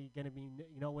finally gonna be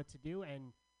know what to do.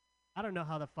 And I don't know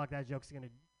how the fuck that joke's gonna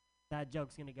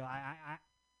go.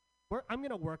 I'm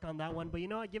gonna work on that one. But you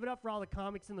know what? Give it up for all the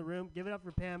comics in the room. Give it up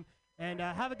for Pam. And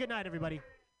have a good night, everybody.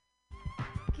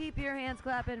 Keep your hands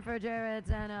clapping for Jared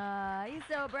Senna. He's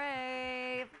so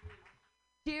brave.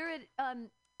 Jared,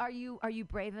 are you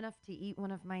brave enough to eat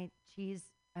one of my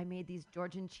cheese? I made these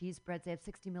Georgian cheese spreads. They have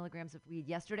 60 milligrams of weed.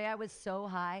 Yesterday I was so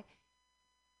high.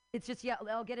 It's just, yeah,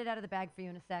 I'll get it out of the bag for you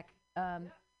in a sec.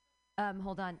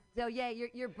 Hold on. So yeah,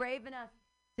 you're brave enough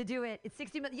to do it. It's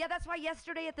 60 minutes. Yeah, that's why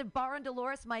yesterday at the bar on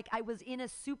Dolores, Mike, I was in a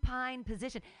supine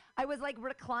position. I was like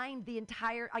reclined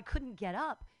I couldn't get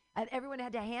up. And everyone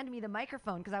had to hand me the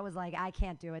microphone because I was like, I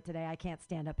can't do it today. I can't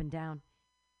stand up and down.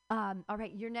 All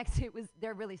right, your next,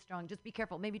 they're really strong. Just be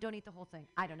careful. Maybe don't eat the whole thing.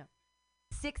 I don't know.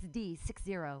 6D,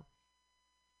 60.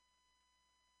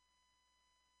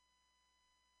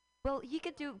 Well, he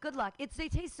could do, good luck. They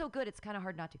taste so good, it's kind of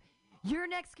hard not to. Your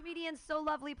next comedian, so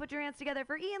lovely. Put your hands together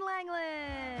for Ian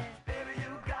Langland. Baby,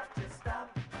 you got to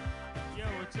stop. Yo,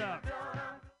 what's up?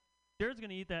 Jared's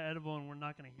gonna eat that edible, and we're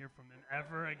not gonna hear from him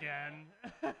ever again.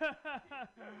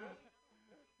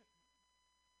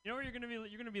 You know where you're gonna be?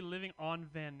 You're gonna be living on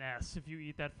Van Ness if you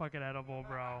eat that fucking edible,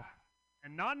 bro.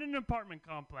 And not in an apartment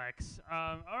complex.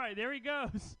 All right, there he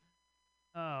goes.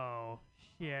 Oh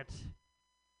shit.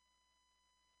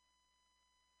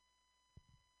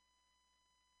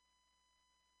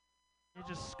 Get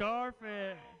your scarf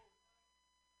in.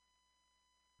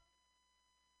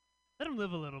 Let him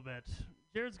live a little bit.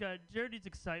 Jared needs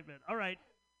excitement. All right.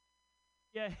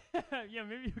 Yeah, yeah,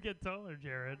 maybe you get taller,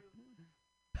 Jared.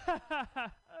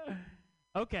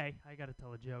 Okay, I gotta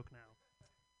tell a joke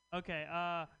now. Okay,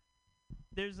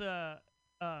 there's a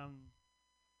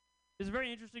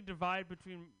very interesting divide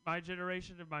between my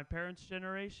generation and my parents'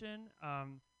 generation.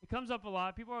 It comes up a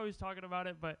lot. People are always talking about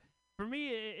it, but for me,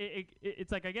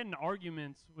 it's like I get in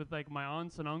arguments with like my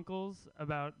aunts and uncles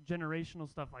about generational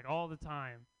stuff like all the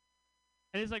time.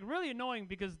 And it's like really annoying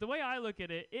because the way I look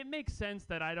at it, it makes sense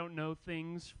that I don't know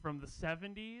things from the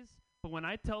 70s, but when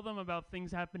I tell them about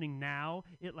things happening now,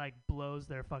 it like blows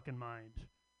their fucking mind.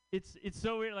 It's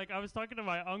so weird. Like I was talking to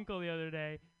my uncle the other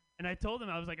day, and I told him,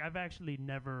 I was like, I've actually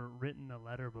never written a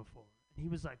letter before. And he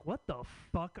was like, what the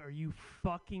fuck are you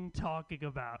fucking talking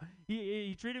about?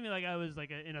 He treated me like I was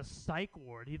like in a psych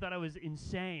ward. He thought I was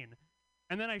insane.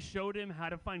 And then I showed him how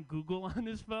to find Google on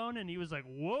his phone, and he was like,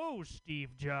 whoa,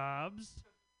 Steve Jobs.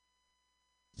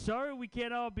 Sorry we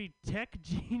can't all be tech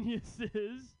geniuses.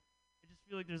 I just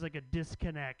feel like there's like a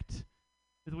disconnect.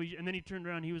 And then he turned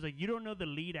around, and he was like, you don't know the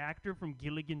lead actor from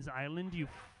Gilligan's Island, you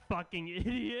fucking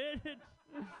idiot?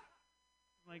 I'm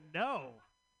like, no.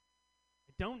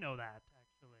 I don't know that,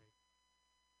 actually.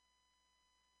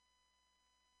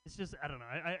 It's just, I don't know.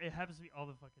 It happens to me all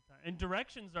the fucking time. And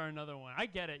directions are another one. I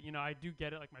get it. You know, I do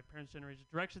get it, like my parents' generation.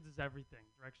 Directions is everything.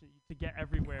 Directions, to get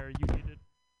everywhere, you need it.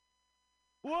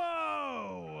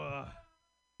 Whoa!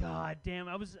 God damn,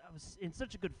 I was in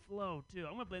such a good flow, too.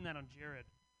 I'm going to blame that on Jared.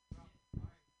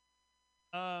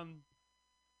 Anyway,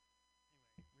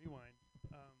 rewind.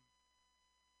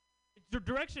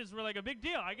 Directions were like a big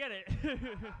deal. I get it.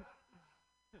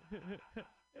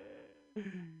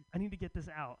 I need to get this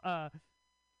out.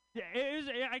 Yeah,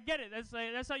 I get it.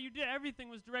 That's how you did. Everything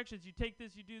was directions. You take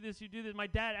this, you do this, you do this. My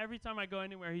dad, every time I go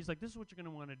anywhere, he's like, "This is what you're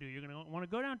gonna want to do. You're gonna want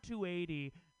to go down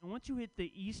 280, and once you hit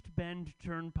the East Bend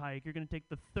Turnpike, you're gonna take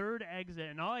the third exit."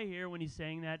 And all I hear when he's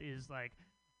saying that is like,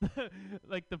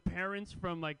 like the parents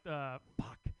from like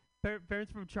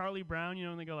parents from Charlie Brown, you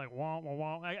know, and they go like wah wah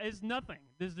wah. It's nothing.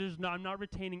 I'm not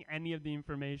retaining any of the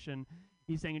information.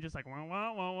 He's saying it just like wah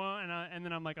wah wah wah, and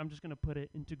then I'm like, I'm just gonna put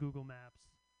it into Google Maps.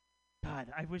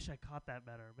 God, I wish I caught that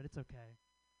better, but it's okay.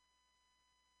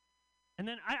 And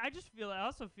then I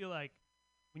also feel like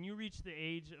when you reach the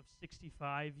age of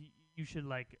 65, you should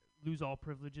like lose all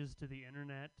privileges to the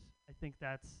internet. I think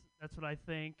that's what I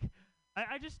think.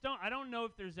 I just don't know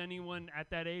if there's anyone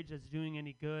at that age that's doing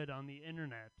any good on the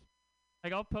internet.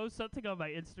 Like I'll post something on my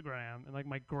Instagram, and like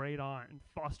my great aunt in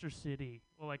Foster City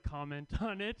will like comment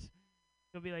on it.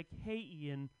 They'll be like, "Hey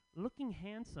Ian, looking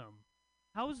handsome.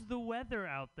 How's the weather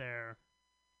out there?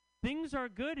 Things are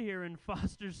good here in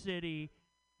Foster City.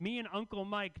 Me and Uncle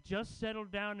Mike just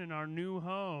settled down in our new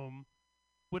home.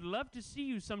 Would love to see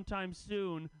you sometime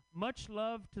soon. Much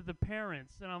love to the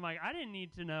parents." And I'm like, I didn't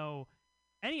need to know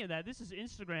any of that. This is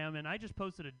Instagram, and I just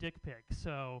posted a dick pic,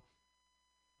 so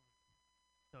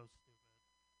stupid.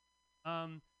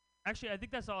 Actually, I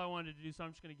think that's all I wanted to do, so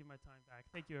I'm just going to give my time back.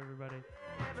 Thank you, everybody.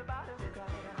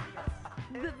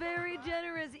 The very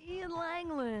generous Ian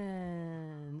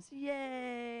Langlands.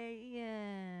 Yay,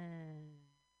 Ian.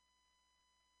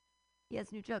 He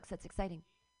has new jokes. That's exciting.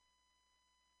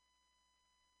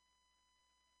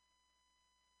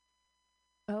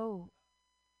 Oh.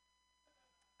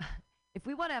 If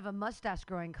we want to have a mustache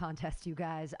growing contest, you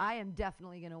guys, I am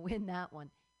definitely going to win that one.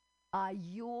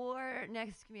 Your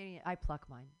next comedian, I pluck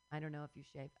mine. I don't know if you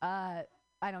shave. I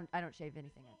don't shave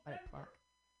anything, but I pluck.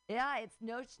 Yeah, it's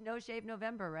no shave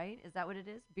November, right? Is that what it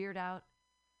is? Beard out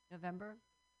November?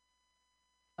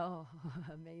 Oh,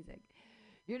 amazing.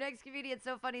 Your next comedian,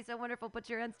 so funny, so wonderful. Put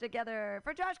your hands together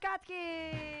for Josh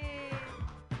Kotsky.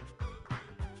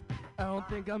 I don't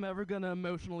think I'm ever going to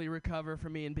emotionally recover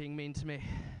from Ian being mean to me.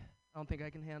 I don't think I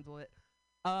can handle it.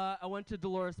 I went to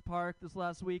Dolores Park this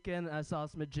last weekend, and I saw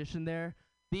this magician there.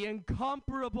 The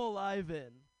incomparable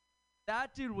Ivan.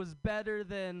 That dude was better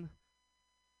than...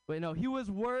 Wait, no, he was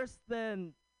worse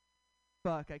than...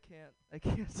 Fuck, I can't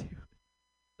do it.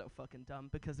 So fucking dumb,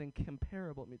 because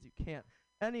incomparable means you can't.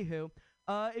 Anywho,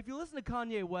 if you listen to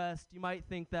Kanye West, you might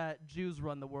think that Jews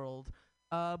run the world.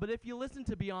 But if you listen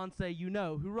to Beyonce, you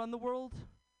know who run the world?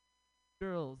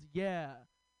 Girls, yeah.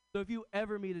 So if you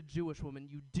ever meet a Jewish woman,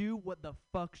 you do what the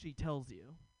fuck she tells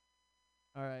you.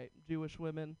 Alright, Jewish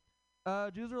women.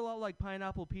 Jews are a lot like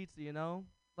pineapple pizza, you know?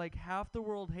 Like, half the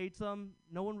world hates them.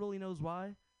 No one really knows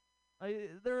why.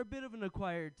 They're a bit of an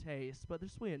acquired taste, but they're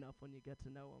sweet enough when you get to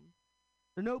know them.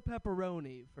 They're no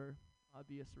pepperoni, for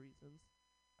obvious reasons.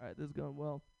 Alright, this is going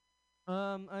well.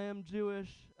 I am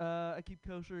Jewish. I keep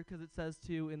kosher because it says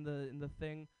to in the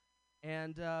thing,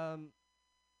 and I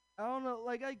don't know.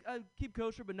 Like I keep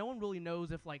kosher, but no one really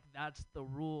knows if like that's the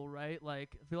rule, right?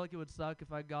 Like I feel like it would suck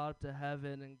if I got up to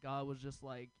heaven and God was just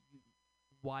like,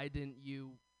 why didn't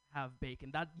you have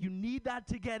bacon? That you need that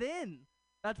to get in.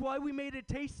 That's why we made it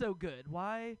taste so good.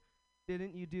 Why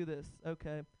didn't you do this?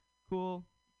 Okay, cool.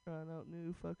 Trying out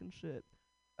new fucking shit.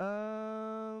 You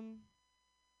know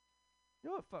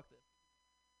what? Fuck this.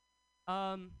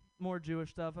 More Jewish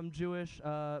stuff. I'm Jewish.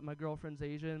 My girlfriend's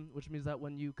Asian, which means that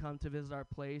when you come to visit our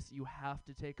place, you have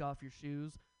to take off your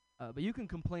shoes. But you can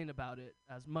complain about it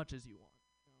as much as you want.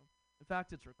 You know? In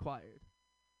fact, it's required.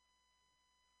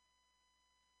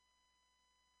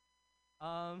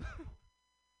 Different.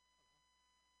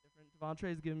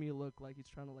 Devontrey's giving me a look like he's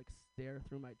trying to like stare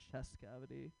through my chest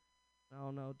cavity. I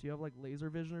don't know. Do you have like laser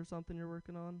vision or something you're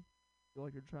working on? I feel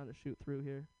like you're trying to shoot through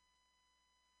here.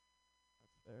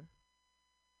 That's fair.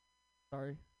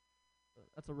 Sorry.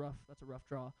 That's a rough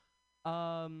draw.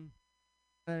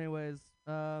 Anyways,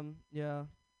 yeah.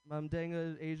 I'm dating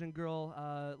an Asian girl.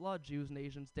 A lot of Jews and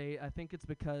Asians date. I think it's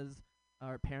because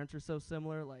our parents are so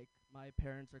similar. Like, my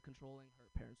parents are controlling, her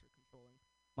parents are controlling.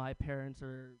 My parents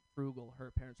are frugal,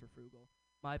 her parents are frugal.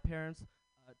 My parents,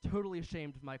 totally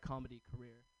ashamed of my comedy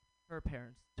career. Her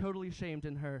parents, totally ashamed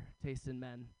in her taste in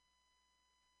men.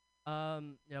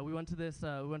 Yeah, we went to this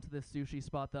sushi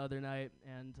spot the other night,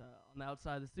 and on the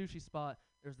outside of the sushi spot,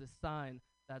 there's this sign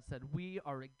that said, "We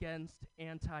are against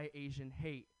anti-Asian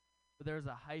hate." But there's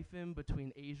a hyphen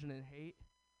between Asian and hate,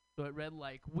 so it read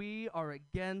like, "We are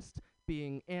against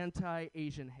being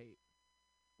anti-Asian hate.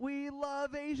 We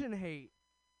love Asian hate."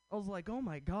 I was like, oh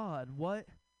my God, what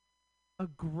a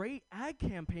great ad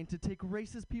campaign to take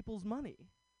racist people's money.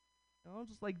 You know,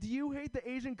 just like, do you hate the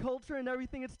Asian culture and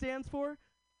everything it stands for?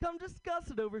 Come discuss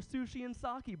it over sushi and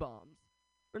sake bombs.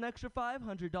 For an extra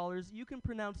 $500, you can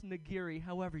pronounce nigiri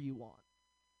however you want.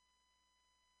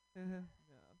 Yeah,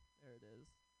 there it is.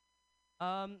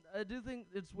 I do think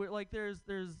it's weird. Like, there's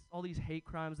all these hate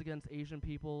crimes against Asian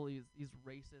people. These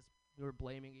racists who are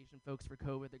blaming Asian folks for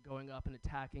COVID. They're going up and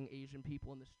attacking Asian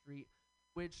people in the street,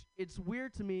 which it's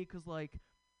weird to me because, like,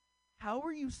 how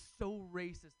are you so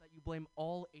racist that you blame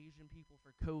all Asian people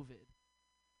for COVID,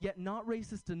 yet not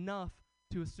racist enough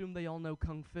to assume they all know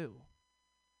Kung Fu?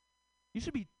 You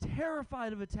should be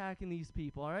terrified of attacking these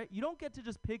people, all right? You don't get to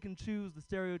just pick and choose the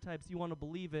stereotypes you want to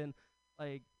believe in.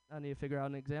 Like, I need to figure out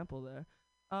an example there.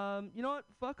 You know what?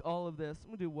 Fuck all of this. I'm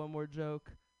going to do one more joke.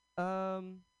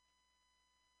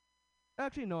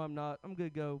 Actually, no, I'm not. I'm going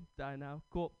to go die now.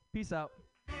 Cool. Peace out.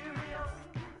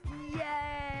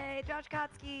 Yay! Josh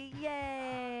Kotsky, yay!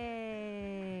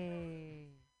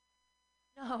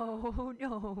 No,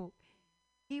 no.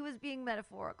 He was being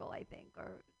metaphorical, I think,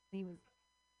 or he's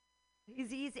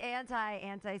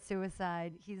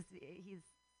anti-suicide. He's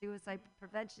suicide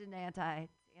prevention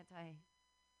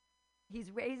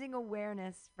he's raising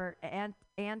awareness for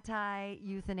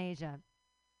anti-euthanasia,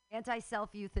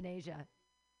 anti-self-euthanasia.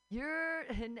 You're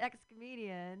an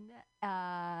ex-comedian.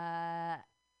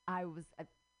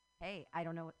 Hey, I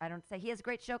don't know. I don't say. He has a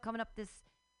great show coming up this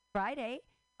Friday,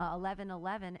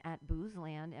 11/11 at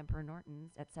Boozeland, Emperor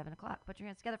Norton's at 7 o'clock. Put your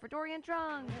hands together for Dorian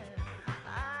Trung.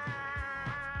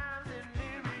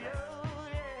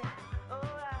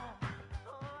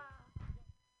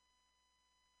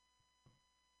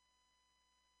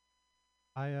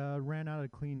 I ran out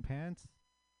of clean pants,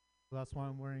 so that's why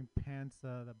I'm wearing pants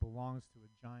that belongs to a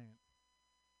giant.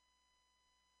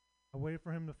 I waited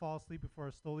for him to fall asleep before I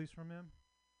stole these from him,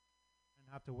 and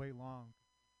have to wait long.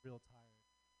 I'm real tired.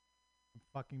 I'm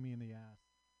fucking me in the ass.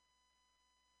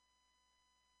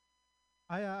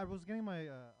 I was getting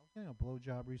a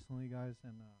blowjob recently, guys,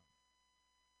 and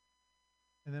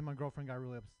then my girlfriend got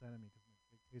really upset at me because my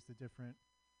dick tasted different.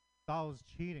 Thought I was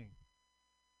cheating.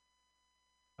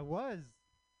 I was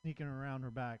sneaking around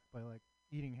her back by like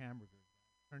eating hamburgers.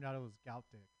 Turned out it was gout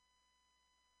dick.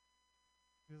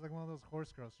 She was like one of those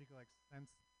horse girls. She could like sense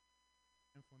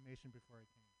inflammation before I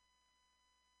came.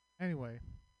 Anyway,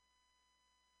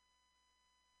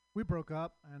 we broke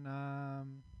up, and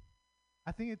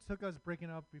I think it took us breaking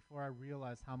up before I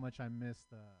realized how much I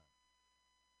missed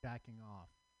jacking off.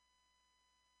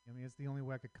 I mean, it's the only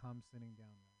way I could come sitting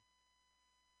down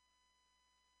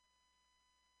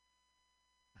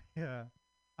there. Yeah.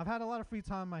 I've had a lot of free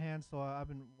time on my hands, so I've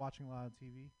been watching a lot of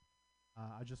TV.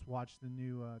 I just watched the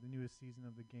newest season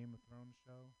of the Game of Thrones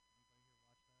show.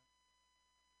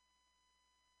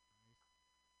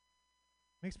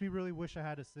 Makes me really wish I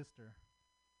had a sister.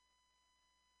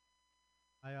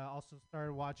 I also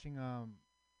started watching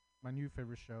my new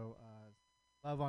favorite show,